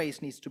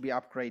anyways needs to be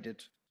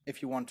upgraded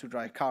if you want to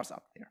drive cars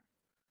up there.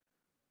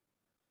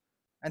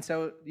 And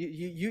so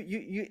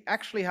you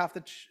actually have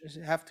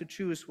to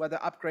choose whether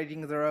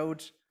upgrading the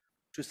road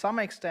to some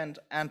extent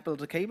and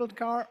build a cabled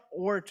car,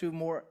 or to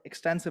more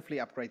extensively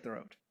upgrade the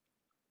road.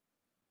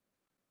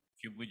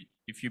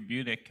 If you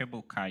build a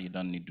cable car, you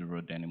don't need the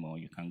road anymore.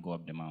 You can go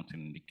up the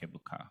mountain in the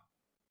cable car.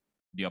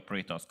 The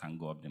operators can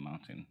go up the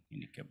mountain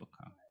in the cable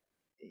car.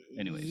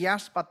 Anyways.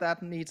 Yes, but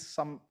that needs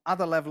some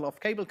other level of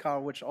cable car,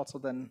 which also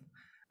then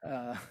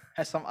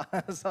has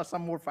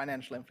some more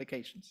financial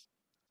implications.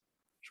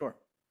 Sure.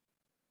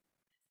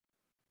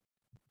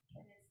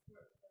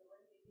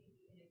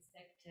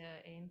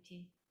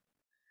 AMT?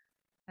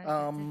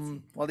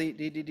 Well,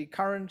 the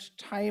current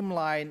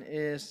timeline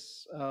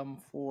is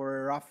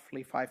for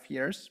roughly 5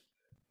 years,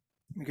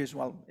 because,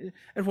 well,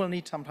 it will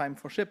need some time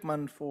for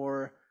shipment,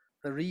 for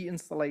the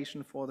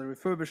reinstallation, for the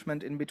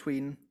refurbishment in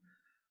between.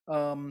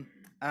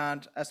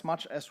 And as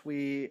much as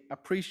we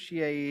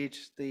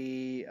appreciate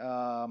the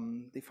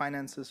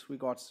finances we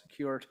got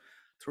secured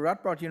through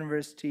Radboud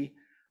University,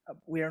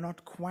 we are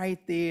not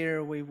quite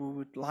there where we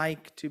would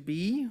like to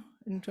be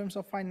in terms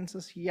of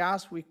finances.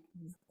 Yes, we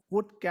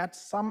would get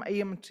some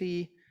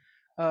AMT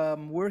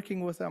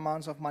working with the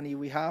amounts of money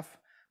we have,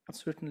 but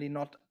certainly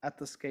not at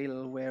the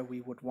scale where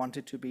we would want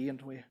it to be.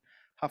 And we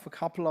have a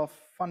couple of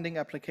funding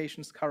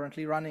applications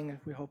currently running, and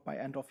we hope by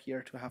end of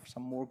year to have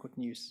some more good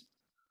news.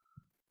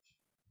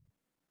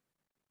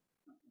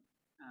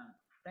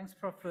 Thanks,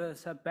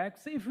 Professor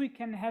Bax. If we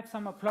can have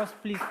some applause,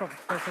 please, for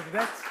Professor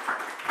Bax.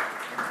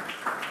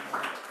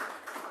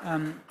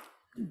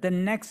 The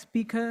next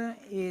speaker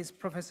is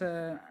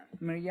Professor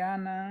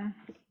Mirjana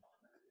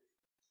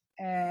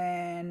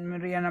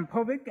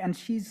Povic, and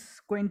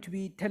she's going to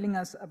be telling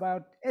us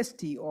about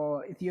ESTI,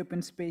 or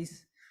Ethiopian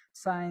Space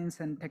Science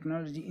and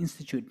Technology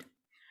Institute.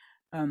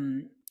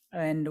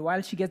 And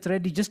while she gets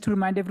ready, just to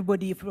remind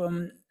everybody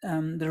from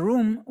the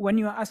room, when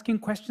you're asking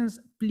questions,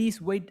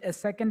 please wait a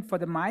second for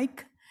the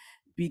mic,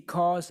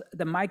 because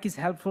the mic is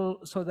helpful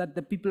so that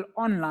the people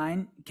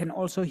online can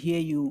also hear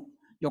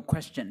your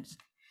questions.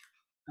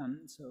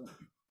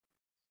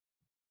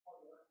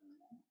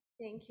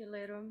 Thank you,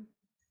 Lerum.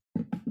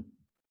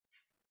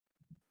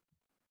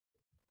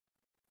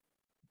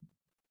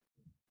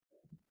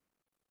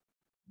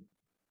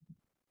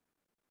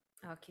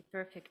 Okay,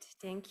 perfect.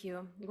 Thank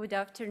you. Good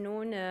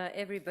afternoon,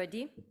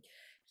 everybody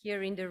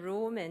here in the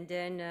room and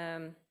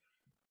then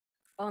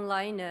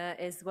online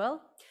as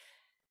well.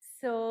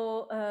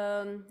 So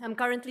I'm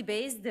currently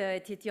based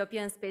at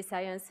Ethiopian Space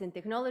Science and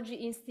Technology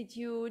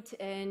Institute,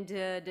 and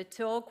the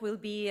talk will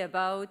be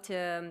about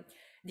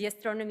the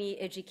astronomy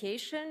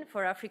education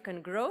for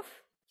African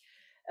growth,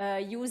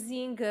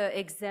 using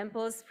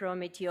examples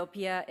from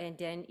Ethiopia and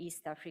then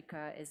East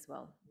Africa as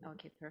well.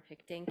 Okay,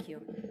 perfect. Thank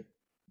you.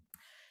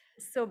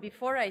 So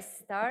before I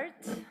start,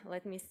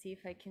 let me see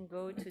if I can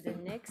go to the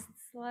next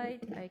slide.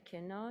 I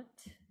cannot.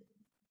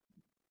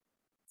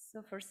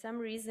 So for some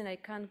reason, I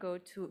can't go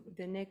to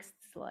the next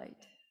slide.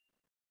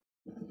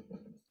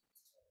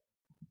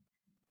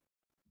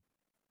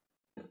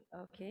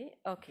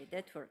 Okay,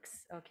 that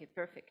works. Okay,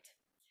 perfect.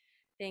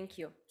 Thank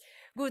you.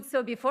 Good,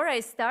 so before I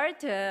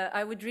start,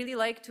 I would really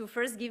like to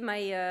first give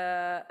my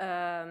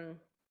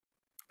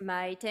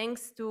my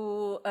thanks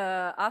to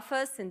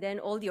AfAS and then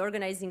all the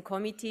organizing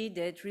committee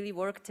that really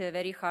worked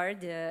very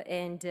hard,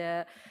 and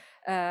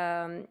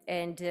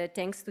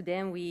thanks to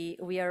them,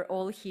 we are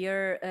all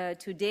here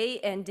today.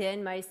 And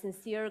then my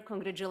sincere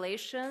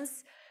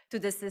congratulations to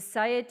the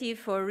Society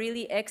for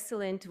really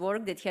excellent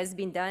work that has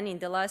been done in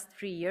the last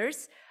 3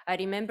 years. I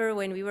remember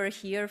when we were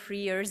here 3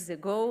 years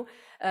ago,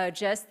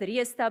 just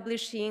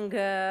re-establishing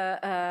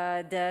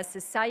the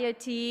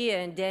society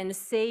and then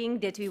saying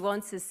that we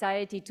want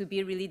society to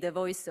be really the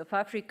voice of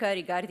Africa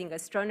regarding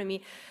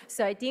astronomy.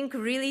 So I think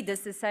really the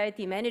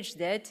society managed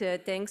that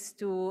thanks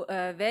to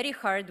very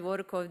hard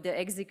work of the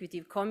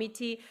executive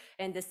committee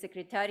and the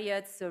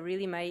secretariat. So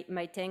really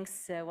my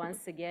thanks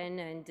once again,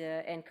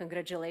 and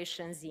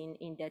congratulations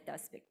in that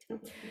aspect.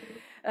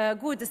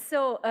 Good,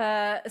 so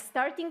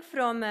starting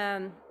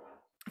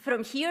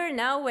from here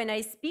now, when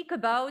I speak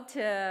about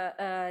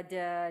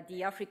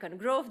the African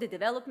growth, the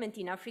development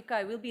in Africa,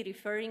 I will be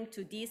referring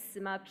to this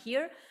map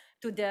here,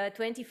 to the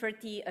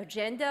 2030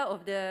 agenda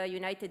of the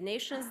United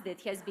Nations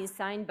that has been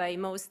signed by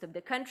most of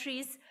the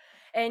countries.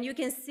 And you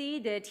can see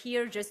that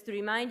here, just to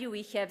remind you,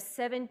 we have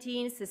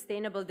 17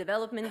 sustainable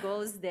development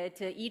goals that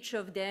each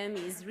of them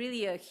is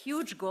really a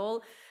huge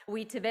goal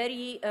with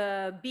very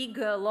big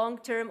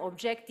long-term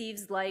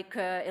objectives like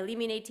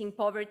eliminating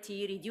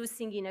poverty,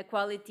 reducing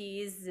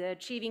inequalities,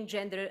 achieving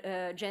gender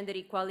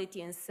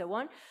equality, and so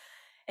on.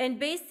 And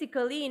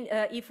basically,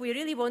 if we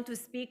really want to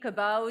speak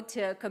about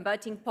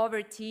combating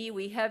poverty,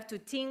 we have to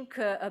think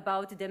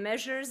about the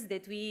measures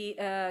that we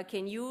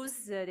can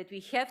use, that we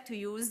have to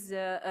use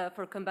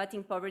for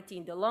combating poverty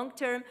in the long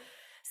term.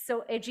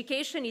 So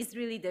education is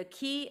really the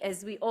key.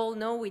 As we all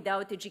know,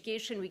 without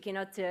education, we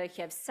cannot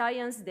have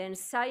science. Then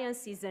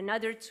science is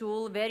another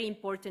tool, very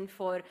important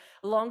for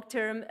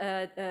long-term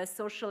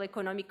social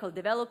economical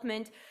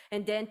development,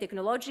 and then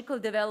technological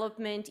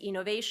development,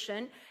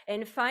 innovation.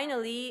 And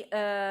finally,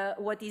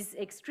 what is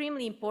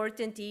extremely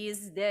important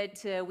is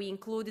that we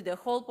include the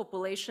whole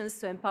population.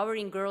 So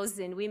empowering girls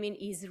and women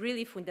is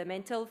really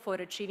fundamental for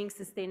achieving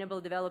sustainable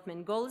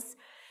development goals.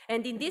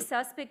 And in this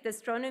aspect,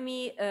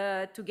 astronomy,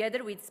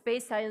 together with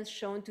space science,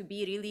 shown to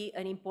be really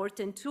an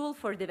important tool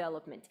for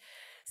development.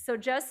 So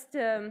just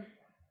to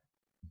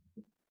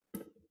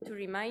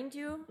remind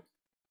you,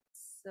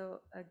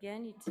 so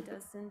again, it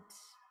doesn't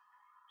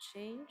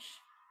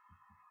change.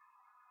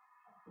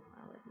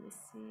 Let me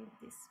see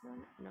this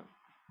one. No.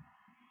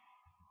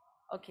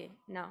 Okay,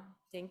 now,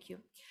 thank you.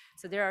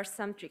 So there are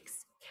some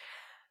tricks.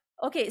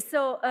 Okay,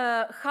 so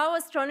how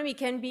astronomy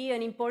can be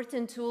an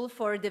important tool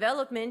for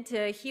development.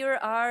 Here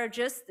are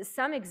just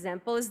some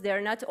examples. They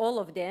are not all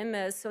of them.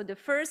 So the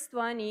first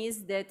one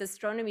is that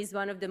astronomy is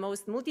one of the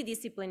most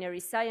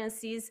multidisciplinary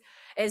sciences.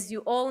 As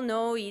you all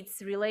know,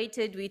 it's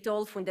related with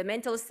all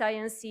fundamental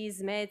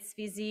sciences, maths,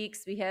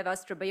 physics. We have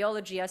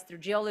astrobiology,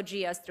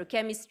 astrogeology,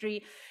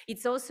 astrochemistry.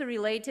 It's also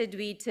related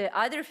with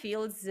other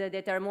fields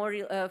that are more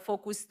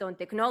focused on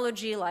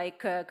technology, like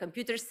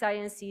computer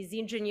sciences,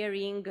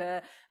 engineering,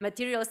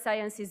 material sciences,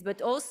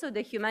 but also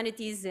the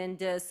humanities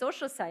and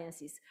social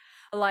sciences,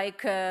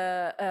 like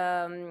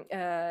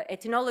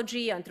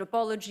ethnology,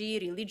 anthropology,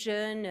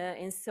 religion,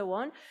 and so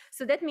on.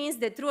 So that means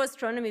that through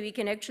astronomy, we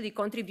can actually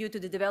contribute to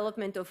the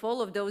development of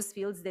all of those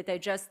fields that I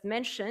just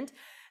mentioned.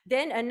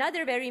 Then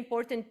another very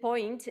important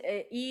point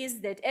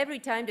is that every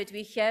time that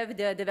we have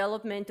the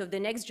development of the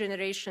next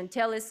generation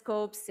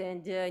telescopes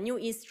and new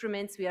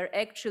instruments, we are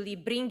actually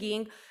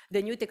bringing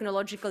the new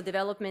technological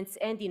developments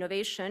and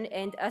innovation,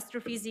 and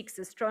astrophysics,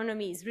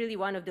 astronomy is really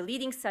one of the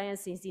leading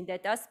sciences in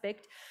that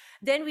aspect.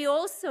 Then we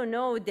also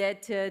know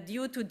that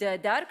due to the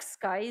dark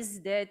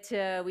skies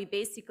that we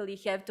basically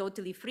have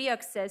totally free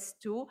access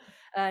to,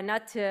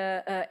 not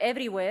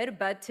everywhere,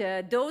 but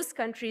those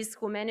countries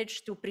who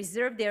manage to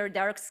preserve their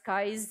dark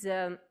skies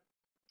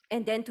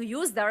and then to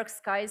use dark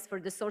skies for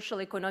the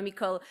social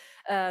economical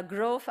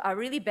growth are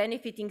really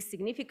benefiting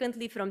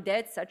significantly from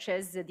that, such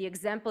as the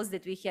examples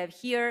that we have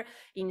here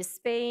in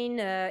Spain,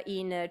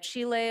 in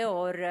Chile,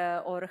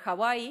 or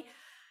Hawaii.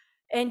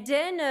 And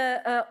then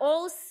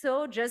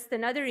also just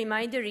another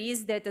reminder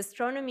is that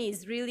astronomy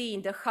is really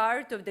in the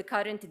heart of the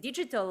current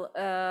digital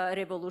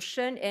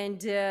revolution,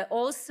 and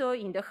also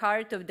in the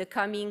heart of the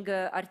coming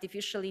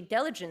artificial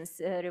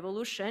intelligence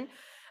revolution.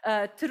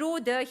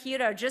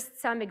 Here are just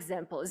some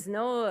examples,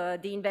 the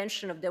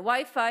invention of the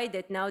Wi-Fi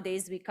that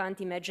nowadays we can't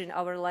imagine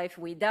our life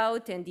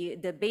without, and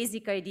the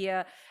basic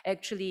idea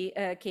actually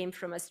came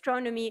from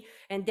astronomy,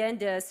 and then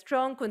the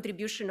strong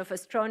contribution of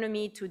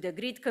astronomy to the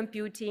grid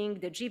computing,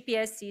 the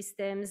GPS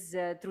systems,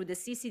 through the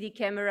CCD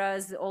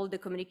cameras, all the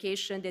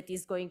communication that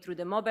is going through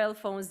the mobile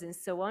phones and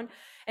so on,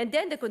 and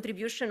then the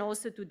contribution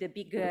also to the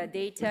big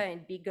data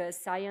and big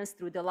science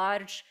through the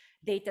large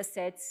data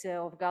sets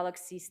of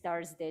galaxy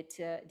stars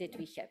that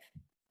we have.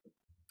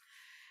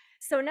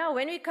 So now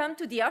when we come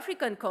to the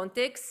African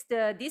context,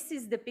 this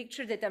is the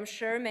picture that I'm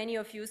sure many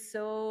of you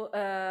saw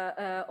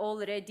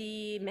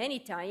already many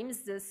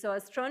times. So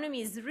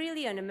astronomy is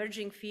really an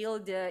emerging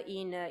field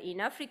in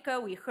Africa.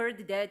 We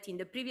heard that in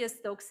the previous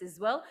talks as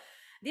well.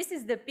 This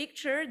is the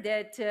picture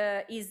that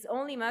is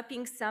only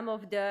mapping some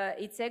of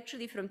it's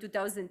actually from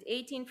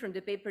 2018 from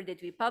the paper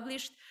that we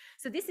published.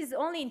 So this is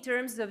only in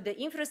terms of the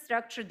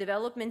infrastructure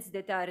developments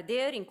that are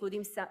there,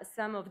 including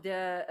some of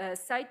the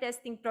site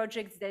testing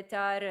projects that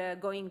are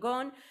going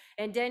on.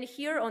 And then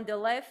here on the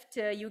left,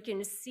 you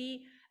can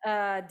see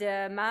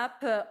the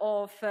map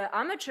of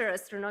amateur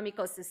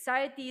astronomical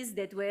societies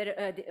that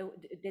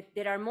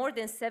there are more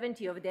than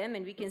 70 of them.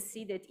 And we can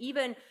see that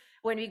even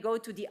when we go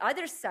to the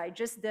other side,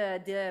 just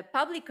the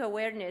public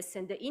awareness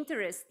and the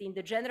interest in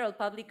the general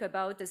public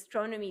about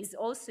astronomy is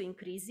also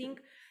increasing.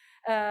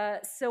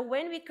 So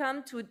when we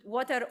come to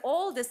what are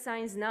all the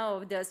signs now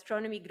of the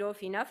astronomy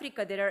growth in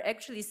Africa, there are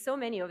actually so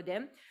many of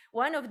them.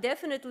 One of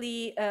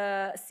definitely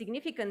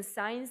significant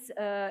signs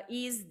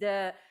is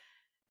the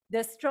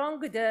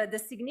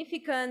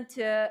significant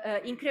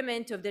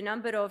increment of the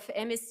number of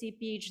MSc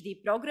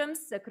PhD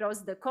programs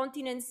across the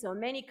continent. So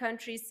many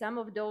countries, some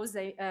of those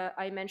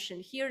I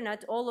mentioned here,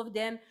 not all of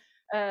them.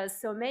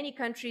 So many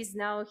countries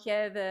now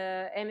have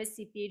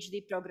MSc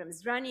PhD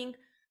programs running.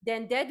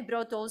 Then that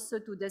brought also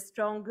to the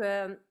strong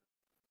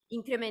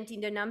increment in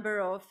the number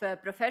of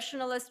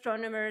professional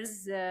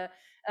astronomers.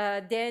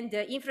 Then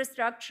the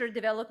infrastructure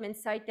development,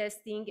 site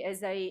testing,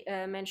 as I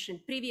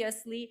mentioned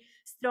previously,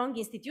 strong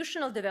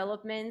institutional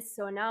developments.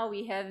 So now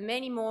we have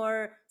many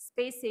more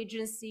space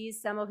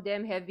agencies. Some of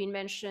them have been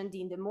mentioned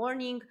in the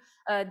morning.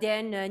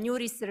 Then new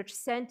research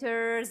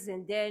centers,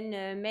 and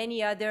then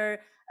many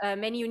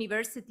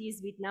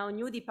universities with now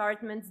new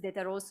departments that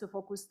are also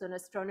focused on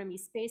astronomy,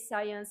 space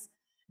science.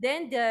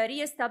 Then the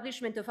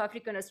re-establishment of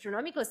African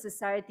Astronomical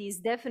Society is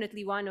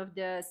definitely one of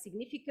the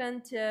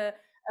significant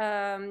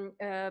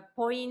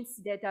points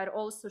that are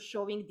also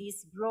showing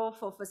this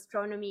growth of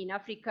astronomy in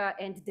Africa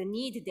and the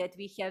need that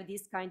we have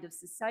this kind of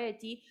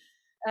society.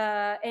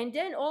 And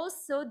then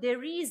also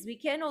we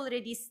can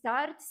already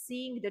start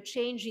seeing the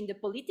change in the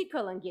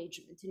political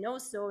engagement,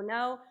 so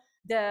now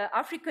the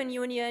African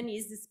Union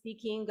is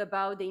speaking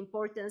about the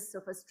importance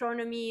of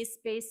astronomy,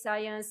 space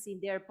science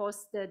in their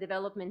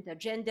post-development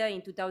agenda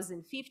in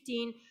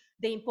 2015,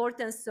 the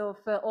importance of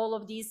all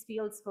of these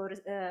fields for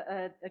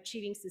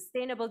achieving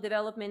sustainable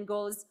development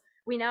goals.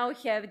 We now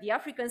have the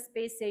African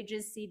Space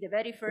Agency, the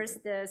very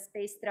first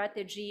space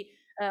strategy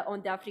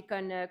on the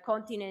African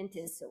continent,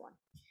 and so on.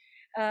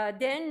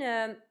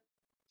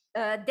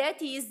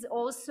 That is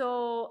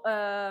also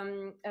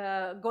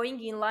going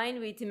in line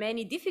with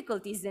many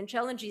difficulties and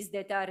challenges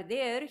that are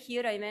there.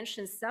 Here I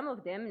mentioned some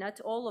of them, not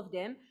all of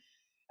them.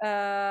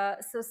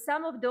 So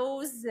some of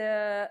those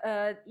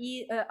are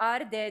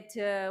that,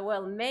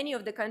 well, many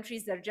of the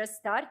countries are just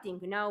starting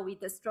now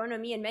with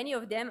astronomy, and many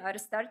of them are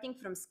starting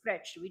from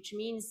scratch, which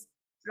means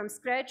from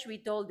scratch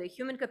with all the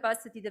human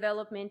capacity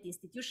development,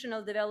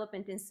 institutional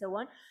development, and so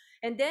on.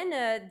 And then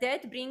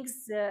that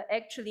brings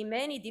actually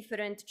many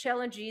different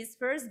challenges.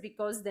 First,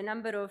 because the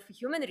number of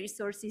human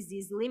resources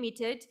is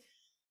limited.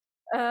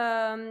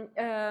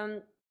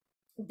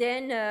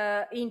 Then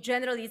in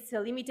general, it's a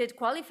limited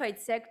qualified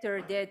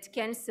sector that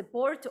can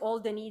support all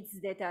the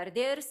needs that are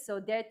there. So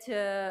that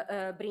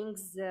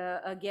brings,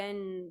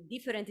 again,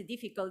 different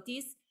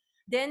difficulties.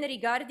 Then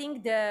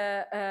regarding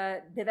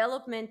the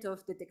development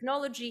of the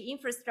technology,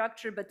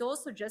 infrastructure, but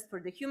also just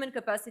for the human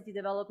capacity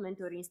development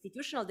or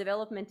institutional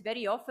development,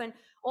 very often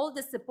all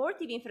the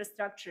supportive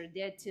infrastructure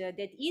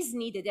that is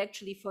needed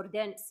actually for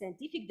then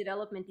scientific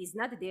development is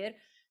not there.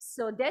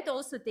 So that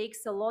also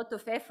takes a lot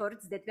of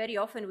efforts that very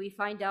often we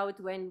find out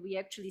when we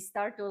actually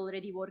start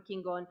already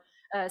working on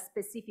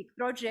specific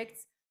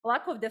projects.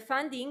 Lack of the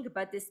funding,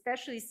 but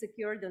especially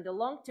secured on the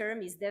long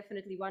term, is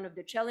definitely one of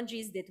the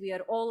challenges that we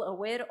are all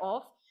aware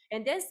of.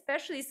 And then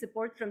especially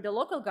support from the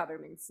local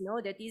governments,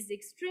 that is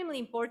extremely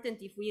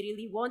important if we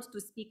really want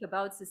to speak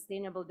about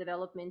sustainable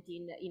development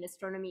in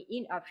astronomy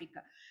in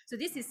Africa. So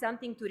this is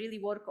something to really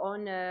work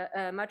on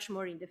much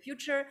more in the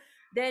future.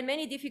 There are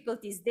many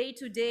difficulties day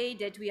to day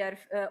that we are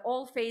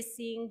all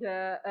facing.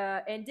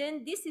 And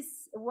then this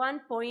is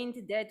one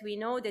point that we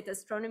know that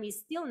astronomy is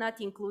still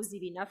not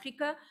inclusive in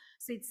Africa.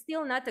 So it's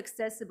still not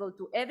accessible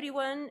to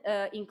everyone,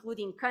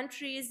 including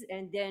countries,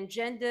 and then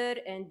gender,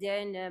 and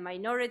then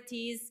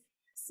minorities.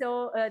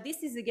 So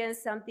this is again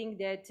something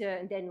that,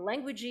 and then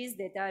languages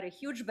that are a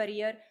huge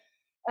barrier.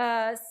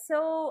 The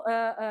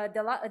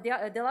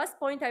last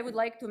point I would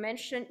like to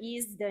mention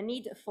is the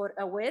need for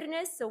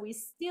awareness. So we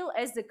still,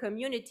 as a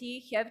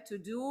community, have to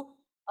do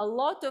a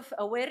lot of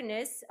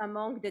awareness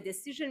among the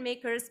decision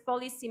makers,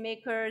 policy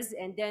makers,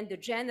 and then the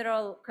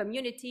general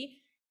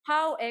community,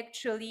 how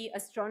actually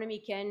astronomy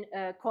can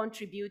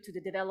contribute to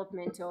the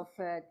development of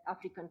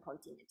African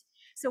continent.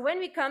 So when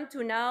we come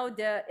to now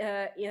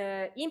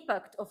the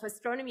impact of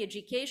astronomy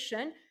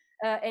education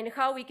and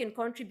how we can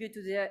contribute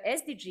to the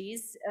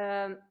SDGs,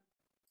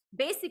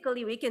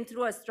 basically, we can,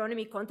 through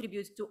astronomy,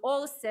 contribute to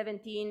all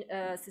 17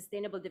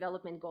 Sustainable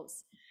Development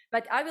Goals.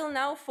 But I will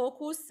now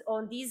focus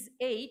on these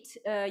 8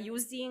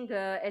 using,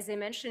 as I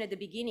mentioned at the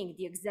beginning,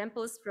 the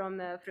examples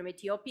from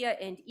Ethiopia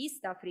and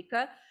East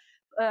Africa,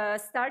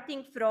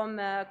 starting from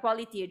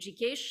quality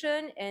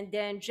education and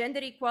then gender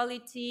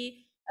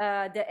equality,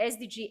 the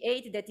SDG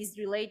 8 that is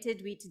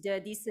related with the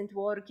decent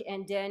work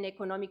and then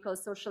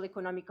social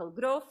economical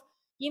growth,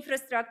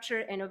 infrastructure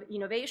and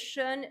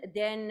innovation,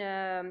 then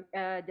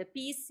the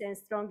peace and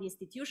strong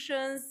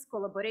institutions,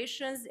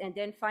 collaborations, and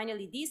then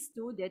finally these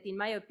 2 that in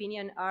my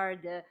opinion are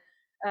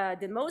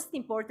the most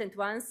important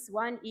ones.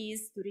 One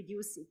is to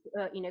reduce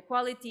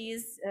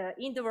inequalities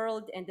in the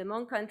world and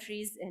among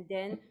countries, and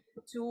then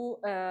to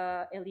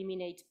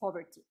eliminate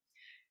poverty.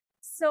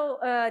 So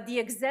the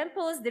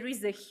examples, there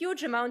is a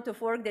huge amount of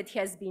work that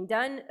has been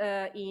done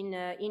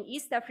in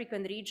East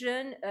African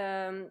region.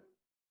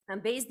 I'm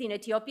based in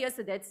Ethiopia,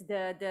 so that's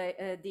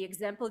the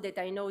example that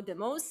I know the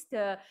most.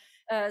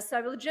 So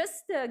I will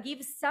just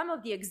give some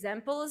of the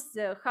examples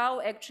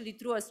how actually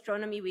through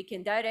astronomy we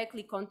can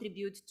directly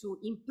contribute to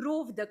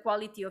improve the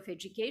quality of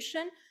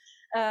education.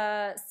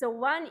 So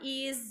one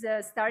is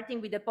starting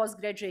with the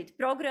postgraduate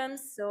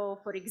programs. So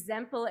for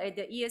example, at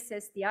the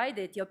ESSTI,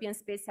 the Ethiopian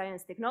Space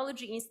Science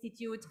Technology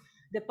Institute,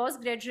 the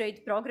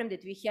postgraduate program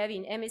that we have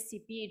in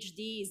MSc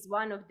PhD is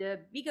one of the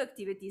big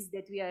activities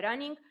that we are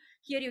running.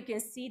 Here you can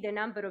see the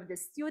number of the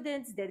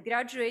students that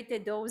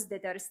graduated, those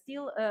that are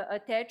still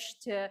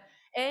attached.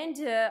 And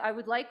I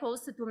would like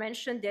also to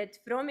mention that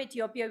from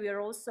Ethiopia, we are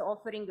also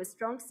offering a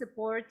strong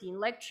support in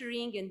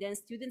lecturing and then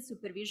student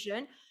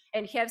supervision,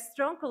 and have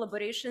strong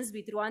collaborations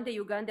with Rwanda,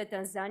 Uganda,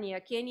 Tanzania,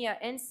 Kenya,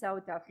 and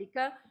South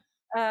Africa.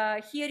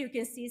 Here you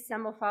can see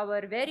some of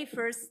our very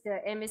first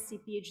MSc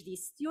PhD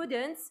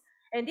students.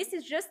 And this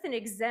is just an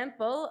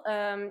example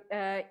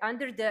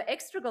under the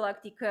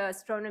extragalactic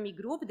astronomy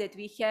group that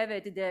we have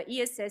at the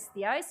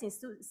ESSTI since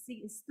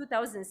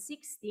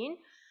 2016.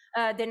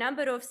 The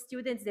number of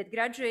students that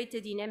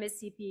graduated in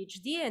MSc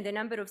PhD and the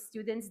number of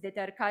students that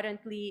are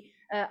currently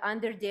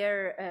under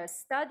their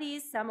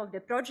studies, some of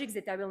the projects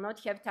that I will not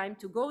have time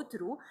to go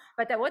through.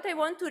 But what I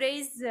want to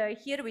raise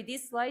here with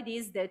this slide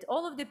is that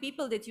all of the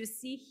people that you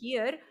see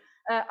here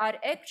are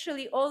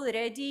actually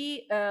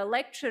already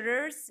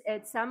lecturers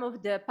at some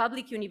of the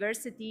public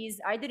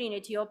universities, either in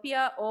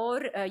Ethiopia or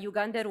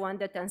Uganda,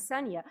 Rwanda,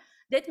 Tanzania.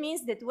 That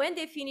means that when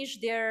they finish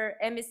their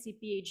MSc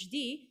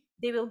PhD,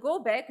 they will go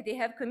back, they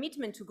have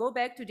commitment to go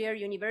back to their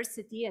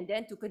university and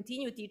then to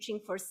continue teaching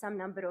for some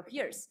number of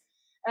years.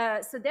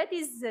 So that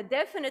is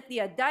definitely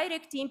a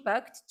direct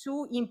impact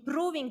to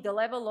improving the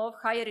level of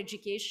higher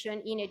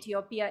education in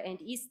Ethiopia and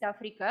East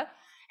Africa.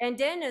 And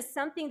then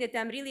something that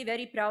I'm really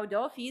very proud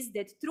of is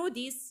that through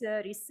this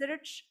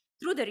research,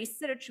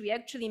 we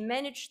actually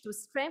managed to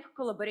strengthen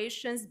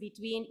collaborations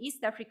between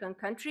East African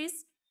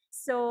countries.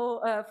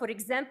 So, for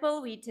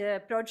example, with a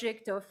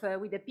project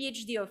with the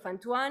PhD of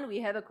Antoine, we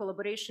have a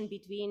collaboration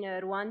between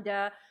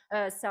Rwanda,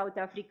 South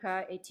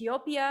Africa,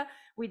 Ethiopia,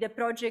 with the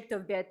project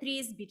of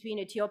Beatrice between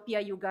Ethiopia,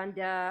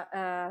 Uganda,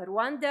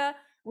 Rwanda,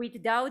 with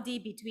Daudi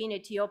between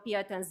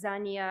Ethiopia,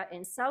 Tanzania,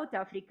 and South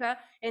Africa.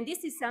 And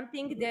this is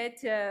something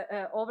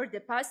that over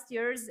the past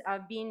years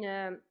I've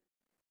been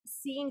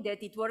seeing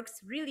that it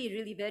works really,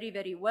 really very,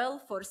 very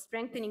well for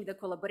strengthening the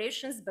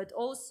collaborations, but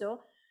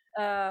also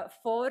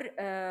for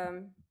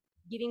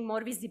giving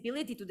more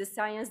visibility to the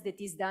science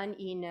that is done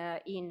in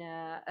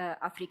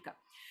Africa.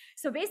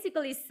 So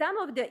basically, some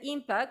of the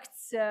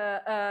impacts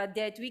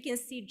that we can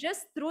see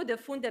just through the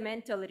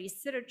fundamental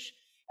research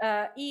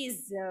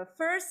is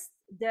first,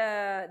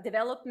 the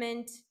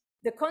development,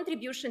 the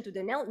contribution to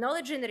the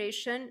knowledge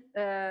generation,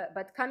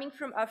 but coming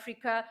from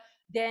Africa,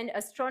 then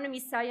astronomy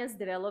science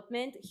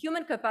development,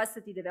 human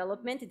capacity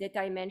development that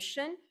I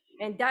mentioned,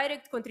 and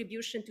direct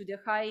contribution to the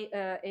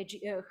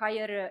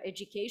higher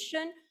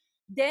education.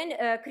 Then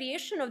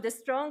creation of the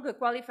strong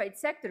qualified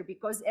sector,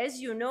 because as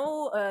you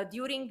know,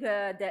 during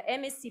the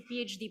MSc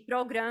PhD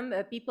program,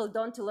 people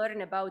don't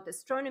learn about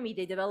astronomy,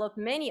 they develop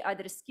many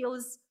other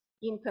skills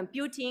in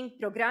computing,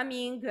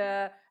 programming,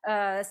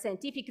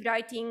 scientific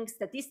writing,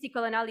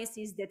 statistical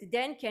analysis that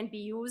then can be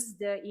used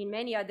in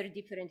many other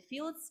different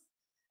fields.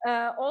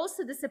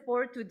 Also the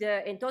support to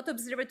the Entot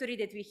Observatory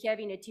that we have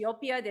in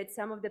Ethiopia, that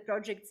some of the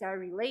projects are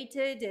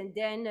related, and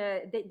then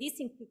this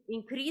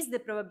increased the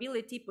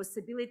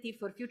possibility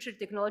for future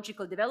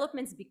technological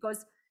developments,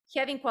 because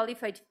having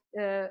qualified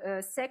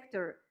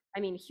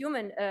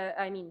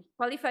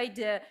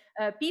qualified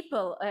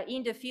people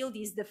in the field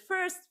is the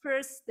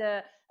first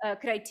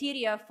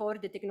criteria for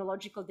the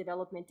technological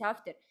development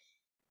after.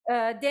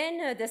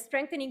 Then the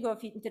strengthening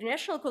of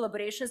international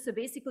collaboration. So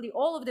basically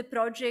all of the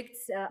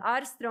projects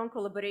are strong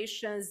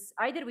collaborations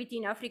either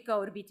within Africa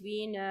or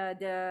between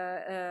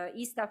the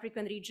East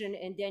African region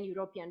and then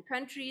European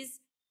countries.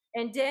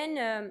 And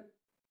then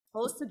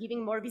also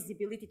giving more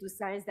visibility to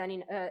science than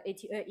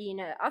in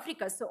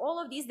Africa. So all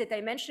of these that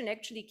I mentioned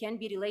actually can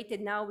be related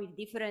now with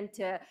different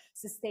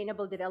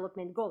sustainable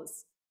development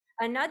goals.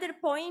 Another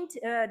point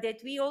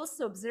that we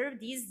also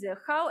observed is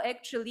how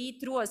actually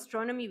through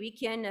astronomy we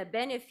can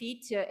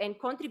benefit and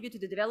contribute to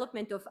the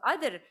development of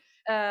other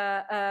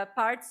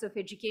parts of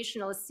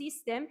educational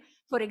system.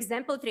 For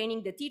example,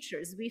 training the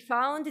teachers. We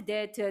found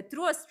that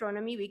through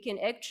astronomy we can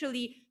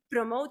actually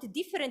promote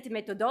different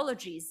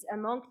methodologies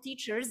among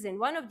teachers, and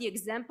one of the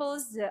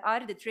examples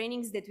are the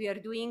trainings that we are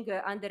doing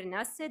under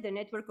NASE, the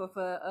Network of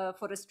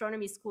for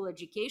Astronomy School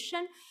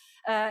Education.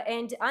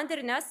 And under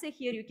NASE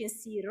here you can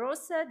see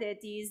Rosa,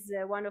 that is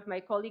one of my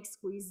colleagues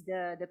who is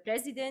the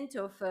president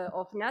of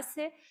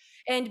NASE.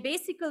 And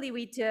basically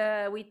with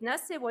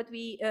NASE what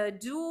we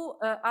do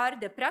are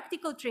the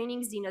practical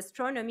trainings in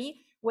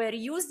astronomy. We're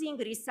using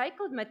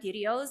recycled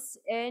materials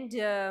and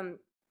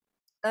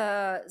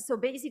so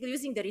basically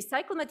using the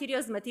recycled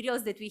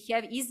materials that we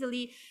have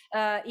easily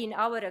in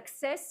our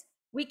access,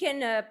 we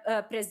can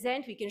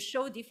present, we can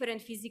show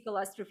different physical,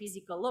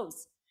 astrophysical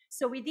laws.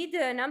 So we did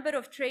a number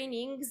of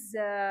trainings,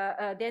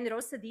 then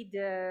Rosa did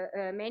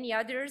many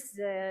others,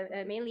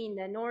 mainly in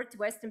the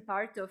northwestern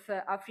part of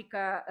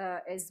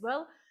Africa as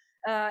well.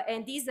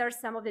 And these are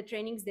some of the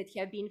trainings that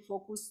have been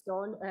focused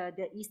on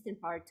the eastern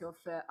part of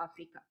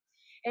Africa.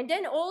 And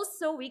then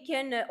also we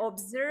can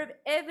observe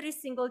every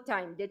single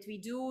time that we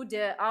do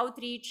the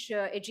outreach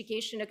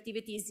education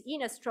activities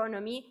in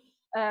astronomy,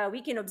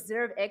 we can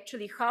observe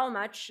actually how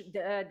much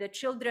the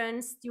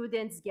children,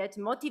 students get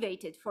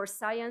motivated for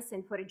science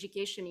and for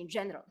education in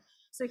general.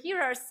 So here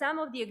are some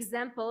of the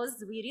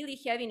examples we really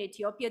have in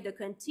Ethiopia: the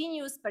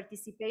continuous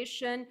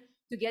participation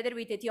together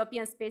with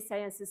Ethiopian Space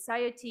Science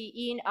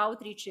Society in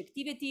outreach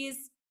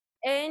activities.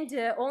 And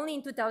only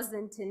in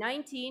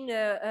 2019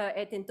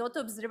 at Entot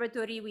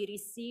Observatory, we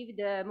received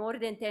more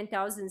than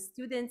 10,000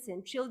 students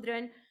and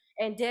children.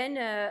 And then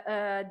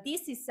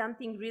this is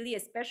something really,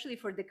 especially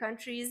for the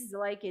countries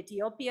like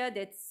Ethiopia,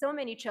 that so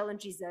many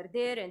challenges are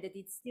there and that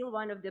it's still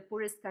one of the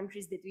poorest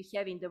countries that we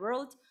have in the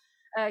world.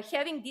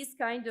 Having this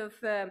kind of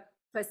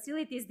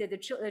facilities that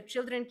the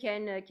children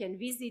can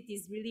visit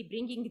is really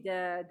bringing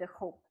the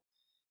hope.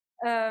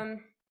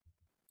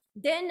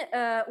 Then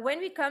when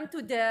we come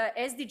to the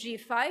SDG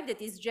 5,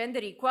 that is gender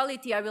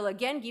equality, I will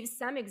again give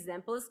some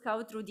examples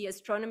how through the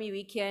astronomy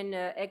we can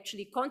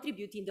actually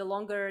contribute in the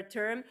longer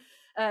term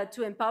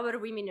to empower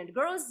women and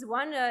girls.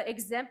 One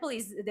example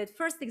is that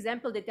first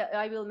example that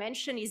I will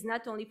mention is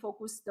not only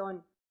focused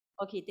on,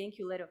 okay, thank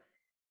you, Lero.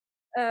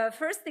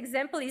 First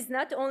example is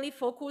not only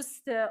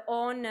focused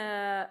on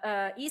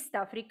East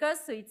Africa,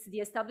 so it's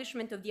the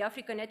establishment of the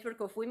Africa Network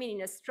of Women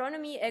in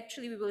Astronomy.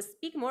 Actually, we will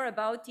speak more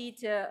about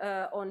it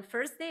on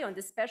Thursday on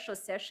the special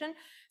session,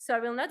 so I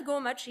will not go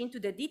much into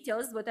the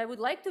details. What I would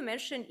like to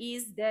mention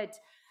is that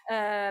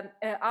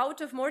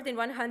out of more than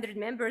 100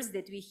 members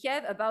that we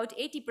have, about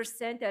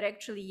 80% are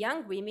actually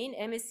young women,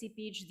 MSc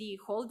PhD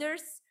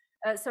holders,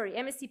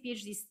 MSc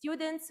PhD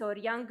students or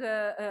young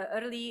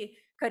early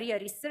career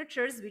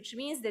researchers, which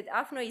means that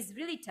AFNO is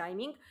really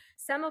timing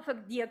some of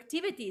the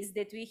activities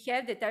that we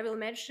have that I will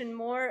mention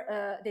more,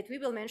 that we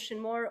will mention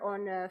more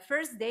on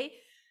Thursday,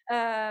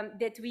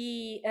 that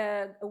we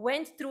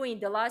went through in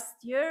the last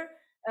year.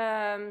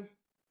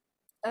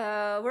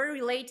 Were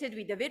related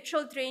with the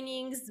virtual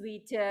trainings,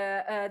 with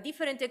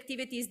different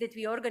activities that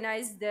we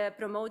organized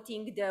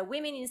promoting the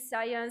women in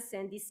science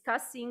and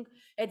discussing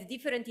at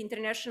different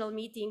international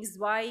meetings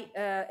why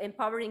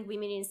empowering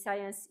women in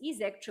science is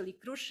actually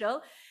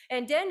crucial.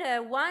 And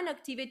then one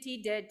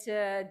activity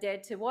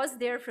that was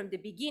there from the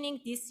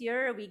beginning this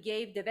year, we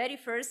gave the very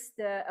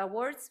first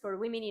awards for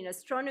women in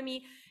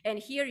astronomy. And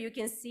here you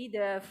can see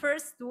the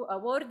first two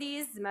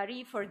awardees,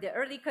 Marie for the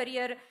early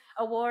career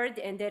award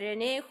and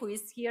Renee, who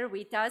is here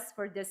with us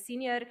for the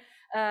senior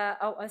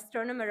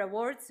astronomer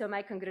award. So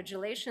my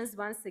congratulations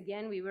once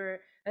again. We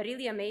were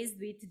really amazed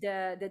with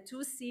the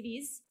two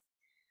CVs.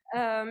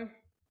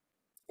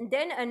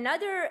 Then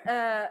another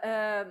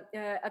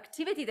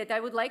activity that I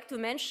would like to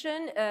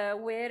mention,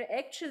 where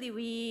actually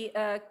we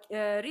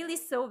really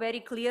saw very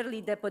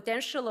clearly the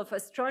potential of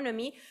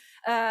astronomy,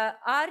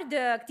 are the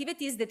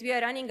activities that we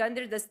are running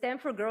under the STEM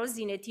for Girls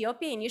in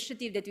Ethiopia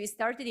initiative that we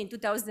started in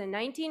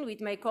 2019 with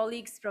my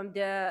colleagues from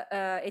the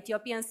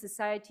Ethiopian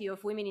Society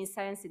of Women in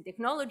Science and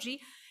Technology.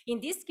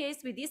 In this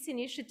case, with this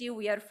initiative,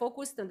 we are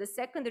focused on the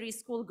secondary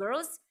school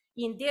girls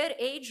in their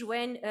age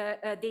when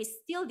they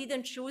still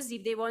didn't choose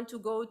if they want to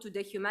go to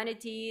the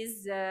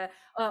humanities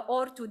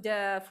or to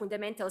the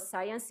fundamental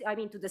science, I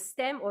mean to the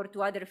STEM or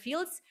to other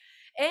fields.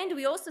 And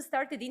we also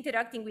started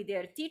interacting with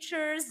their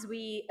teachers.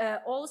 We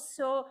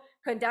also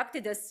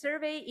conducted a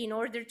survey in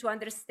order to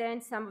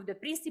understand some of the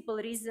principal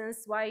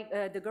reasons why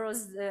the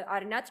girls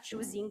are not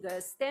choosing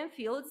STEM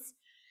fields.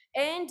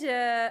 And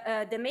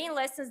the main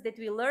lessons that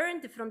we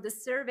learned from the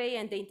survey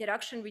and the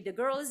interaction with the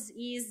girls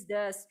is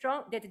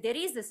that there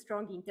is a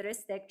strong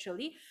interest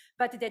actually,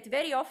 but that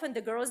very often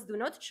the girls do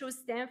not choose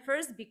STEM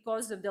first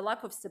because of the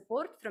lack of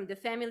support from the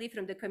family,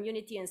 from the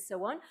community, and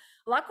so on.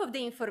 Lack of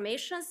the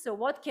information, so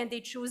what can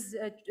they choose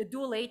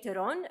do later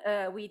on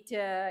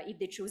if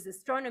they choose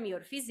astronomy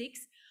or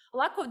physics.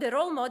 Lack of the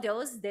role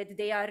models, that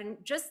they are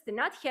just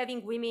not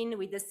having women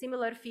with the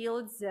similar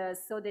fields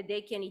so that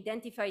they can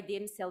identify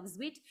themselves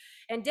with.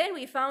 And then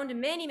we found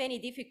many, many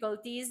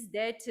difficulties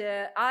that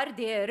are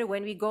there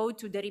when we go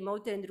to the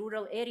remote and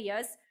rural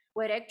areas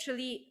where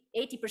actually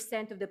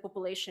 80% of the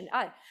population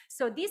are.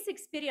 So this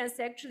experience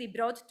actually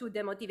brought to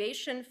the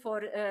motivation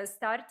for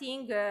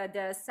starting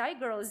the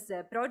SciGirls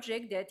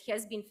project that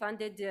has been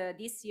funded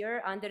this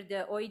year under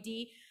the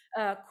OID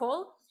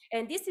call.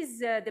 And this is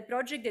the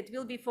project that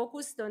will be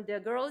focused on the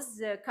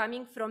girls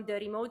coming from the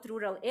remote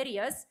rural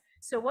areas.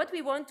 So what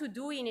we want to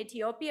do in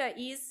Ethiopia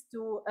is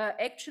to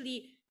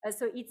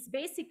so it's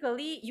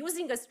basically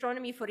using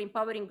astronomy for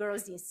empowering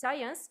girls in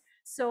science.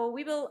 So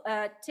we will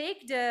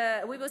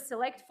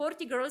select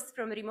 40 girls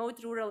from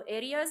remote rural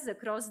areas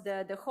across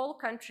the whole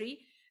country,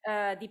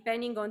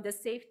 depending on the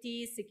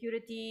safety,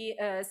 security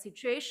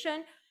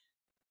situation.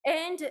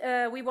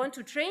 And we want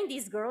to train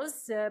these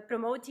girls,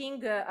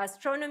 promoting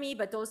astronomy,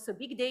 but also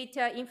big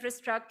data,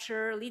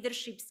 infrastructure,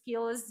 leadership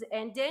skills.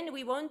 And then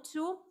we want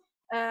to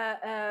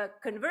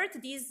convert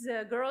these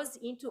girls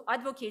into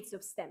advocates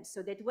of STEM,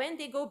 so that when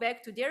they go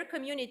back to their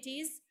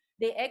communities,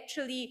 they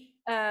actually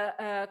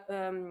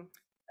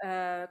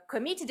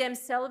commit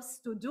themselves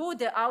to do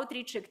the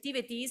outreach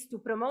activities to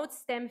promote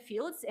STEM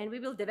fields, and we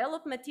will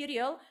develop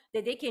material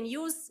that they can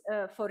use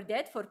for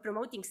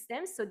promoting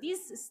STEM. So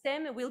this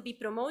STEM will be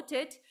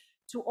promoted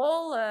to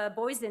all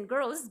boys and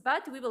girls,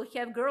 but we will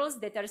have girls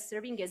that are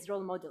serving as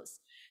role models.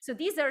 So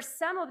these are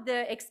some of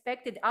the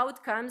expected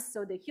outcomes.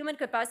 So the human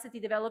capacity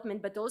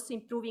development, but also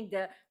improving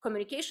the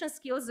communication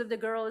skills of the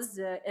girls,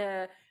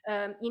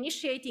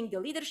 initiating the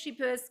leadership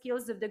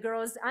skills of the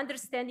girls,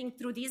 understanding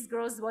through these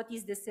girls what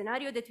is the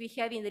scenario that we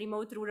have in the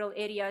remote rural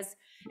areas,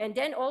 and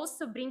then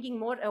also bringing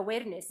more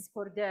awareness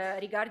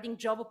regarding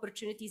job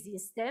opportunities in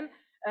STEM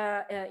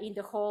in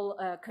the whole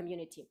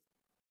community.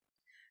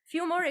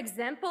 Few more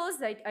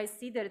examples, I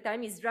see that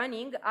time is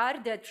running,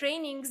 are the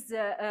trainings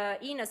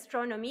in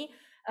astronomy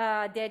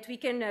that we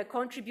can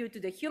contribute to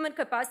the human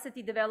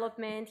capacity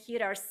development.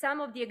 Here are some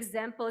of the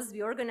examples.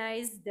 We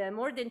organized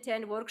more than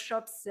 10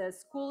 workshops,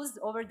 schools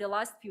over the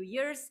last few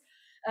years.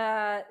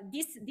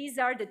 These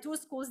are the 2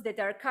 schools that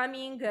are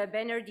coming.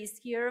 Banner this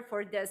here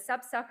for the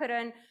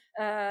Sub-Saharan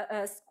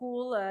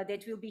school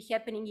that will be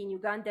happening in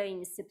Uganda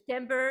in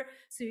September.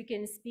 So you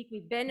can speak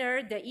with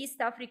Banner, the East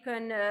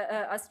African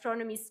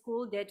Astronomy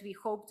School that we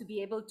hope to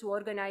be able to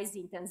organize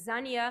in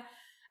Tanzania.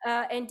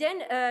 And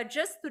then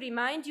just to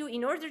remind you,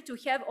 in order to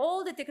have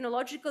all the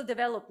technological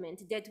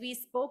development that we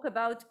spoke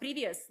about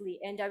previously,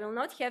 and I will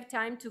not have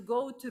time to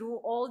go through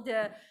all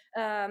the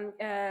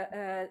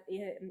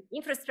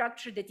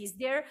infrastructure that is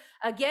there,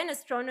 again,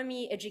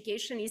 astronomy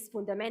education is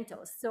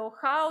fundamental. So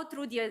how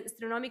through the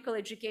astronomical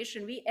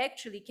education we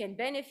actually can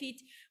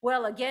benefit?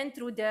 Well, again,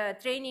 through the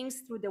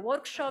trainings, through the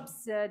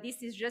workshops.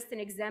 This is just an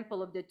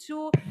example of the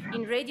 2.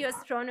 In radio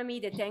astronomy,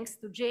 that thanks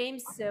to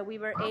James, we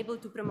were able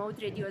to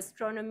promote radio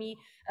astronomy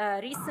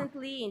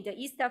recently in the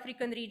East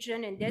African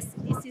region, and this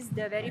is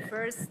the very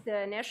first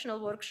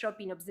national workshop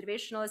in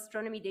observational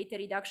astronomy data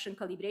reduction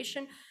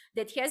calibration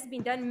that has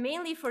been done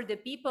mainly for the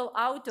people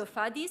out of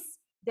Addis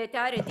that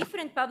are at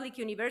different public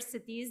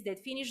universities that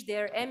finish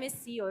their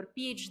MSc or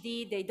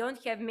PhD. They don't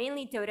have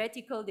mainly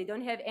theoretical, they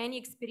don't have any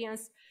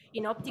experience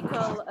in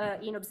optical,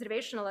 in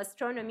observational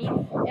astronomy,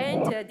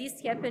 and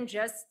this happened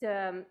just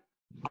 10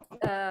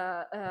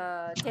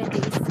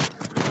 days.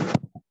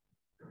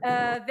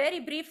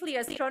 Very briefly,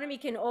 astronomy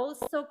can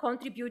also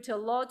contribute a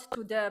lot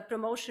to the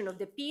promotion of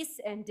the peace,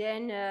 and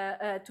then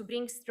to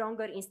bring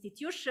stronger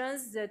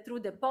institutions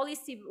through the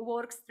policy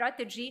work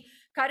strategy.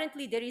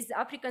 Currently, there is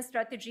African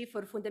strategy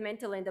for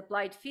fundamental and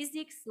applied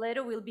physics.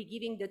 Lero will be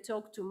giving the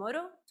talk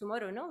tomorrow.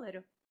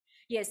 Lero?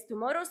 Yes,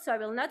 tomorrow, so I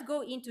will not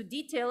go into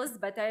details,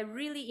 but I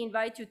really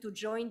invite you to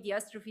join the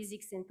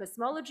astrophysics and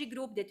cosmology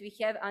group that we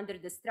have under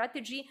the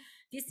strategy.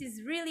 This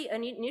is really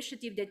an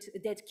initiative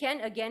that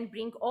can, again,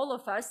 bring all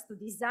of us to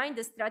design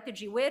the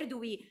strategy. Where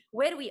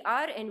we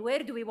are and where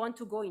do we want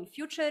to go in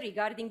future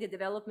regarding the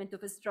development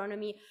of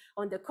astronomy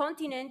on the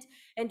continent.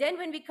 And then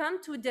when we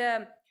come to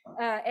the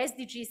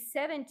SDG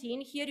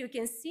 17, here you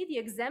can see the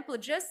example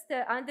just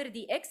under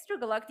the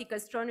extragalactic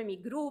astronomy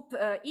group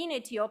in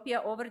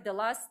Ethiopia over the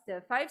last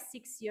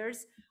 5-6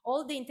 years,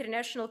 all the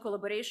international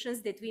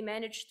collaborations that we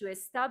managed to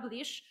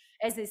establish,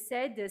 as I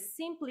said,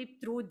 simply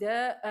through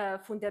the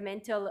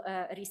fundamental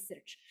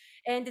research.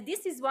 And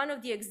this is one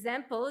of the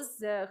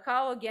examples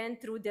how, again,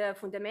 through the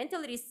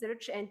fundamental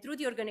research and through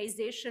the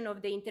organization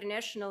of the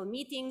international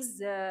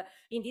meetings,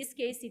 in this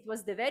case, it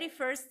was the very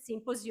first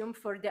symposium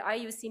for the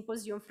IU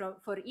symposium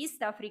for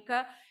East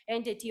Africa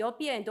and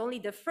Ethiopia, and only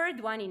the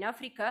third one in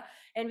Africa.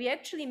 And we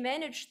actually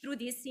managed through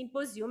this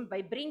symposium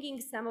by bringing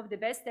some of the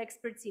best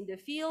experts in the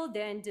field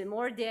and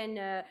more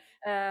than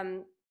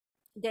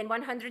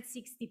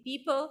 160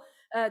 people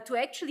to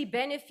actually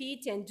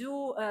benefit and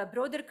do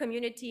broader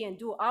community and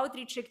do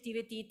outreach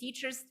activity,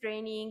 teachers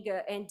training,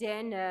 and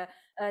then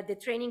the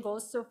training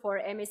also for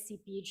MSc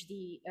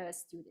PhD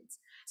students.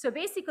 So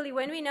basically,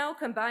 when we now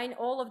combine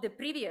all of the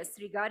previous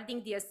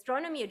regarding the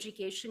astronomy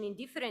education in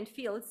different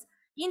fields,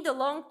 in the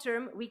long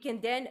term, we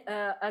can then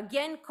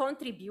again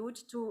contribute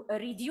to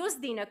reduce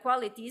the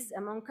inequalities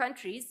among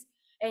countries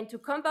and to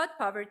combat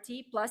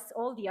poverty plus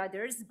all the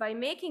others by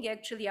making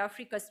actually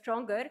Africa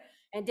stronger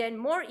and then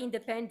more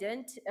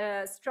independent,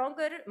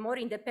 stronger, more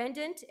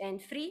independent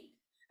and free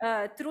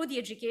through the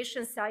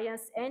education,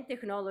 science and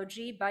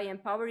technology by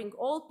empowering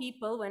all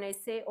people. When I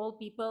say all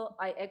people,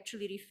 I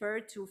actually refer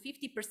to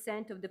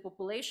 50% of the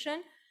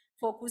population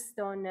focused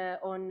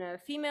on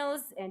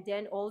females and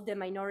then all the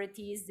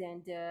minorities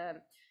and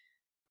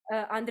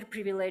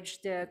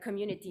underprivileged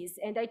communities.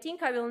 And I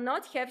think I will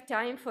not have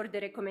time for the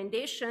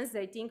recommendations.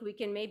 I think we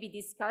can maybe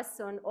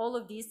discuss on all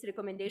of these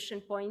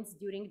recommendation points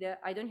during the,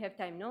 I don't have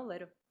time, no,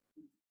 Lero?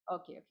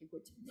 Okay,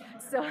 good.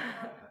 So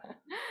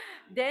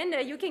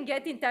then you can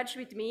get in touch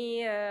with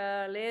me,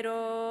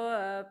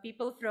 Lero,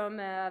 people from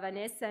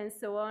Vanessa and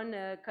so on,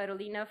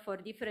 Carolina, for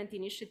different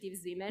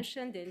initiatives we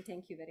mentioned, and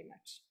thank you very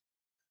much.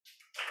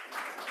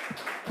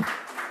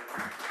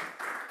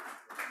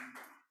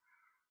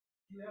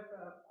 Do you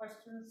have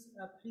questions,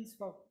 please,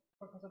 for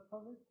Professor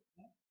Kovic?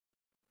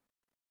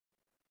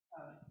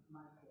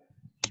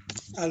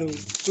 Hello,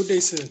 good day,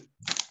 sir.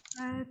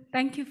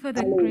 Thank you for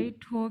the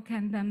great talk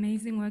and the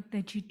amazing work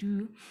that you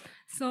do.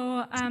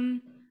 So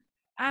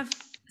I've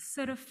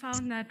sort of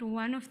found that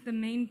one of the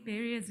main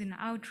barriers in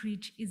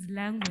outreach is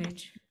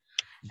language.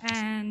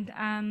 And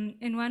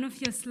in one of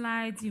your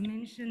slides, you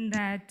mentioned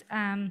that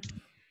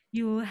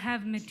you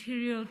have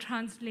material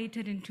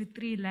translated into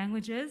 3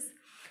 languages.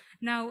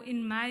 Now,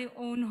 in my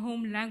own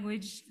home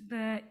language,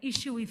 the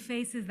issue we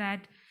face is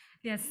that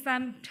there are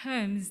some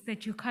terms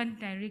that you can't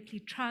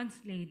directly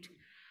translate.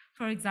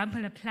 For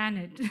example, a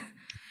planet.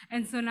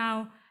 And so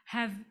now,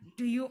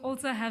 do you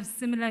also have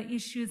similar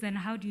issues and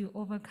how do you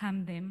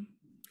overcome them?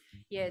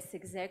 Yes,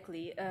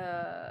 exactly.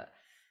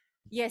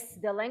 Yes,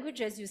 the language,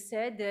 as you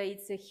said,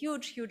 it's a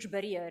huge, huge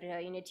barrier.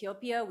 In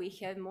Ethiopia, we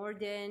have more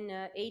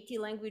than 80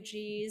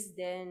 languages,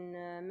 then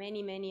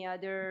many, many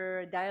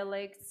other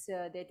dialects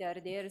that are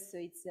there. So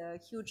it's a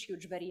huge,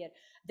 huge barrier.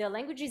 The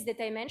languages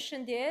that I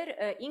mentioned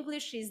there,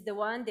 English is the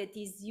one that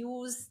is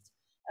used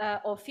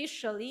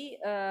officially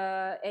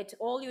at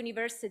all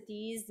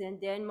universities and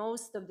then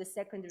most of the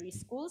secondary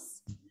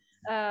schools.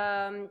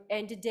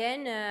 And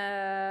then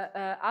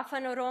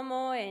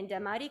Afan-Oromo and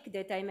Amharic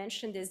that I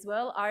mentioned as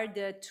well are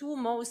the 2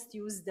 most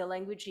used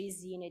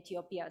languages in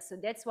Ethiopia. So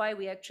that's why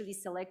we actually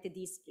selected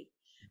these 3,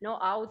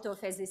 out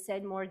of, as I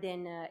said, more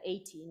than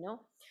 80,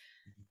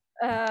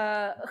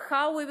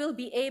 how we will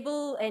be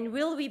able and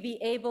will we be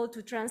able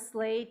to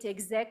translate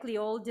exactly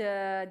all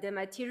the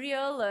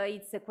material?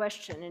 It's a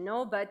question,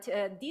 but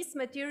this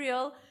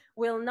material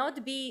will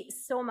not be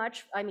so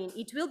much,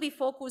 it will be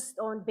focused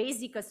on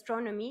basic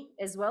astronomy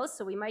as well.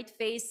 So we might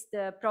face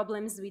the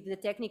problems with the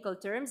technical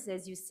terms,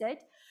 as you said,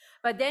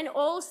 but then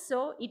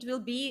also it will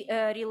be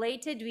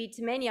related with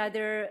many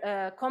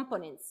other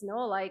components,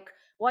 like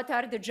what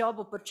are the job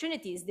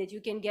opportunities that you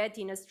can get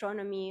in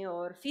astronomy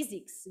or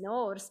physics,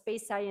 or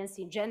space science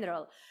in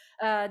general.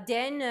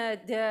 Then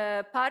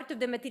the part of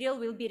the material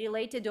will be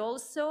related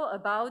also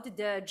about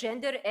the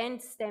gender and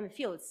STEM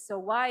fields. So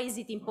why is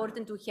it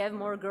important to have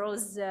more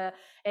girls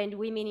and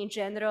women in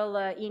general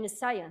in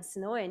science?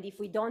 And if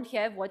we don't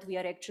have, what we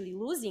are actually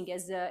losing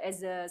as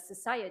a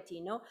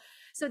society.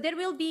 So there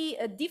will be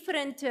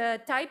different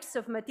types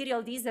of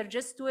material. These are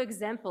just 2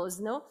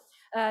 examples.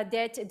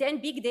 That then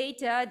big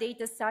data,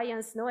 data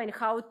science, and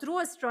how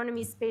through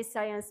astronomy, space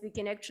science, we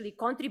can actually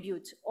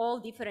contribute all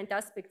different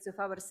aspects of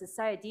our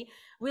society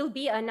will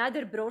be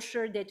another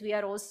brochure that we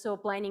are also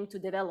planning to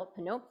develop.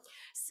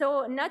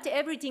 So not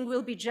everything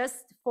will be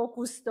just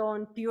focused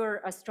on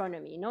pure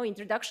astronomy.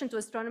 Introduction to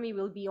astronomy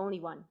will be only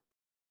one.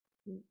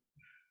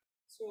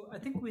 So I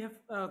think we have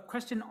a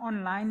question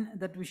online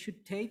that we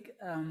should take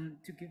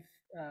to give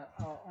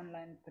our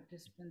online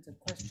participants a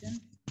question.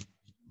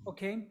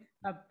 Okay,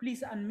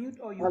 please unmute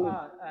or you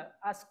are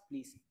ask,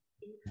 please.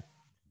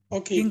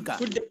 Okay, Tinka.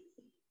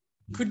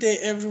 Good day,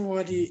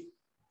 everybody.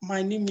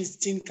 My name is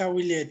Tinka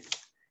Willard.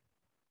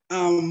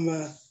 I'm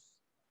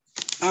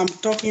I'm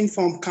talking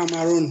from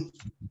Cameroon.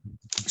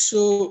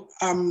 So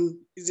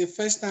it's the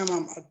first time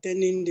I'm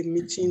attending the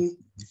meeting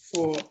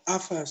for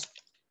AfAS.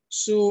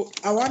 So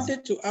I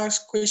wanted to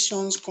ask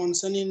questions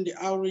concerning the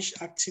outreach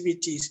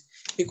activities,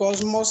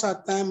 because most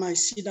of the time I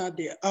see that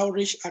the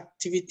outreach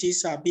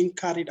activities are being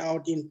carried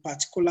out in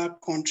particular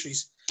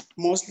countries,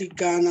 mostly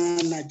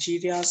Ghana,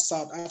 Nigeria,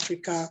 South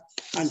Africa,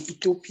 and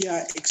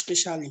Ethiopia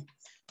especially.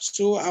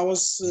 So I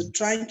was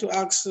trying to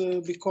ask,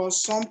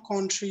 because some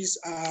countries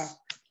are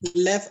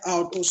left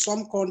out, or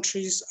some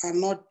countries are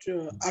not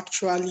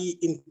actually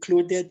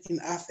included in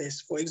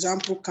AfAS. For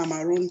example,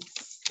 Cameroon,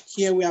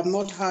 here we have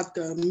not had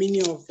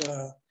many of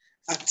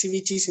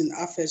activities in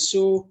AfAS.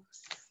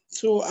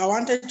 So I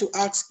wanted to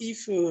ask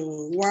if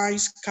while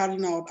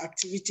carrying out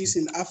activities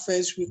in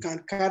AfAS, we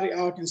can carry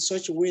out in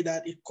such a way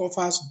that it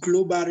covers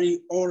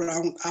globally all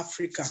around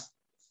Africa.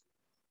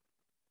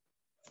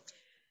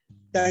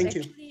 Thank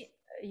you.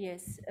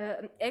 Yes,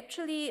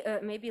 actually,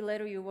 maybe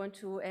later you want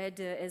to add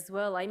as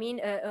well. I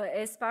mean,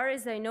 as far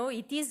as I know,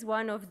 it is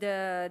one of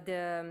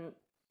the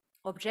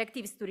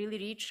objectives to really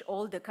reach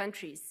all the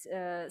countries.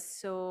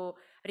 So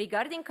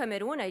regarding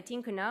Cameroon, I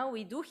think now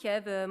we do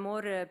have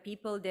more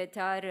people that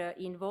are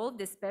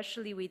involved,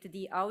 especially with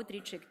the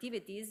outreach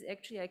activities.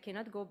 Actually, I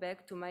cannot go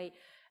back to my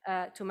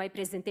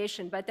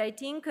presentation, but I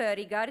think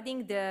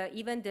regarding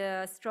even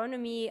the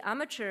astronomy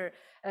amateur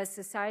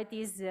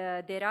societies,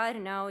 there are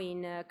now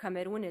in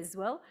Cameroon as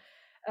well.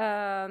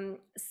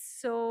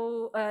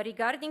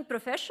 Regarding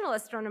professional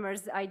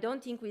astronomers, I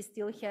don't think we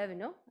still have,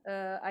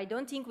 I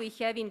don't think we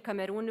have in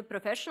Cameroon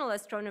professional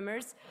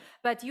astronomers,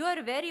 but you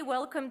are very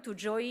welcome to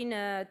join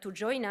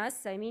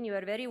us. I mean, you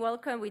are very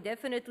welcome. We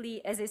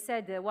definitely, as I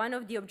said, one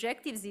of the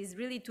objectives is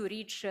really to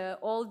reach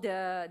all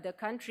the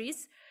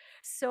countries.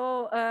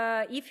 So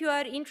if you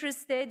are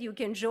interested, you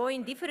can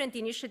join different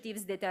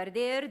initiatives that are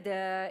there,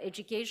 the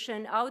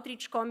Education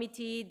Outreach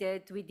Committee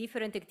that with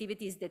different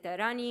activities that are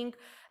running,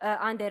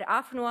 under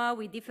AFNOA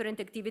with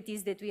different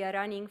activities that we are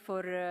running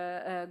for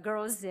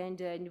girls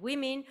and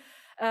women.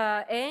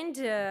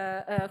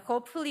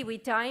 Hopefully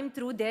with time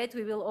through that,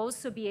 we will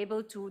also be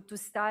able to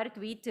start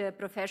with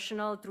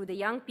professional through the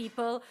young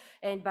people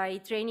and by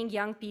training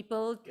young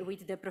people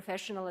with the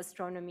professional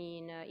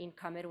astronomy in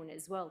Cameroon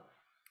as well.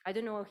 I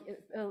don't know,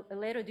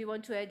 Lero, do you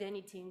want to add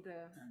anything?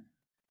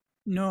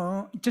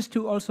 No, just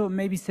to also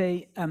maybe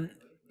say,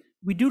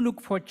 we do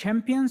look for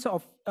champions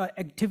of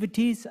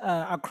activities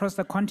across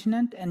the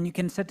continent, and you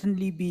can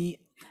certainly be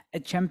a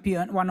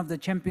champion, one of the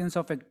champions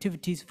of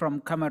activities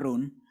from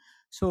Cameroon.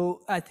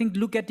 So I think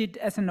look at it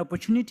as an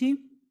opportunity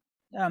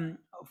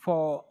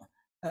for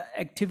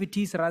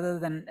activities rather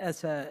than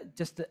as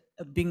just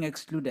being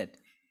excluded.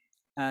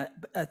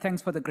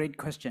 Thanks for the great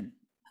question.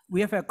 We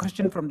have a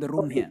question from the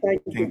room here.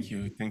 Thank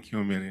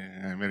you,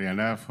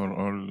 Mariana, for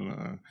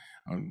all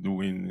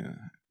doing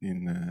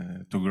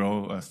to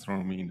grow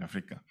astronomy in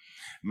Africa.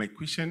 My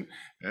question: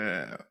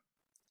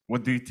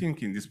 what do you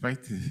think, in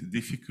despite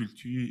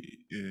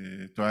difficulty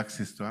to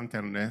access to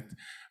internet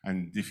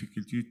and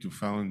difficulty to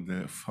found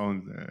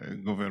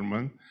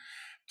government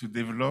to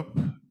develop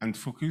and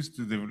focus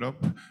to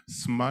develop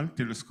small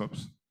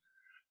telescopes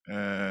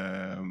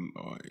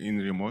in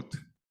remote?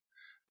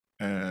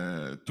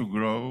 To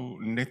grow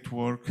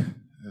network,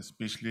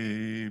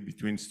 especially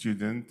between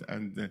students,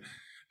 and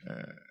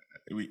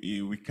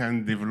we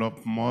can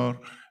develop more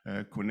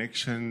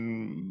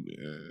connection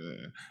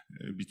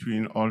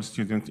between all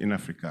students in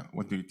Africa.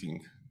 What do you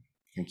think?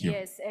 Thank you.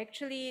 Yes,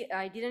 actually,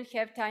 I didn't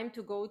have time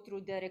to go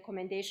through the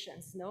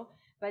recommendations, no?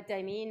 But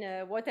I mean,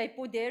 what I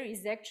put there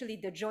is actually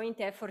the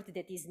joint effort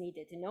that is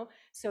needed,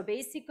 So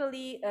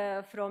basically,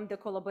 from the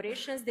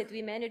collaborations that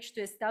we managed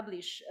to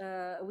establish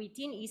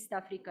within East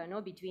Africa,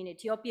 between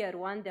Ethiopia,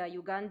 Rwanda,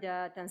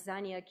 Uganda,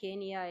 Tanzania,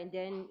 Kenya, and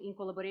then in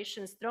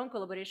collaboration, strong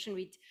collaboration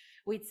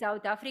with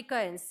South Africa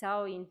and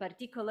SAO in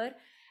particular.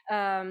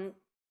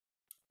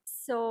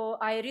 So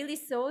I really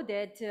saw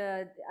that,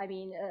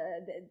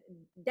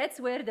 that's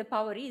where the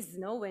power is,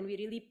 when we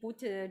really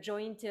put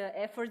joint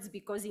efforts,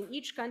 because in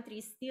each country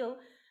still,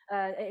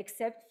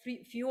 except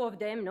few of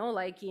them,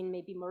 like in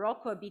maybe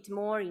Morocco a bit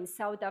more, in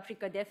South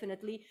Africa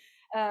definitely,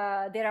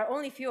 there are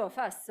only few of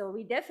us. So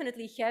we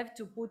definitely have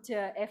to put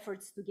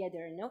efforts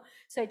together,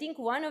 So I think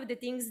one of the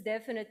things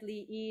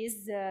definitely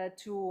is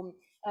to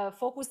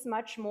focus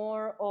much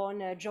more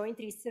on joint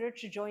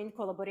research, joint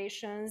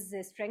collaborations,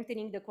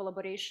 strengthening the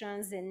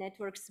collaborations and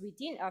networks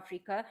within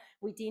Africa,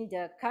 within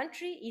the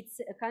country, its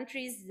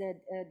countries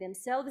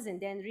themselves, and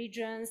then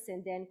regions,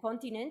 and then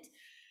continent.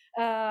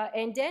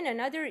 And then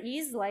another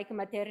is like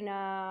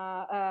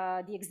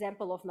Materna, the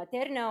example of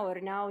Materna,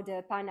 or now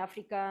the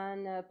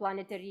Pan-African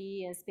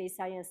Planetary and Space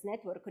Science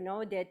Network,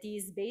 that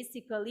is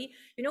basically,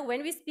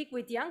 when we speak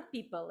with young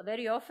people,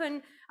 very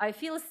often I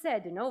feel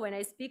sad, when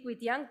I speak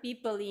with young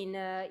people in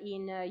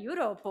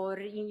Europe or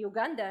in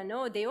Uganda,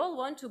 they all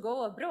want to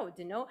go abroad,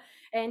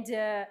 and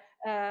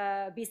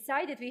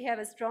beside that we have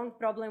a strong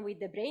problem with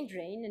the brain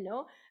drain,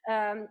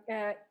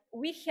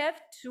 we have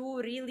to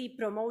really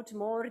promote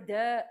more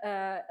the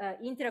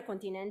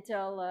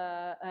intercontinental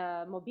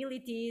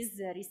mobilities,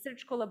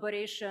 research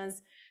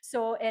collaborations.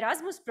 So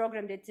Erasmus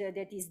program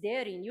that is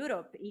there in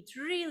Europe, it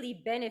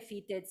really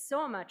benefited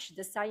so much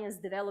the science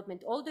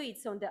development, although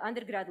it's on the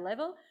undergrad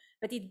level,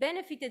 but it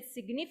benefited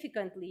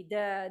significantly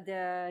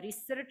the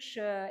research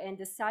and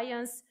the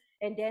science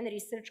and then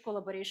research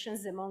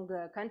collaborations among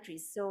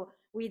countries. So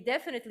we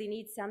definitely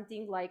need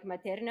something like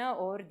Materna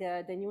or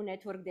the new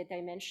network that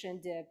I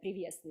mentioned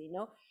previously,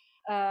 no?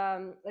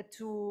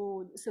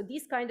 So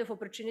these kind of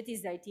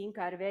opportunities, I think,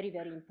 are very,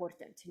 very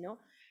important, you know?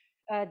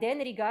 Then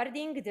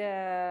regarding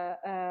the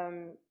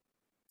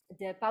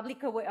public,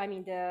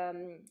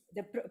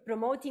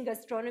 promoting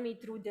astronomy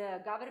through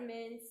the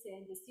governments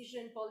and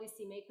decision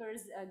policy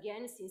makers,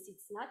 again, since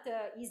it's not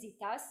an easy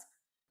task,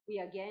 we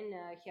again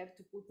have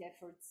to put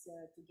efforts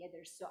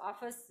together. So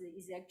AfAS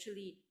is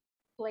actually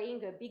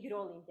playing a big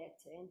role in that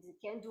and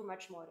can do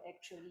much more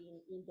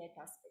actually in that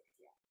aspect.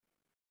 Yeah.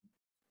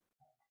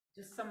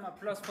 Just some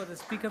applause for the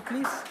speaker,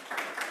 please.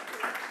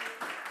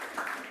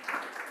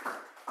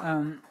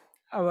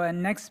 Our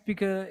next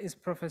speaker is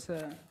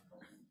Professor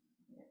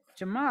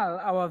Jamal,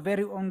 our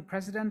very own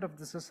president of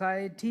the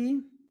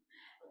society.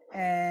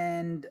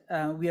 And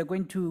we are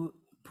going to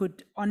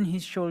put on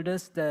his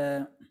shoulders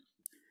the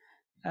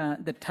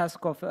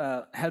task of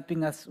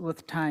helping us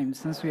with time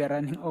since we are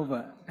running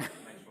over.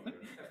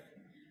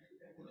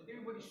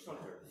 Everybody's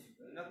shoulder,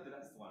 not the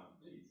last one,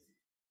 please.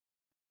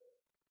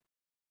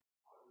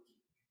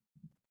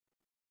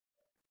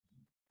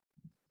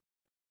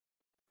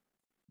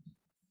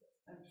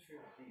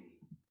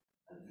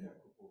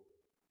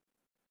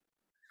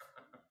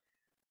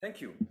 Thank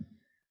you.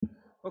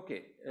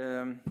 Okay,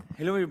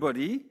 hello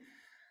everybody.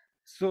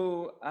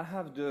 So I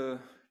have the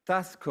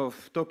task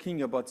of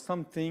talking about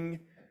something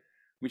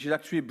which is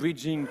actually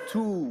bridging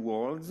two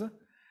worlds.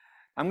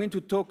 I'm going to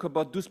talk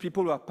about those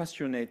people who are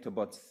passionate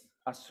about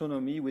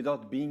astronomy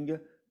without being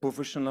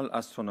professional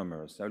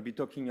astronomers. I'll be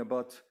talking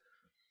about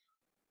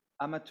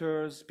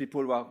amateurs,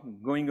 people who are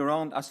going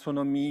around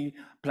astronomy,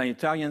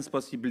 planetarians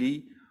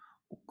possibly.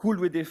 Could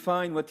we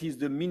define what is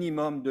the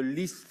minimum, the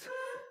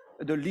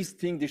least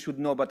thing they should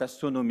know about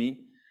astronomy?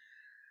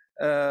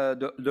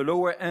 The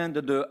lower end,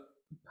 the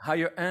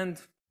higher end.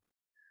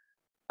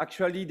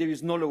 Actually, there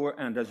is no lower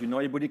end, as you know.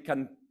 Everybody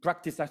can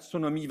practice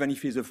astronomy even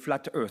if he's a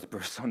flat Earth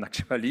person,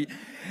 actually.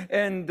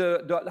 And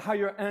the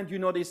higher end, you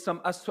know, there's some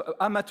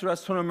amateur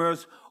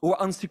astronomers who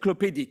are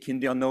encyclopedic in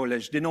their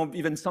knowledge. They know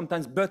even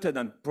sometimes better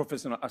than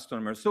professional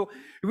astronomers. So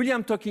really,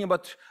 I'm talking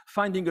about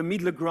finding a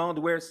middle ground,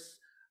 a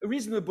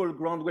reasonable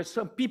ground, where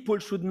some people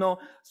should know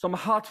some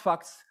hard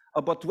facts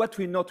about what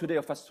we know today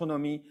of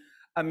astronomy,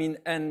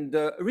 and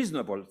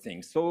reasonable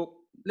things. So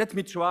let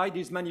me try.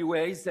 There's many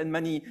ways and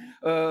many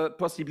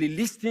possibly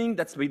listing.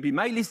 That's maybe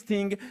my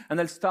listing. And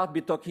I'll start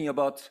by talking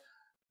about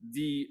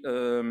the,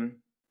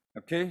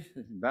 okay,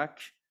 back.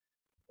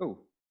 Oh,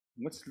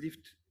 what's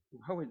left?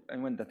 How I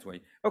went that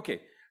way.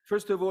 Okay,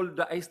 first of all,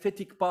 the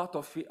aesthetic part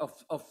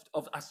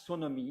of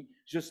astronomy,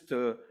 just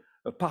a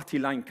party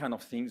line kind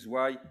of things,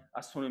 why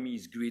astronomy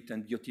is great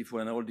and beautiful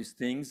and all these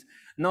things.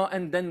 Now,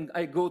 and then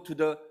I go to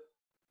the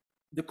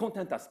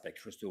content aspect,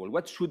 first of all.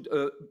 What should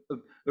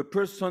a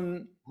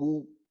person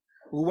who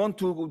want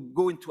to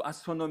go into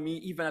astronomy,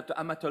 even at the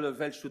amateur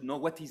level, should know?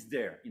 What is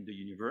there in the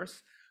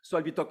universe? So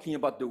I'll be talking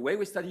about the way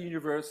we study the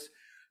universe,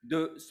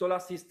 the solar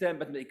system,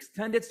 but the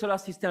extended solar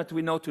system that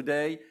we know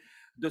today,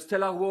 the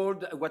stellar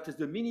world, what is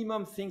the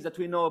minimum things that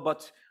we know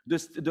about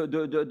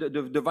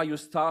the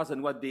various stars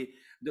and what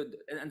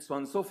and so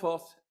on and so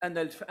forth. And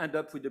I'll end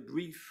up with a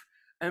brief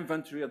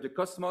inventory of the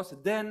cosmos.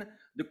 Then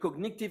the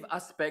cognitive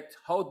aspect,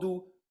 how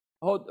do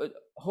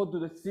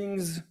the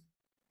things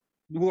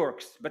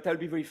works, but I'll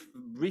be very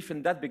brief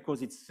in that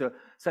because it's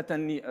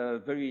certainly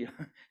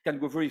can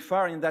go very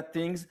far in that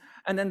things,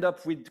 and end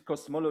up with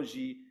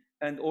cosmology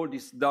and all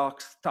this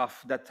dark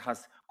stuff that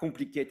has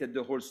complicated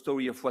the whole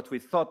story of what we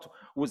thought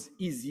was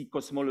easy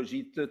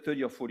cosmology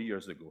 30 or 40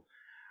 years ago.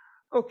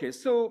 Okay,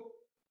 so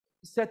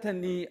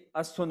certainly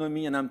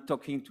astronomy, and I'm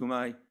talking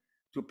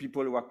to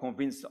people who are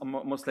convinced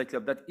most likely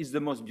of that, is the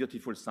most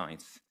beautiful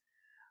science.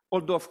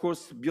 Although, of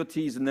course,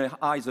 beauty is in the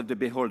eyes of the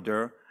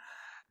beholder.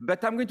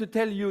 But I'm going to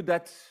tell you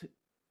that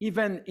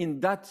even in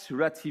that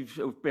relative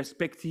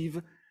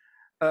perspective,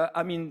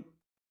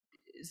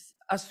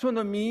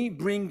 astronomy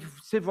brings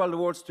several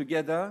worlds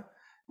together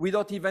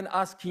without even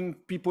asking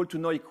people to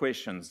know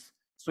equations.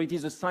 So it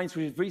is a science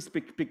which is very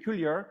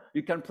peculiar.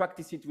 You can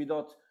practice it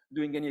without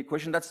doing any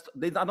equation. I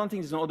don't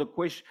think there's another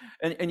question,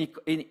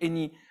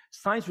 any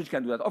science which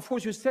can do that. Of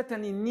course, you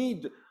certainly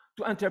need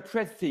to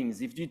interpret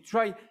things. If you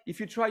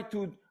try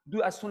to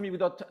do astronomy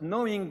without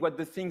knowing what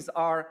the things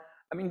are,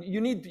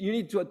 you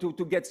need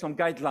to get some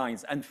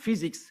guidelines, and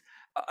physics,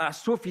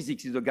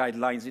 astrophysics is the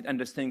guidelines in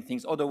understanding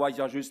things. Otherwise,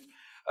 you're just,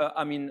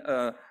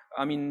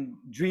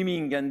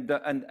 dreaming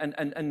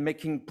and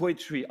making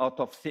poetry out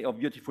of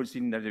beautiful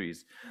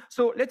sceneries.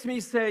 So let me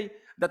say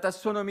that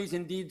astronomy is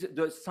indeed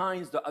the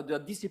science,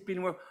 the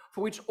discipline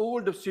for which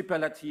all the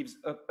superlatives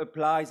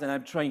applies, and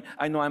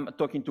I know I'm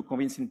talking to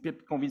convincing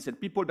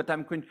people, but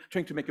I'm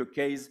trying to make a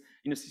case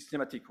in a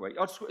systematic way.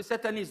 Also,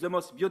 certainly it's the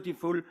most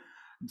beautiful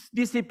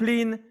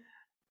discipline.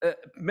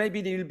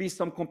 Maybe there will be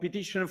some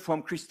competition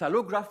from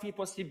crystallography,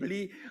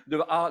 possibly,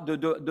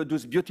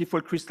 those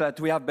beautiful crystals that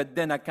we have, but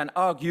then I can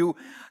argue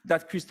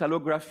that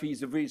crystallography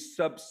is a very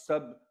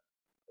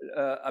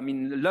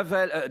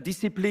level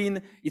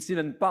discipline. It's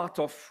even part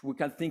of, we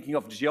can thinking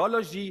of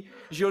geology.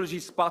 Geology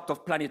is part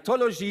of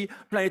planetology.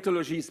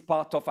 Planetology is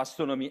part of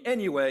astronomy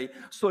anyway.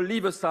 So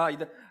leave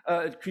aside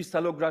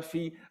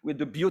crystallography with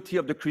the beauty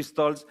of the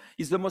crystals.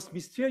 It's the most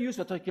mysterious.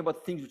 We're talking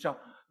about things which are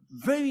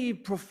very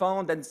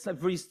profound and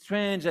very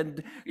strange,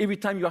 and every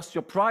time you are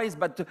surprised,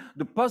 but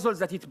the puzzles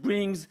that it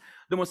brings,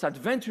 the most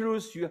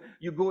adventurous,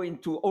 you go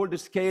into all the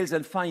scales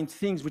and find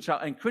things which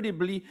are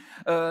incredibly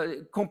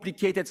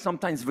complicated,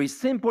 sometimes very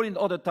simple in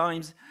other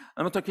times.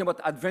 I'm not talking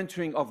about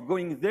adventuring of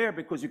going there,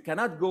 because you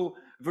cannot go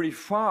very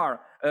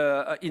far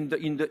in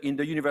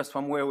the universe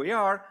from where we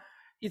are.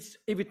 It's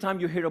every time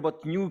you hear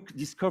about new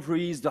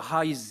discoveries, the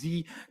high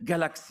Z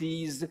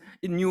galaxies,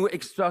 new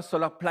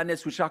extrasolar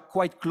planets which are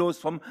quite close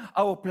from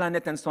our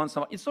planet, and so on and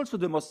so on. It's also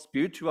the most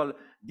spiritual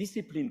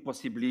discipline,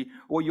 possibly,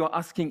 where you're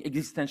asking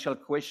existential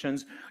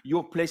questions,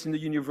 your place in the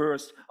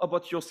universe,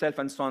 about yourself,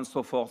 and so on and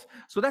so forth.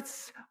 So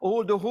that's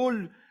the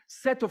whole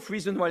set of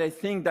reasons why I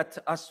think that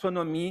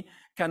astronomy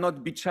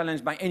cannot be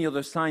challenged by any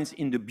other science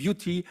in the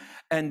beauty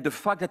and the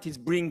fact that it's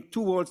bringing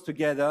two worlds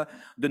together,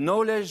 the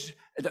knowledge.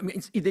 I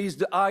mean, there is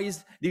the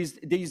eyes, there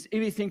is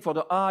everything for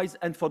the eyes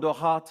and for the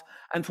heart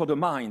and for the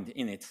mind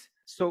in it.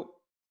 So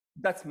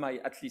that's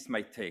at least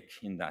my take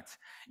in that.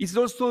 It's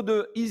also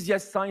the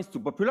easiest science to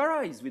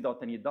popularize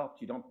without any doubt.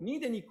 You don't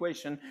need any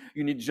question.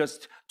 You need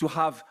just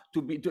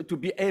to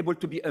be able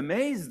to be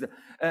amazed.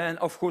 And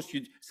of course,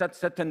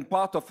 certain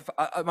part of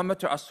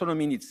amateur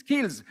astronomy needs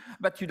skills,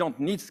 but you don't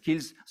need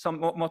skills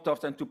more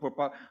often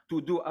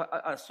to do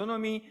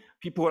astronomy.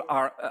 People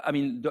are,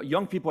 the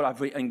young people are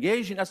very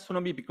engaged in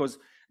astronomy because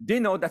they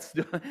know that's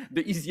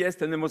the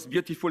easiest and the most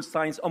beautiful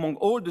science among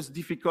all those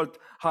difficult,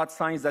 hard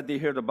science that they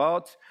heard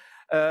about.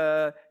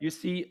 You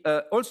see,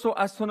 also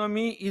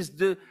astronomy is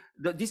the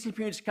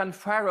discipline which can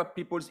fire up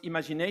people's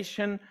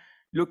imagination.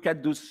 Look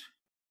at those.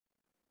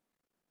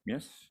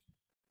 Yes,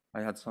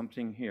 I had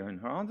something here in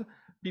hand.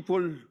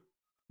 People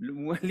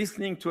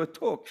listening to a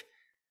talk,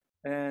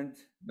 and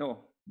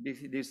no,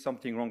 there's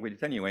something wrong with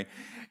it anyway.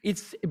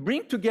 It's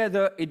bring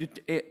together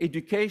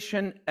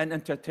education and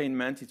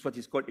entertainment. It's what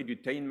is called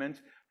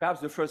edutainment.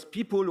 Perhaps the first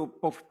people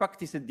who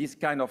practiced this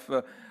kind of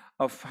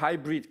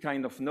hybrid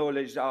kind of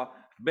knowledge are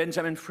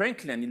Benjamin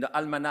Franklin in the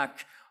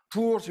almanac,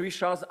 Poor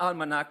Richard's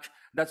almanac.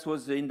 That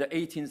was in the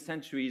 18th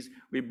centuries.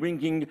 We're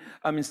bringing,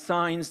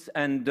 science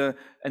and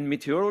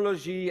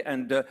meteorology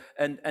and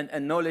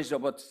knowledge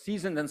about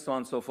seasons and so on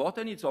and so forth.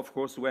 And it, of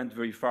course, went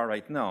very far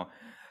right now.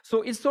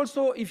 So it's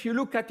also, if you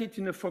look at it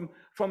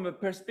from a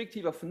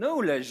perspective of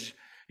knowledge,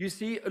 you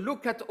see,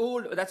 look at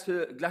that's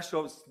a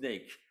glacial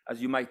snake,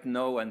 as you might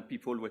know, and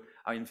people who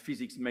are in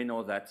physics may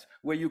know that,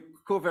 where you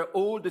cover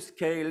all the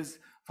scales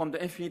from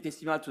the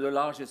infinitesimal to the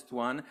largest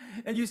one,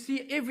 and you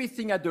see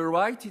everything at the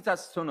right is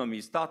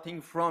astronomy, starting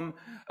from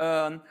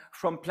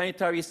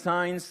planetary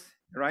science,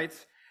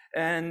 right,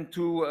 and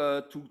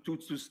to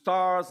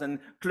stars and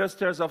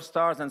clusters of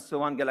stars and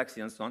so on,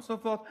 galaxies and so on and so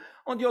forth.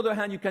 On the other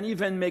hand, you can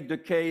even make the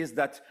case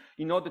that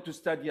in order to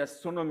study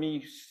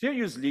astronomy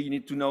seriously, you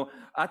need to know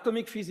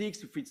atomic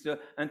physics, if it's an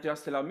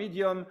interstellar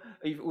medium,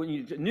 if we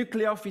need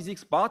nuclear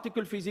physics,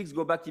 particle physics,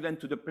 go back even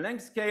to the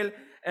Planck scale,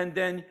 and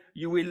then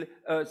you will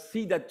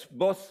see that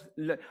both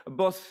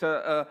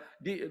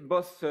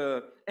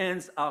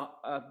ends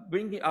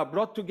are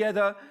brought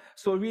together.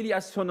 So really,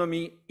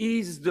 astronomy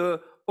is the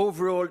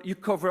overall, you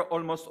cover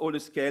almost all the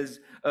scales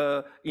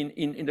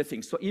in the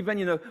thing. So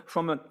even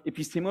from an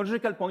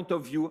epistemological point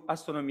of view,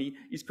 astronomy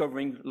is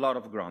covering a lot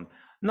of ground.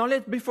 Now,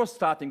 before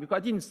starting, because I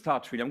didn't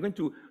start really, I'm going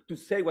to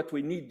say what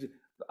we need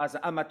as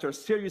amateur,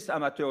 serious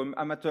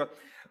amateur.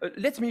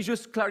 Let me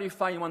just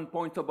clarify one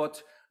point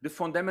about the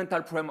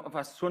fundamental problem of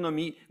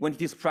astronomy when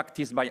it is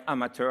practiced by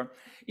amateur.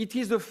 It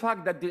is the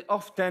fact that they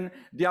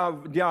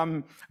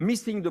are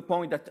missing the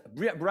point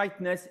that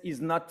brightness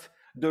is not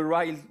the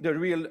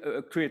real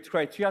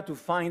criteria to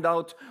find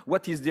out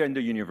what is there in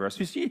the universe.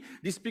 You see,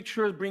 these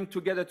pictures bring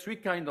together three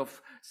kinds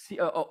of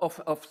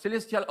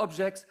celestial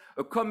objects: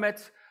 a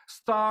comet,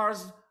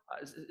 stars,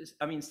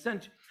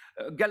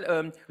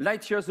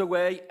 light years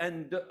away,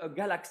 and a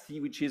galaxy,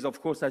 which is,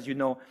 of course, as you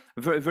know,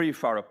 very, very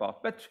far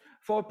apart. But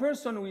for a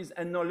person who is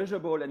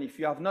unknowledgeable, and if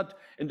you have not,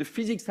 and the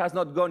physics has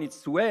not gone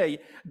its way,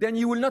 then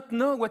you will not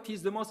know what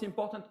is the most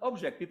important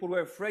object. People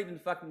were afraid, in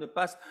fact, in the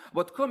past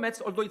about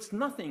comets, although it's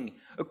nothing.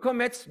 A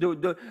comet,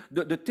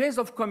 the tails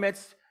of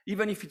comets,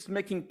 even if it's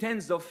making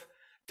tens of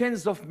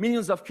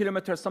millions of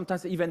kilometers,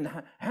 sometimes even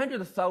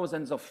hundreds of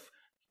thousands of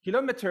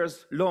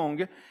kilometers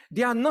long,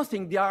 they are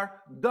nothing. They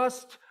are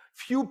dust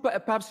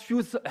perhaps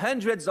few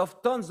hundreds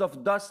of tons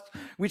of dust,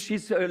 which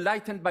is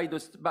lightened by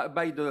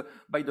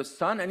the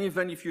sun. And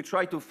even if you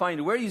try to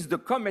find where is the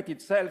comet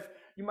itself,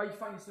 you might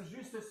find it's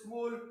just a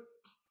small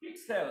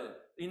pixel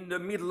in the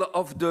middle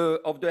of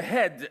the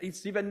head.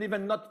 It's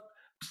even not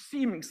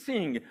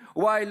seeing,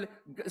 while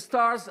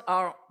stars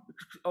are,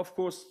 of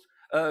course,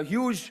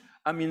 huge,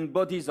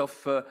 bodies of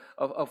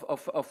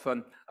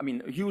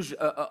huge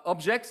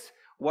objects,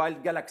 while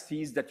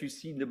galaxies that you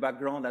see in the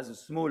background as a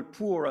small,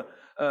 poor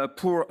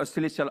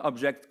celestial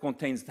object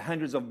contains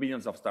hundreds of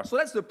billions of stars. So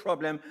that's the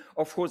problem,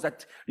 of course,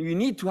 that you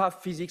need to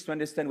have physics to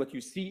understand what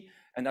you see,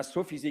 and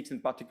astrophysics in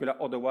particular,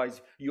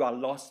 otherwise you are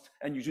lost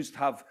and you just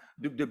have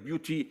the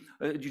beauty,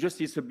 you just,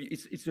 it's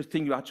a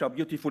thing which are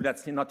beautiful,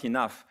 that's not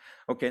enough,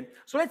 okay?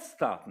 So let's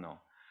start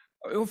now.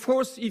 Of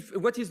course,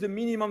 what is the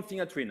minimum thing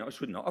that we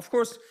should know? Of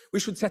course,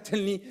 we should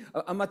certainly,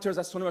 amateurs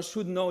astronomers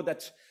should know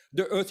that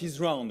the Earth is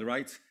round,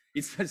 right?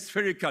 It's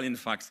spherical, in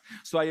fact.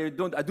 So I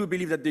do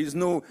believe that there is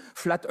no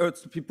flat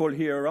Earth people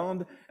here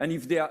around, and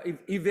if they are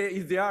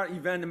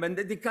even,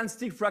 they can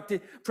still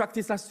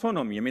practice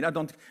astronomy.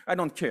 I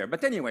don't care.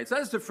 But anyway, so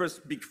that's the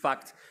first big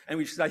fact, and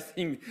which I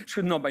think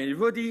should know by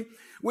everybody.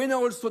 We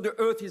know also the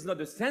Earth is not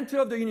the center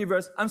of the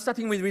universe. I'm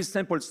starting with really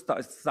simple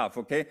stuff,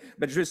 okay?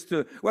 But just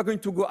we're going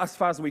to go as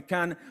far as we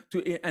can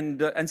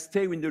and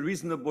stay with the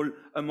reasonable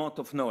amount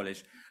of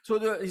knowledge. So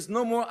there is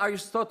no more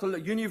Aristotle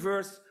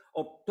universe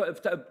or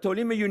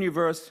Ptolemy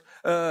universe,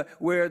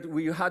 where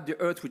we had the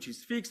Earth, which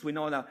is fixed. We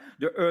know that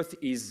the Earth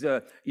is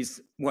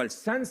well,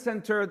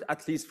 sun-centered,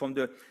 at least from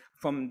the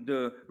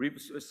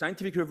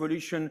scientific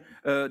revolution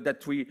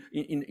that we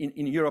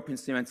in Europe in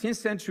the 17th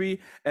century,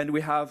 and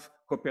we have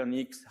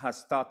Copernicus has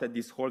started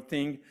this whole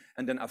thing,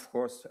 and then of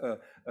course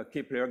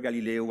Kepler,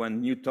 Galileo,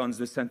 and Newton's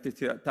the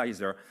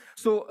synthesizer.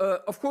 So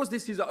of course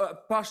this is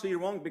partially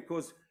wrong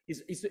because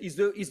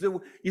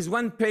is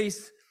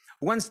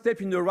one step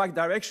in the right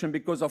direction,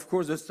 because of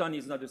course the sun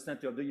is not the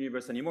center of the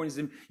universe anymore, it's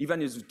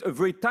even is a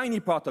very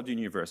tiny part of the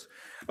universe.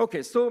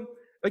 Okay, so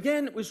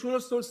again, we should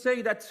also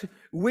say that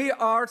we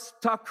are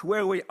stuck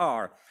where we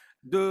are.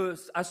 The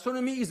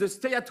astronomy is a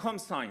stay-at-home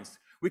science.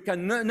 We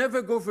can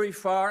never go very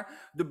far.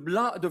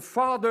 The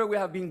farther we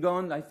have been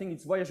gone, I think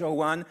it's Voyager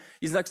 1,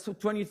 is like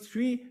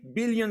 23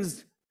 billion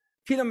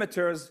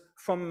kilometers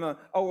from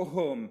our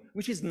home,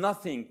 which is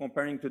nothing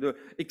comparing to the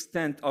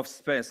extent of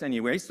space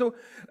anyway. So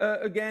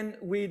again,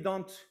 we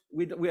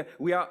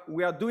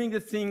are doing the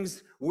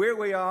things where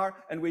we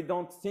are, and we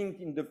don't think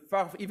in the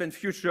far even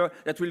future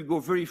that we'll go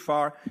very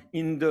far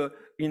inside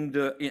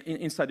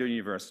the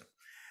universe.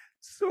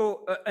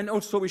 So and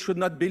also we should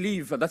not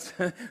believe that's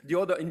in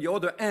the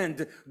other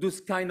end,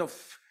 those kind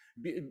of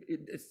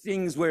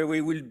things where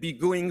we will be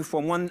going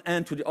from one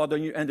end to the other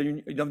end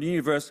of the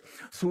universe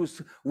through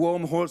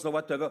wormholes or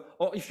whatever.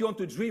 Or if you want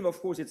to dream, of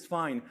course, it's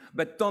fine,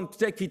 but don't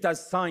take it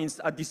as science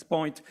at this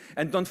point,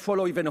 and don't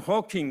follow even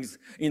Hawking's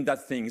in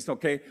that things,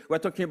 okay? We're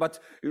talking about,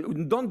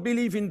 don't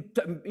believe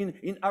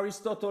in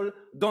Aristotle,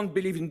 don't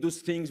believe in those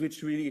things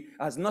which really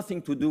has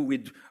nothing to do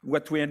with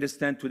what we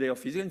understand today of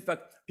physics. In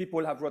fact,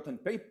 people have written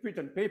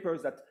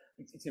papers that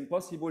it's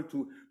impossible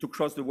to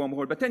cross the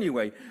wormhole. But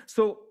anyway,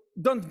 so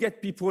don't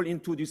get people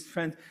into this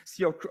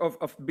fantasy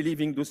of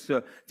believing those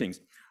things.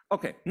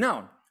 Okay,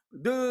 now,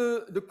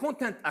 the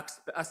content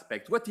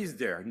aspect, what is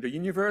there in the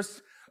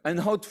universe, and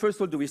how, first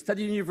of all, do we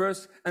study the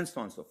universe, and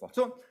so on and so forth.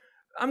 So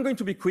I'm going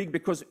to be quick,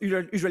 because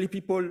usually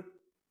people,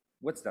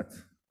 what's that?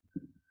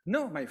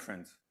 No, my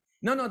friends.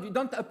 No,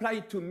 don't apply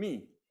it to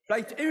me. Apply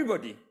it to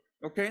everybody,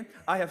 okay?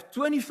 I have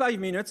 25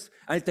 minutes,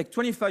 I'll take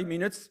 25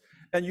 minutes,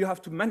 and you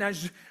have to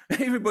manage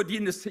everybody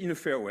in a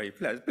fair way,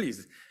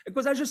 please.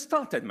 Because I just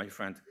started, my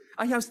friend.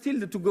 I have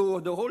still to go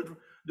the whole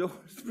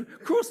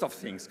course of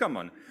things, come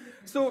on.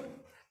 So,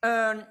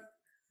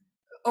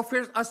 of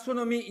course,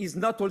 astronomy is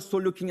not also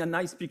looking at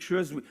nice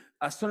pictures.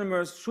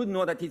 Astronomers should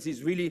know that it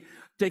is really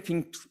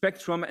taking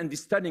spectrum and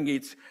studying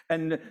it,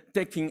 and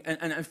taking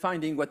and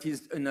finding what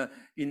is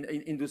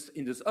in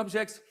those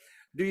objects.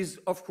 There is,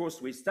 of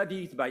course, we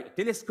study it by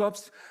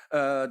telescopes.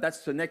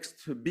 That's the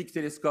next big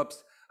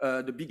telescopes.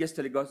 The biggest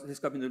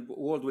telescope in the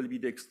world will be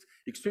the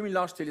extremely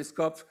large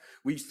telescope.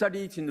 We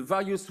study it in the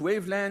various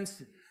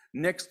wavelengths.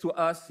 Next to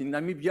us in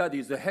Namibia, there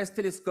is the HESS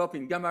telescope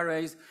in gamma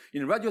rays,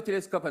 in radio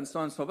telescope, and so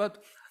on and so forth.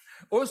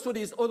 Also,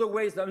 there's other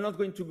ways. I'm not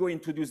going to go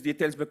into those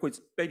details because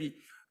it's maybe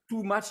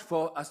too much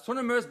for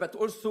astronomers, but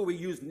also we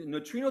use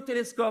neutrino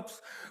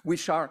telescopes,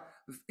 which are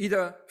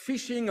either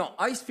fishing or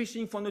ice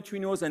fishing for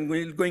neutrinos, and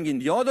we're going in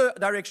the other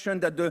direction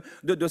that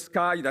the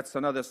sky, that's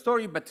another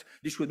story, but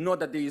you should know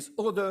that there is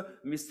other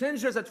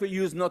messengers that we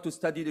use not to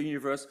study the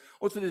universe.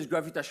 Also, there's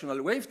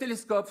gravitational wave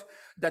telescope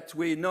that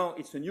we know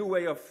it's a new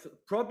way of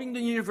probing the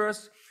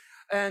universe.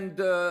 And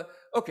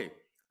okay,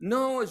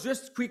 No,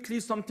 just quickly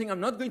something I'm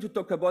not going to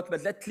talk about,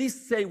 but at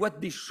least say what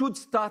they should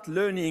start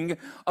learning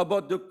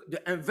about the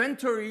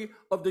inventory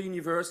of the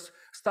universe,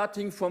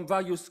 starting from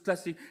various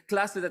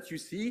classes that you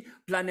see,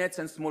 planets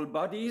and small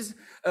bodies,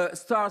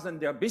 stars and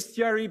their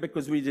bestiary,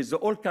 because there's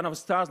all kind of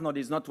stars, now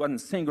there's not one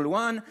single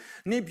one,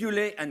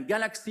 nebulae and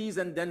galaxies,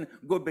 and then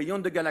go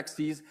beyond the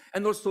galaxies,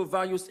 and also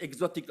various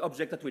exotic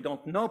objects that we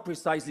don't know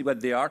precisely what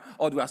they are,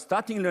 or we are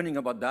starting learning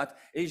about that,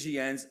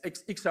 AGNs,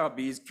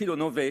 XRBs,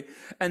 kilonovae,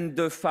 and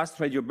the fast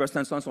radio bursts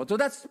and so on and so on. So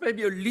that's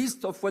maybe a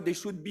list of what they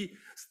should be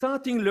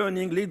starting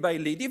learning lead by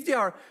lead, if they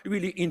are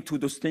really into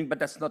those things, but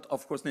that's not,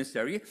 of course,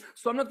 necessary.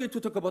 So I'm not going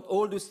to talk about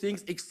all those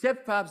things,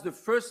 except perhaps the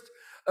first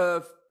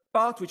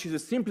part, which is the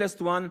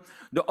simplest one,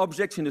 the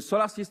objects in the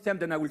solar system.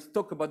 Then I will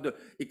talk about the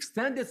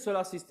extended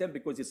solar system,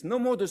 because it's no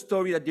more the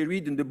story that they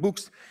read in the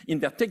books, in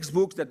their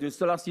textbooks, that the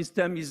solar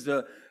system is,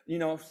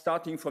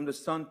 starting from the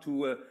sun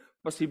to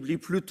possibly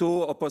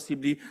Pluto, or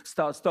possibly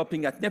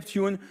stopping at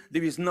Neptune.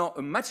 There is now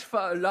a much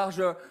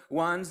larger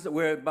ones,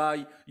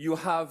 whereby you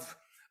have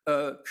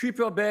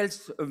Kuiper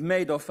belts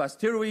made of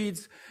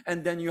asteroids,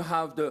 and then you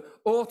have the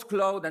Oort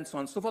cloud and so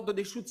on and so forth. But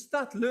they should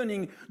start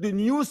learning the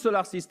new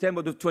solar system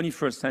of the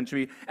 21st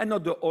century, and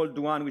not the old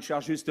one, which are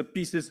just the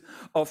pieces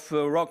of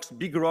rocks,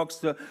 big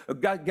rocks,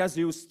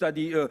 gaseous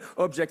study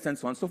objects, and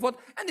so on and so forth.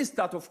 And they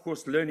start, of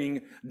course,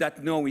 learning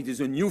that now it is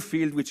a new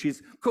field, which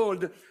is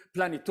called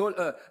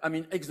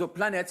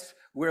exoplanets,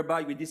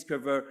 whereby we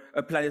discover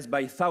planets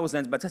by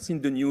thousands, but that's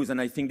in the news,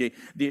 and I think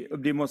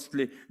they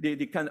mostly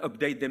can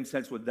update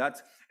themselves with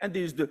that. And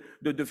there's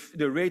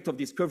the rate of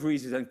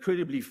discoveries is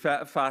incredibly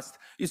fast.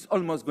 It's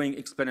almost going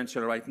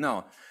exponential right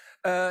now.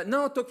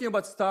 Now talking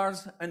about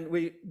stars, and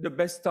the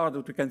best star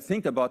that we can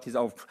think about is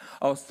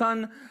our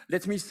sun.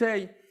 Let me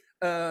say,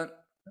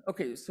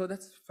 okay, so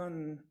that's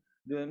fun.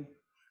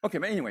 Okay,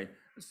 but anyway,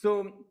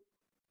 so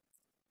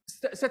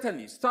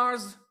certainly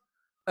stars.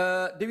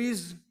 There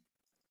is,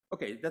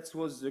 okay, that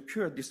was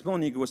Kurt this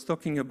morning was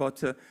talking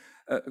about,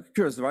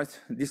 Kurt, right?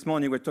 This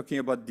morning we're talking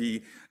about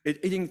the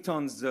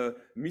Eddington's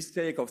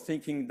mistake of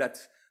thinking that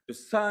the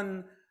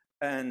sun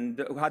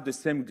and had the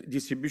same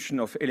distribution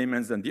of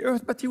elements than the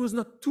Earth, but he was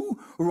not too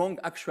wrong,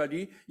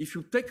 actually. If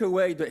you take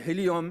away the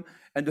helium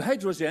and the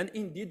hydrogen,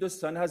 indeed the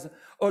sun has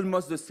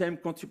almost the same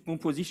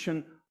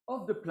composition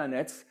of the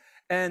planets.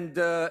 And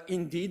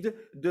indeed,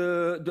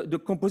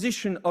 the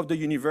composition of the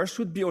universe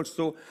should be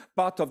also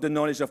part of the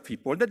knowledge of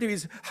people, that there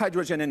is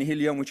hydrogen and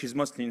helium, which is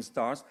mostly in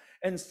stars,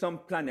 and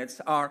some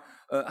planets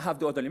have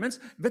the other elements.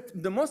 But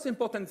the most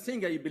important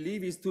thing, I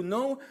believe, is to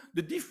know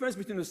the difference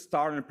between a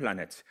star and a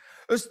planet.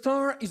 A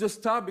star is a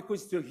star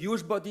because it's a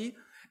huge body,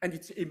 and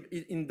it's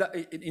in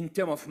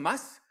terms of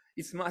mass.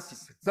 Its mass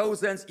is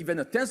thousands,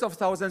 even tens of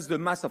thousands, the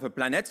mass of a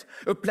planet.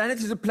 A planet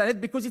is a planet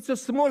because it's a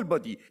small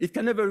body. It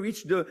can never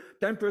reach the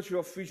temperature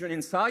of fusion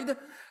inside.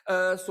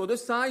 So the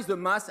size, the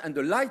mass, and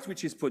the light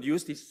which is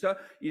produced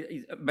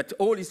but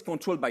all is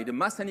controlled by the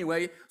mass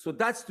anyway. So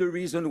that's the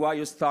reason why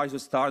a star is a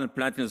star and a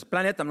planet is a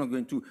planet. I'm not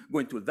going to go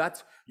into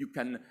that.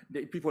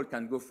 People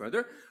can go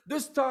further. The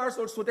stars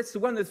also, that's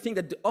one of the things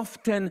that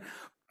often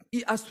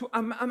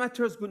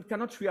amateurs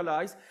cannot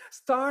realize.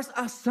 Stars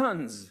are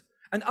suns.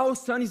 And our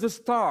sun is a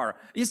star.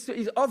 It's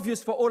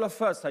obvious for all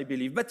of us, I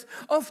believe. But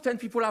often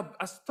people are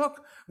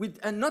stuck with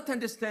and not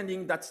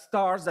understanding that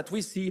stars that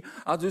we see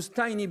are those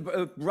tiny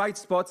bright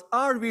spots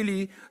are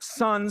really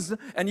suns.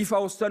 And if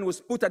our sun was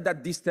put at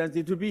that distance,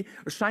 it would be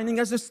shining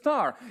as a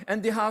star.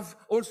 And they have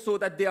also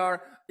that they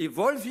are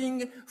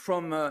evolving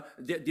from,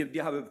 they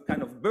have a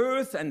kind of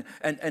birth and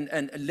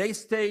late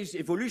stage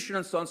evolution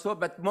and so on and so forth,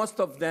 but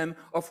most of them,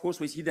 of course,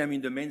 we see them in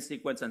the main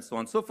sequence and so on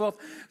and so forth.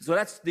 So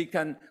they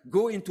can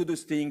go into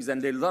those things, and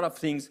there are a lot of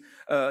things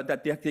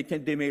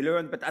that they may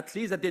learn, but at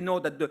least that they know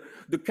that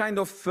the kind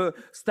of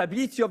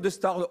stability of the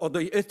star or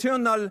the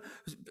eternal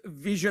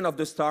vision of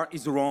the star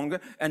is wrong,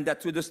 and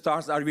that the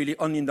stars are really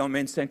only in the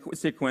main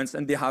sequence,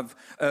 and they have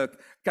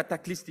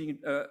cataclysmic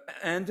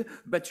end,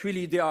 but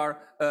really they are,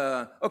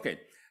 okay.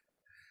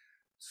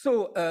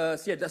 So,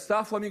 the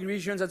star-forming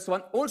regions and so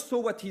on. Also,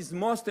 what is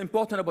most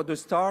important about the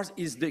stars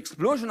is the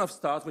explosion of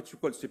stars, which we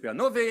call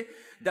supernovae.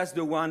 That's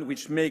the one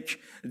which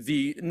make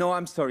the... No,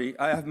 I'm sorry.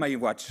 I have my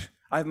watch.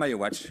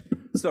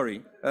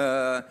 Sorry.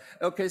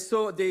 Okay,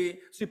 so the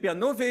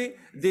supernovae,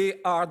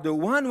 they are the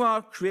one who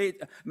are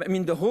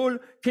the whole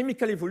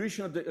chemical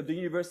evolution of the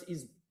universe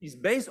is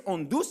based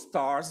on those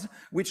stars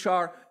which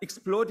are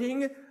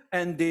exploding,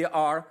 and they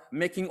are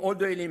making all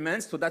the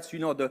elements, so that's,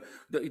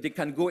 they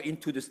can go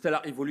into the stellar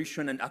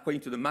evolution and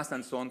according to the mass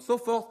and so on and so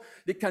forth.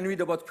 They can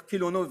read about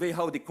kilonovae,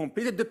 how they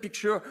completed the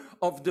picture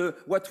of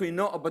what we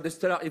know about the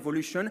stellar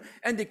evolution,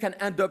 and they can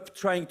end up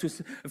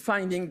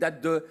finding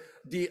that the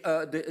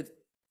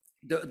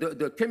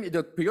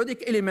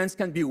periodic elements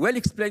can be well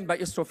explained by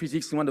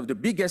astrophysics, one of the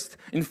biggest,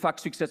 in fact,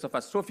 success of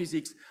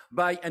astrophysics,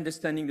 by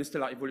understanding the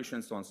stellar evolution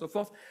and so on and so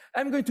forth.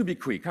 I'm going to be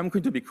quick. I'm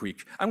going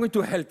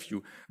to help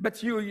you.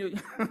 But you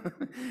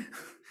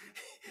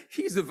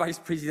he's the vice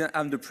president,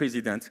 I'm the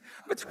president.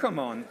 But come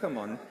on.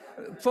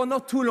 For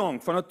not too long,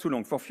 for a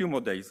few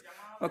more days.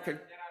 Okay.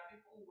 There are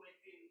people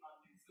waiting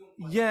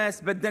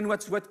Yes, but then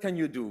what can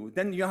you do?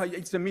 Then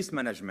it's a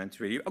mismanagement,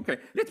 really. Okay,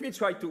 let me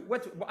try to,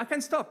 I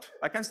can stop,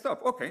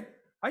 okay.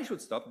 I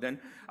should stop then.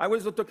 I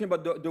was talking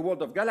about the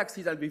world of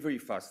galaxies, I'll be very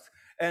fast.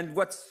 And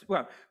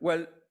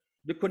well,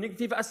 the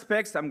cognitive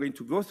aspects, I'm going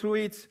to go through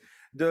it.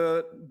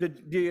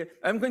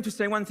 I'm going to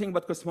say one thing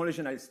about cosmology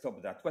and I'll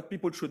stop that. What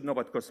people should know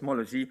about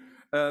cosmology,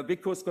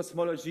 because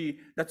cosmology,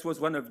 that was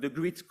one of the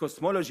great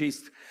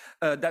cosmologists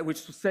that which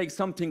say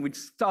something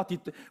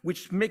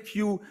which make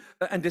you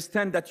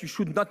understand that you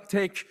should not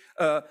take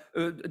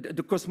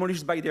the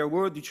cosmologists by their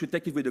word, you should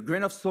take it with a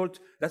grain of salt.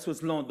 That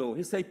was Landau.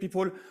 He said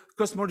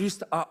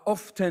cosmologists are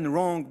often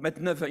wrong,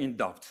 but never in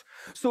doubt.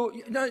 So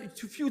a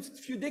few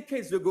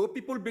decades ago,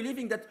 people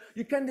believing that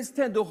you can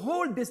understand the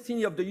whole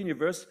destiny of the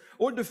universe,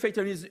 all the fate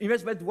of the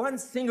universe, but one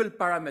single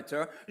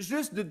parameter,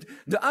 just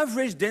the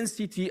average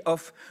density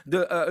of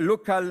the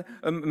local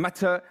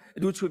matter,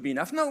 which would be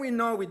enough. Now we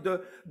know with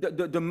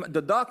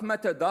the dark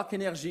matter, dark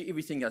energy,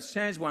 everything has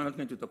changed. We're not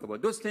going to talk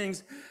about those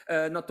things,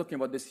 not talking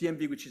about the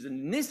CMB, which is a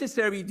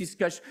necessary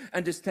discussion,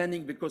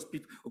 understanding, because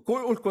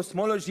all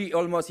cosmology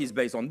almost is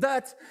based on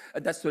that.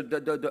 That's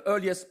the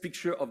earliest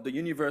picture of the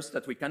universe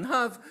that we can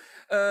have.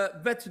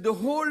 But the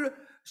whole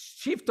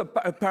shift of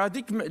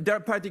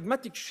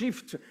paradigmatic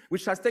shift,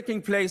 which has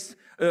taken place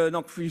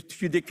a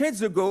few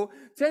decades ago,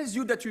 tells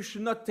you that you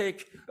should not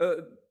take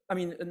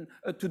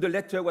to the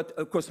letter what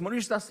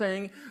cosmologists are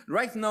saying.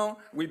 Right now,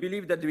 we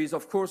believe that there is,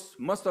 of course,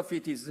 most of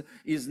it is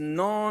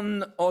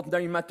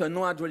non-ordinary matter,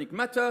 non-hadronic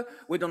matter.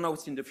 We don't know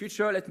what's in the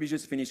future. Let me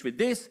just finish with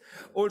this.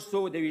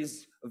 Also, there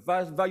is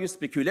various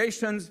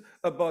speculations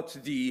about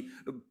the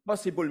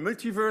possible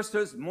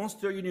multiverses,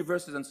 monster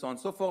universes, and so on and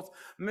so forth.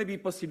 Maybe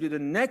possibly the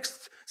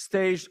next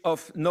stage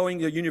of knowing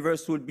the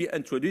universe will be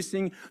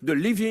introducing the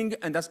living,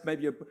 and that's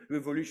maybe a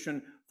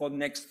revolution for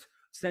next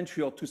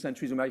century or 2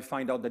 centuries. We might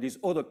find out that there's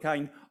other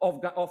kind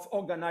of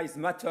organized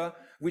matter,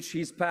 which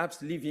is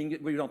perhaps living.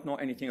 We don't know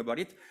anything about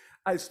it.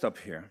 I'll stop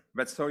here,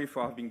 but sorry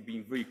for having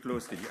been very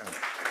close to the end.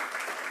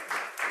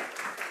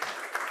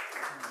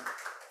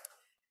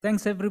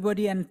 Thanks,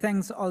 everybody, and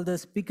thanks all the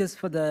speakers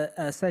for the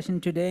session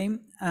today.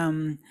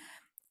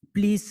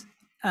 Please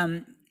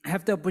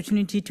have the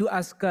opportunity to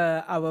ask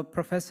our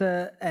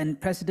professor and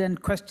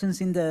president questions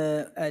in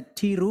the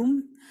tea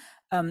room.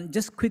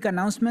 Just quick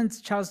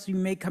announcements. Charles, you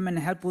may come and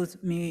help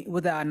with me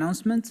with the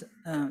announcements.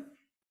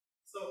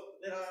 So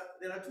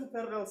there are 2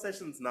 parallel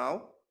sessions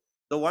now.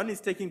 The one is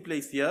taking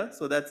place here,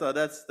 so that's on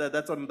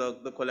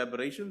the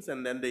collaborations,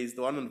 and then there is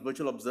the one on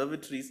virtual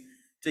observatories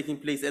taking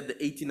place at the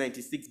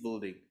 1896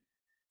 building.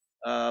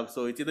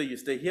 So it's either you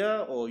stay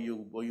here or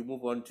you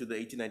move on to the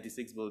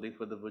 1896 building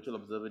for the virtual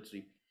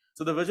observatory.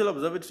 So the virtual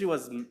observatory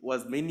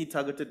was mainly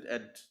targeted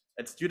at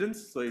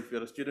students. So if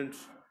you're a student,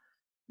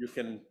 you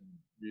can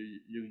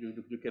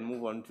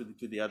move on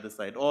to the other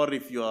side. Or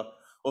if you are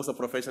also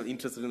professional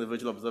interested in the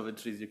virtual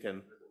observatories, you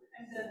can.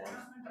 And the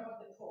announcement about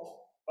the tour.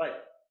 Right.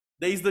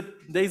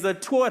 There is a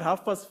tour at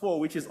 4:30,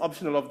 which is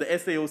optional, of the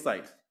SAO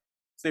site.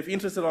 So if you're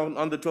interested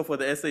on the tour for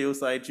the SAO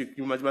site,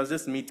 you must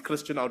just meet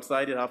Christian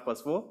outside at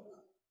 4:30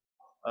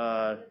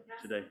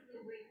 today.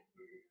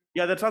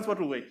 Yeah, the transport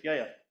will wait.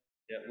 Yeah.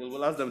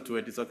 We'll ask them to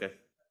wait. It's okay.